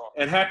J. Trump.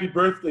 And happy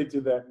birthday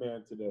to that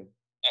man today.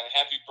 And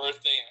happy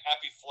birthday and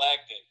happy Flag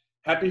Day.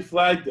 Happy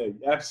Flag Day,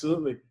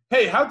 absolutely.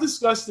 Hey, how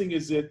disgusting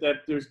is it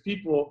that there's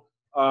people,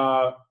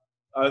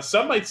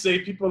 some might say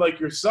people like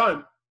your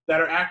son, that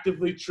are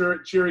actively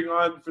cheering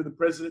on for the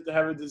president to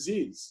have a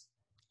disease?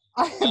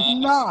 I have I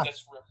not. think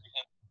that's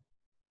reprehensible.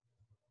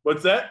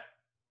 What's that?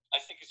 I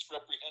think it's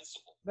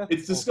reprehensible.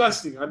 It's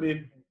disgusting. I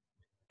mean,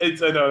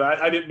 I know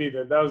I didn't mean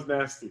that. That was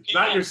nasty.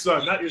 Not your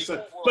son.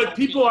 But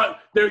people are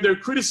they're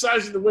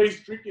criticizing the way he's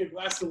drinking a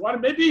glass of water.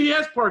 Maybe he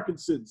has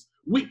Parkinson's.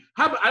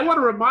 I want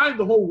to remind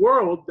the whole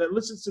world that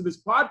listens to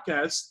this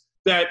podcast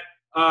that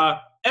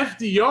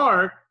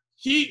FDR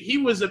he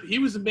was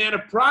a man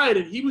of pride,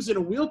 and he was in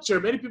a wheelchair.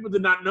 Many people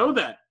did not know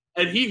that,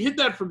 and he hid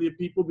that from the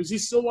people because he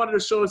still wanted to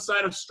show a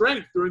sign of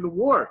strength during the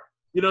war.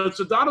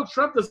 So Donald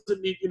Trump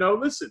doesn't need.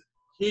 Listen,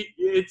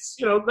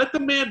 let the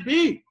man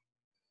be.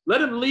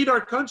 Let him lead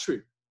our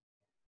country.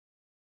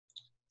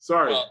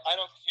 Sorry. Well, I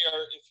don't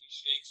care if he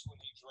shakes when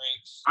he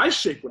drinks. I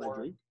shake when I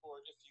drink. Or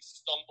if he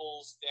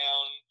stumbles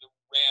down the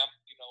ramp,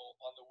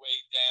 on the way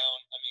down.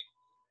 I mean,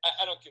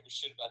 I don't give a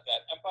shit about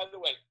that. And by the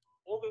way,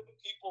 all the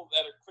people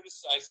that are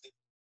criticizing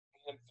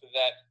him for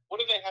that, what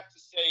do they have to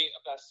say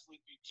about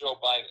sleepy Joe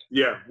Biden?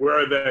 Yeah, where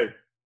are they?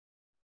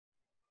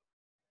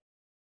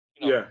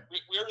 Yeah.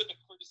 Where are the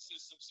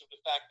criticisms of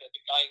the fact that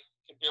the guy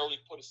can barely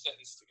put a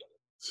sentence together?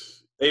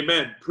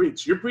 Amen.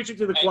 Preach. You're preaching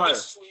to the choir.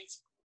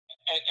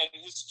 And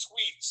his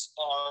tweets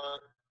are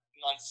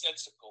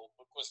nonsensical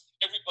because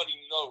everybody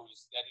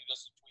knows that he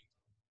doesn't tweet.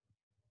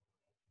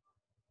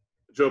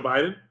 Joe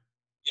Biden?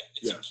 Yeah,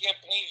 it's a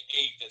campaign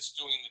aide that's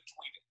doing the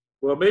tweeting.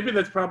 Well, maybe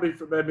that's probably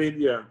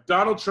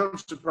Donald Trump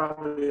should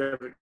probably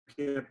have a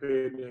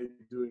campaign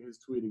aide doing his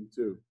tweeting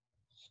too.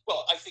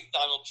 Well, I think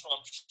Donald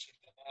Trump should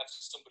have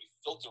somebody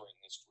filtering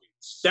his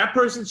tweets. That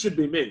person should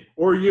be me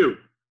or you.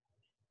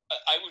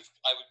 I would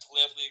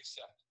gladly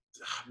accept.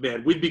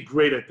 Man, we'd be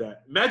great at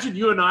that. Imagine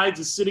you and I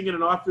just sitting in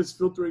an office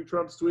filtering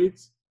Trump's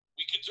tweets.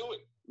 We could do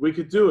it. We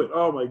could do it.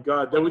 Oh my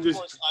God, that would just.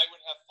 Of course, I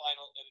would have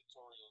final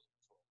editorial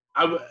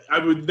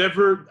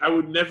control. I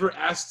would never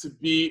ask to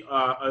be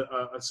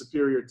a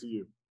superior to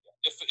you.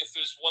 If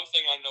there's one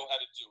thing I know how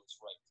to do, it's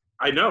right.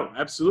 I know,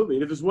 absolutely.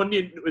 And if there's one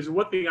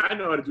thing I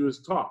know how to do is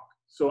talk.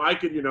 So I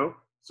could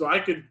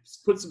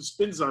put some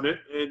spins on it,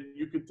 and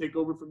you could take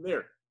over from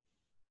there.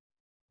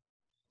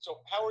 So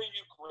how are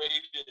you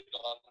graded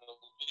on the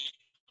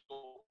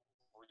legal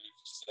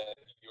briefs that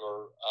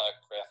you're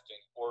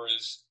crafting, or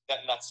is that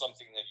not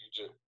something that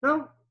you do?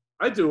 No,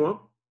 I do them.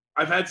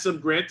 I've had some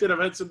granted. I've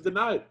had some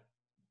denied.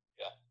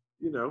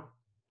 Yeah.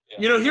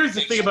 Here's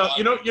the thing about,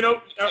 I'm going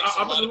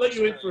to let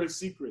you in for a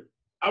secret.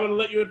 I'm going to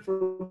let you in for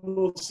a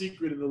little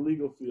secret in the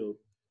legal field.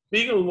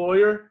 Being a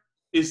lawyer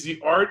is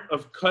the art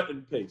of cut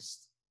and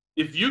paste.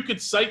 If you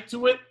could cite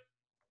to it,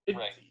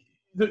 right.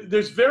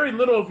 There's very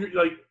little of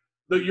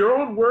your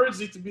own words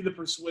need to be the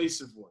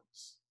persuasive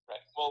ones. Right.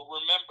 Well,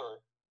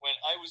 remember, when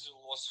I was in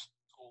law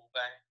school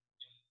back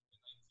in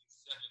the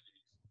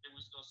 1970s, there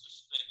was no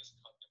such thing as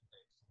cut and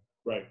paste.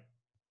 Right.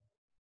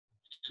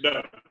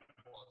 No.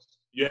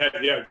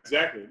 Yeah,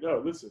 exactly. No,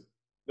 listen.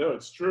 No,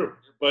 it's true.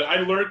 But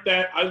I learned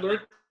that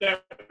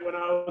when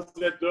I was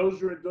at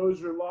Dozier &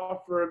 Dozier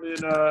law firm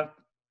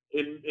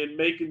in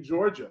Macon,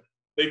 Georgia.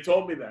 They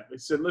told me that. They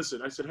said,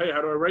 listen. I said, hey,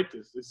 how do I write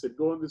this? They said,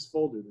 go in this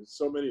folder. There's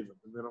so many of them.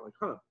 And then I'm like,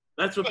 huh.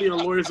 That's what being a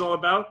lawyer is all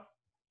about?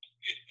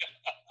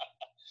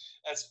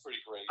 That's pretty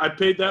great. I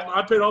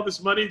paid all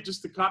this money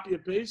just to copy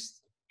and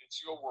paste?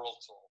 It's your world,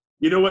 Tom.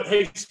 You know what?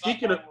 Hey,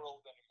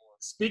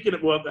 Speaking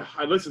of,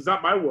 listen, it's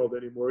not my world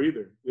anymore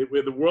either.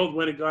 The world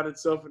went and got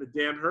itself in a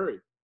damn hurry.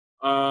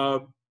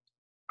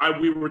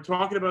 We were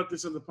talking about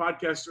this on the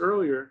podcast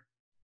earlier.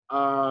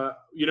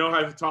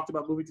 I've talked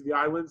about moving to the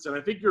islands, and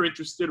I think you're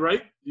interested,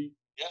 right?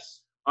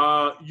 Yes.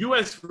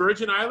 U.S.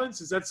 Virgin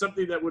Islands, is that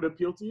something that would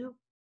appeal to you?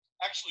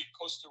 Actually,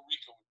 Costa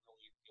Rica would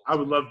really appeal. I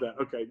would love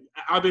that. Okay,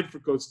 I'm in for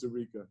Costa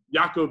Rica.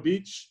 Yaco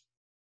Beach.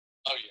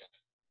 Oh yeah.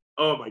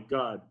 Oh my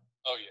God.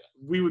 Oh yeah.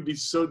 We would be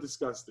so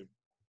disgusting. It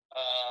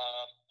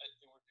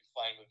would be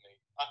fine with me.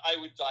 I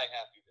would die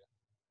happy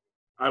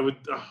there. I would.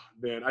 Oh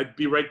man, I'd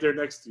be right there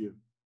next to you.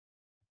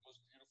 Most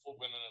beautiful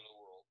women in the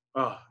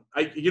world.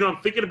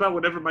 I'm thinking about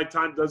whenever my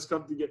time does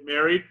come to get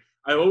married.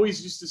 I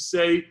always used to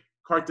say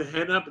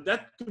Cartagena, but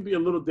that could be a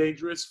little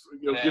dangerous,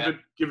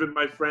 given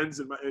my friends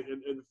and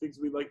the things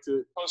we like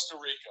to. Costa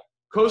Rica.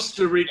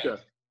 Costa Rica,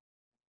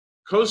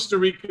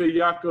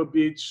 Yaco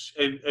Beach,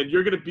 and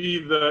you're gonna be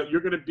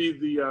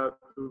the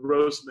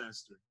roast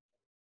master.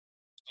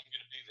 I'm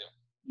gonna be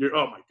there.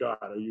 Oh my God,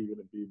 are you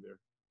gonna be there?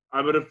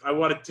 I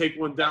want to take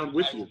one down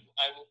with you.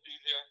 I will be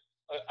there.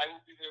 I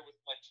will be there with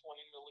my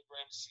 20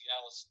 milligram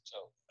Cialis in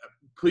tow.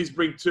 Please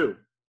bring 2.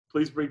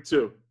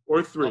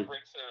 Or 3. I'll bring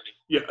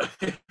 30.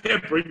 Yeah,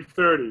 bring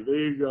 30. There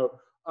you go.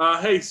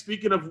 Hey,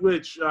 speaking of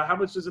which, how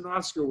much does an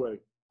Oscar weigh?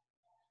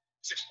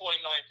 6.9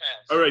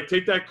 pounds. All right,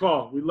 take that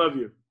call. We love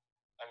you.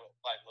 I will.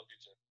 Bye. Love you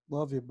too.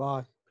 Love you.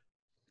 Bye.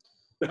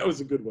 That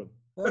was a good one.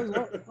 That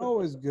was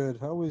always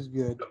good. Always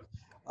good.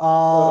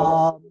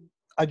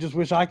 I just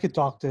wish I could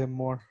talk to him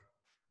more.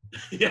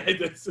 Yeah,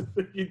 that's the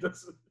thing. He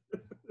doesn't.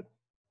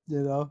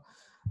 You know,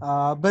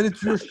 but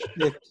it's your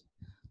shtick.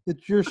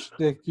 It's your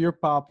shtick. Your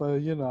papa.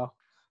 You know,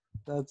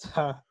 that's.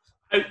 I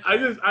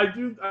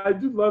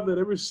do love that.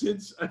 Ever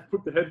since I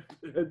put the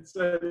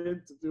headset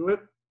in to do it,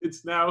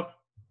 it's now.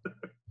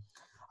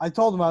 I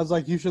told him, I was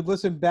like, you should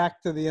listen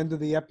back to the end of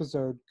the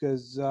episode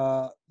because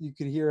you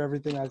could hear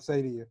everything I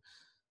say to you.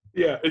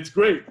 Yeah, it's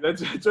great.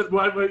 That's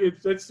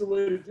the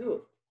way to do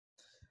it.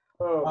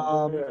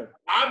 Oh man,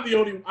 I'm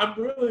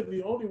really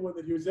the only one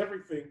that hears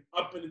everything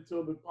up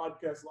until the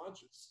podcast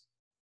launches.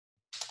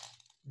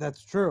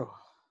 That's true.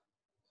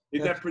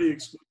 Isn't that pretty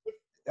exclusive?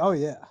 Oh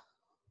yeah.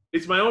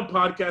 It's my own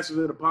podcast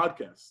within a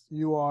podcast.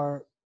 You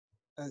are,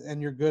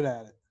 and you're good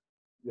at it.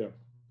 Yeah.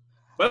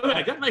 By the way,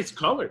 I got nice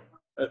color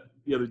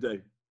the other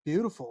day.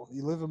 Beautiful.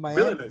 You live in Miami.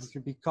 Really nice. You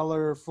should be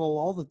colorful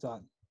all the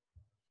time.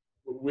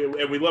 We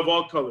love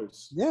all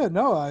colors. Yeah,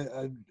 no,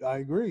 I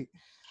agree.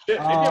 Shit,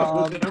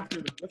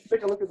 let's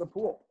take a look at the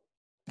pool.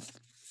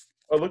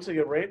 Oh, it looks like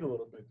it rained a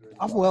little bit.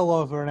 I'm well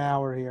over an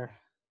hour here.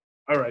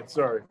 All right,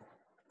 sorry.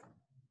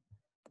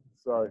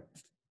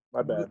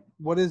 My bad.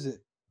 What is it?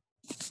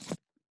 It's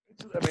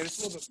a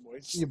little bit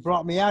moist. You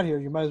brought me out here.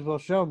 You might as well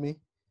show me.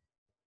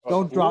 Oh,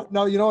 Don't drop.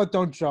 No, you know what?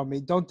 Don't show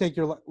me. Don't take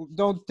your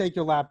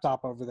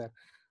laptop over there.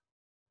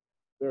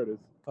 There it is.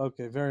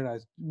 Okay, very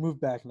nice. Move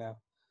back now.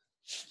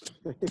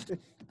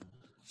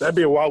 That'd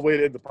be a wild way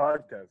to end the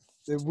podcast.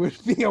 It would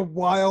be a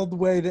wild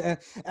way to end.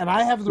 And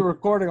I have the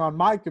recording on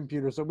my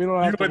computer, so we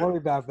don't have to worry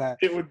about that.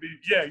 It would be,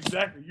 yeah,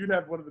 exactly. You'd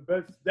have one of the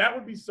best. That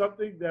would be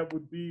something that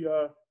would be,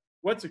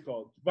 what's it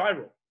called?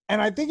 Viral.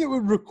 And I think it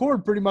would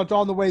record pretty much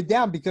on the way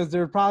down because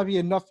there would probably be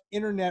enough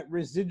internet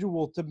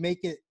residual to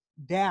make it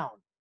down.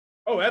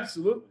 Oh,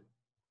 absolutely.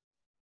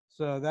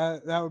 So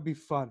that would be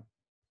fun.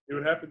 It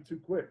would happen too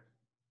quick.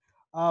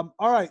 All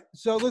right.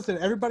 So listen,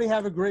 everybody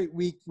have a great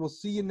week. We'll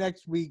see you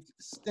next week.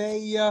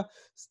 Stay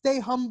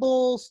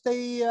humble.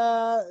 Stay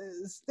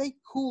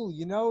cool.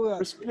 You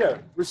know.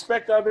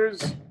 Respect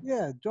others.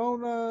 Yeah.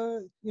 Don't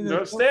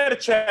stay at a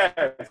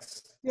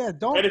Chaz. Yeah.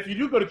 Don't. And if you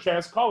do go to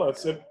Chaz, call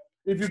us. And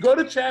if you go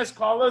to Chaz,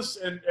 call us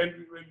and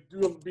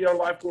be our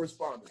live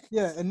correspondent.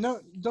 Yeah. And no,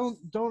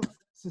 don't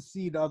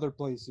secede other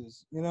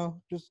places. You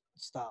know, just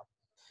stop.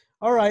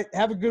 All right.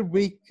 Have a good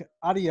week.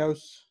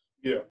 Adios.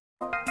 Yeah.